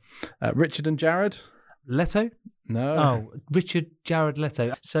say. Richard and Jared. Leto? No. Oh, Richard, Jared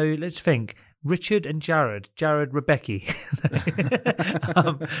Leto. So let's think. Richard and Jared. Jared Rebecca.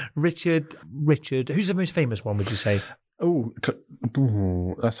 Richard. Who's the most famous one, would you say? Oh,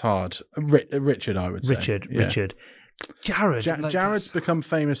 that's hard. Richard, I would say. Richard. Yeah. Richard. Jared. like, Jared's become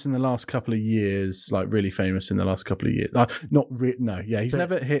famous in the last couple of years, like really famous in the last couple of years. He's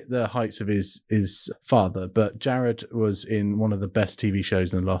never hit the heights of his father, but Jared was in one of the best TV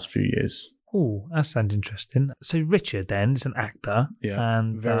shows in the last few years. Oh, that sounds interesting. So Richard then is an actor. Yeah,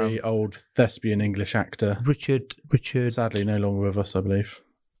 And very old thespian English actor. Richard. Sadly, no longer with us, I believe.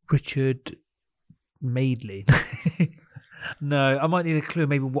 Richard Madeley. No, I might need a clue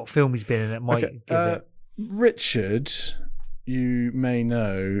maybe what film he's been in. It might give it. Richard, you may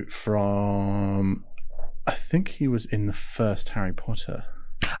know from. I think he was in the first Harry Potter.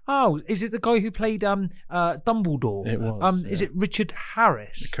 Oh, is it the guy who played Dumbledore? It was, Is yeah. it Richard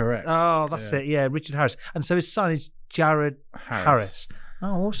Harris? Correct. Oh, that's it. Yeah, Richard Harris. And so his son is Jared Harris.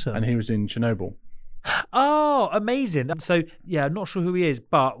 Oh, awesome. And he was in Chernobyl. Oh, amazing. So, yeah, not sure who he is,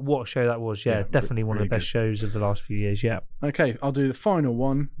 but what a show that was. Yeah, Yeah, definitely one of really the best shows of the last few years. Yeah. Okay, I'll do the final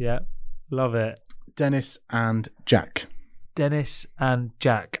one. Yeah. Love it. Dennis and Jack. Dennis and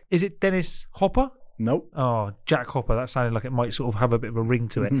Jack. Is it Dennis Hopper? Nope. Oh, Jack Hopper. That sounded like it might sort of have a bit of a ring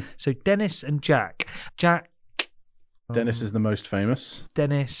to it. So Dennis and Jack. Jack. Dennis is the most famous.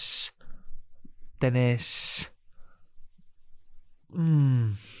 Dennis.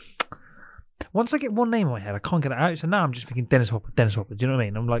 Once I get one name in my head, I can't get it out. So now I'm just thinking Dennis Hopper. Do you know what I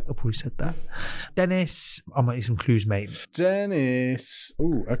mean? I'm like, I've already said that. Dennis. I might need some clues, mate. Dennis.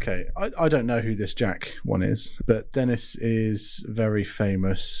 Oh, okay. I don't know who this Jack one is, but Dennis is very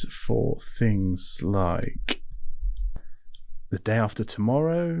famous for things like The Day After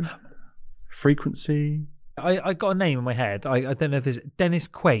Tomorrow, Frequency. I got a name in my head. I don't know if it's Dennis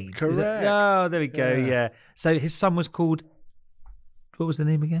Quaid. Is it? Correct. Oh, there we go. Yeah. Yeah. So his son was called. What was the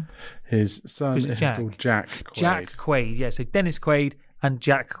name again? His son Was is it Jack? called Jack Quaid. Jack Quaid. Yeah. So Dennis Quaid and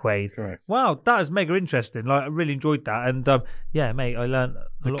Jack Quaid. Correct. Wow, that is mega interesting. Like I really enjoyed that, and yeah, mate, I learned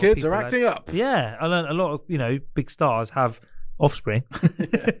The kids are acting up. Yeah, I learned a lot of big stars have offspring.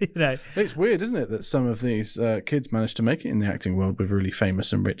 It's weird, isn't it, that some of these kids manage to make it in the acting world with really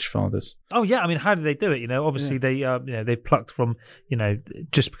famous and rich fathers. Oh yeah, I mean, how do they do it? Obviously they they've plucked from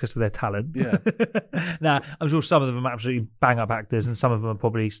just because of their talent. Yeah. Now I'm sure some of them are absolutely bang up actors, and some of them are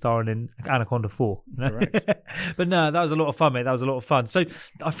probably starring in Anaconda 4. Correct. But no, that was a lot of fun, mate. That was a lot of fun. So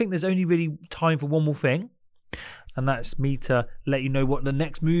I think there's only really time for one more thing. And that's me to let you know what the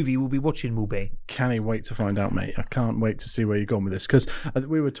next movie we'll be watching will be. Can't wait to find out, mate. I can't wait to see where you're going with this, because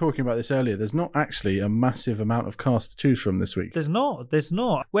we were talking about this earlier. There's not actually a massive amount of cast to choose from this week. There's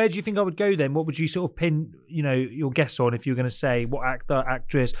not. Where do you think I would go then? What would you sort of pin, your guess on if you were going to say what actor,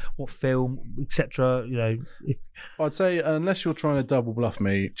 actress, what film, etc. I'd say, unless you're trying to double bluff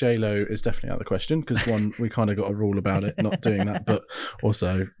me, J-Lo is definitely out of the question, because one, we kind of got a rule about it, not doing that, but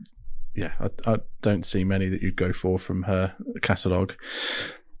also... Yeah, I don't see many that you'd go for from her catalogue.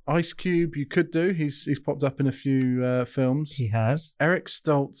 Ice Cube, you could do. He's popped up in a few films. He has. Eric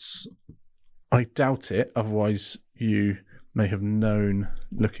Stoltz, I doubt it. Otherwise, you may have known,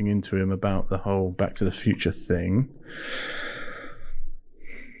 looking into him, about the whole Back to the Future thing.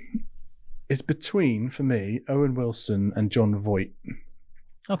 It's between, for me, Owen Wilson and John Voight.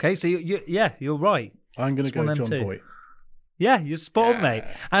 Okay, so you're right. I'm going to It's one go of them John two. Voight. Yeah, you're spot on, mate.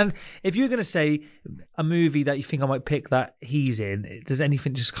 And if you're going to say a movie that you think I might pick that he's in, does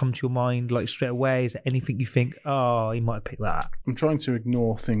anything just come to your mind like straight away? Is there anything you think, oh, he might pick that? I'm trying to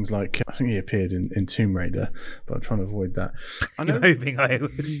ignore things like, I think he appeared in Tomb Raider, but I'm trying to avoid that. I know, You're hoping I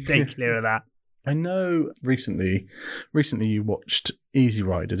would stay clear of that. I know recently you watched Easy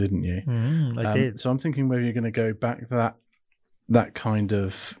Rider, didn't you? I did. So I'm thinking maybe you're going to go back that kind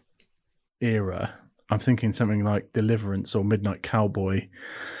of era. I'm thinking something like Deliverance or Midnight Cowboy.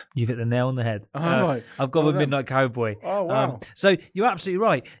 You've hit the nail on the head. Right. I've gone with Midnight Cowboy. Oh, wow. So you're absolutely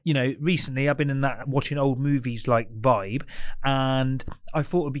right. You know, recently I've been in that watching old movies like vibe, and I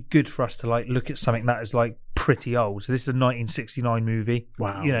thought it'd be good for us to like look at something that is like pretty old. So this is a 1969 movie.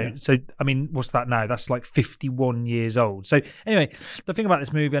 Wow. You know, yeah. so I mean, what's that now? That's like 51 years old. So anyway, the thing about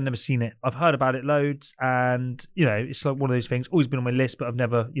this movie, I've never seen it. I've heard about it loads, and you know, it's like one of those things. Always been on my list, but I've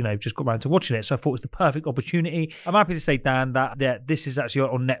never, you know, just got around to watching it. So I thought it was the perfect opportunity. I'm happy to say, Dan, that this is actually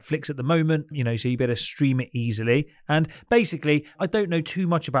on Netflix at the moment. You know, so you better stream it easily. And basically, I don't know too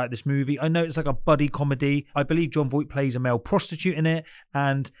much about this movie. I know it's like a buddy comedy. I believe Jon Voight plays a male prostitute in it,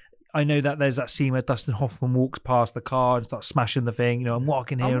 and I know that there's that scene where Dustin Hoffman walks past the car and starts smashing the thing. You know, I'm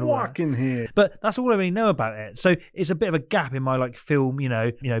walking here. I'm walking here. But that's all I really know about it. So it's a bit of a gap in my like film, you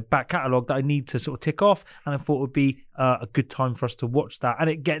know, back catalogue that I need to sort of tick off. And I thought it would be a good time for us to watch that. And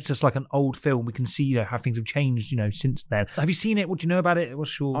it gets us like an old film. We can see, you know, how things have changed, you know, since then. Have you seen it? What do you know about it?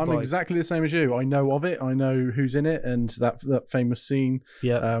 What's your I'm vibe? exactly the same as you. I know of it. I know who's in it and that famous scene.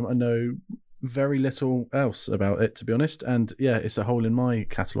 Yeah. I know very little else about it, to be honest, and yeah, it's a hole in my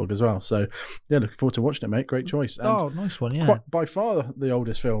catalogue as well. So yeah, looking forward to watching it, mate. Great choice. And nice one. Yeah, quite by far the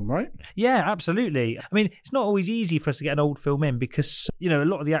oldest film, right? Yeah, absolutely. I mean, it's not always easy for us to get an old film in because, you know, a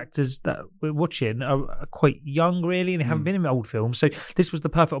lot of the actors that we're watching are quite young, really, and they haven't been in old films. So this was the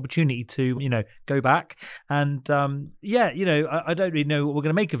perfect opportunity to, you know, go back and yeah, you know, I don't really know what we're going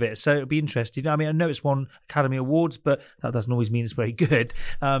to make of it, so it'll be interesting. I mean, I know it's won Academy Awards, but that doesn't always mean it's very good.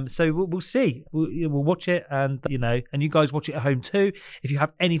 So we'll see. We'll watch it, and you know, and you guys watch it at home too. If you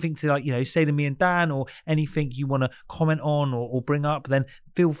have anything to like, you know, say to me and Dan, or anything you want to comment on or bring up, then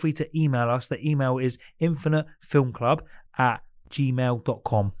feel free to email us. The email is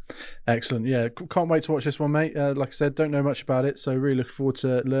infinitefilmclub@gmail.com. Excellent. Yeah, can't wait to watch this one, mate. Like I said, don't know much about it, so really looking forward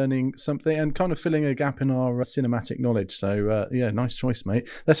to learning something and kind of filling a gap in our cinematic knowledge. So yeah, nice choice, mate.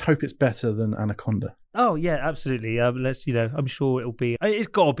 Let's hope it's better than Anaconda. Oh yeah, absolutely. Let's, you know, I'm sure it'll be. It's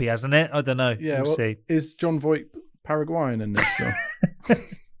got to be, hasn't it? I don't know. Yeah, we'll see. Is Jon Voight Paraguayan in this? Or?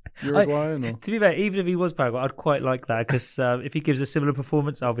 Uruguayan? Or? To be fair, even if he was Paraguay, I'd quite like that because if he gives a similar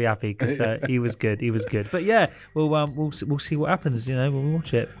performance, I'll be happy because he was good. He was good. But yeah, we'll see what happens. You know, when we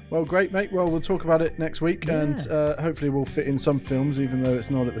watch it. Well, great, mate. Well, we'll talk about it next week, and hopefully we'll fit in some films, even though it's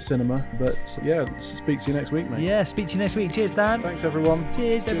not at the cinema. But yeah, speak to you next week, mate. Yeah, speak to you next week. Cheers, Dan. Thanks, everyone.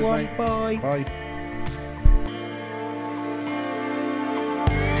 Cheers everyone. Mate. Bye. Bye.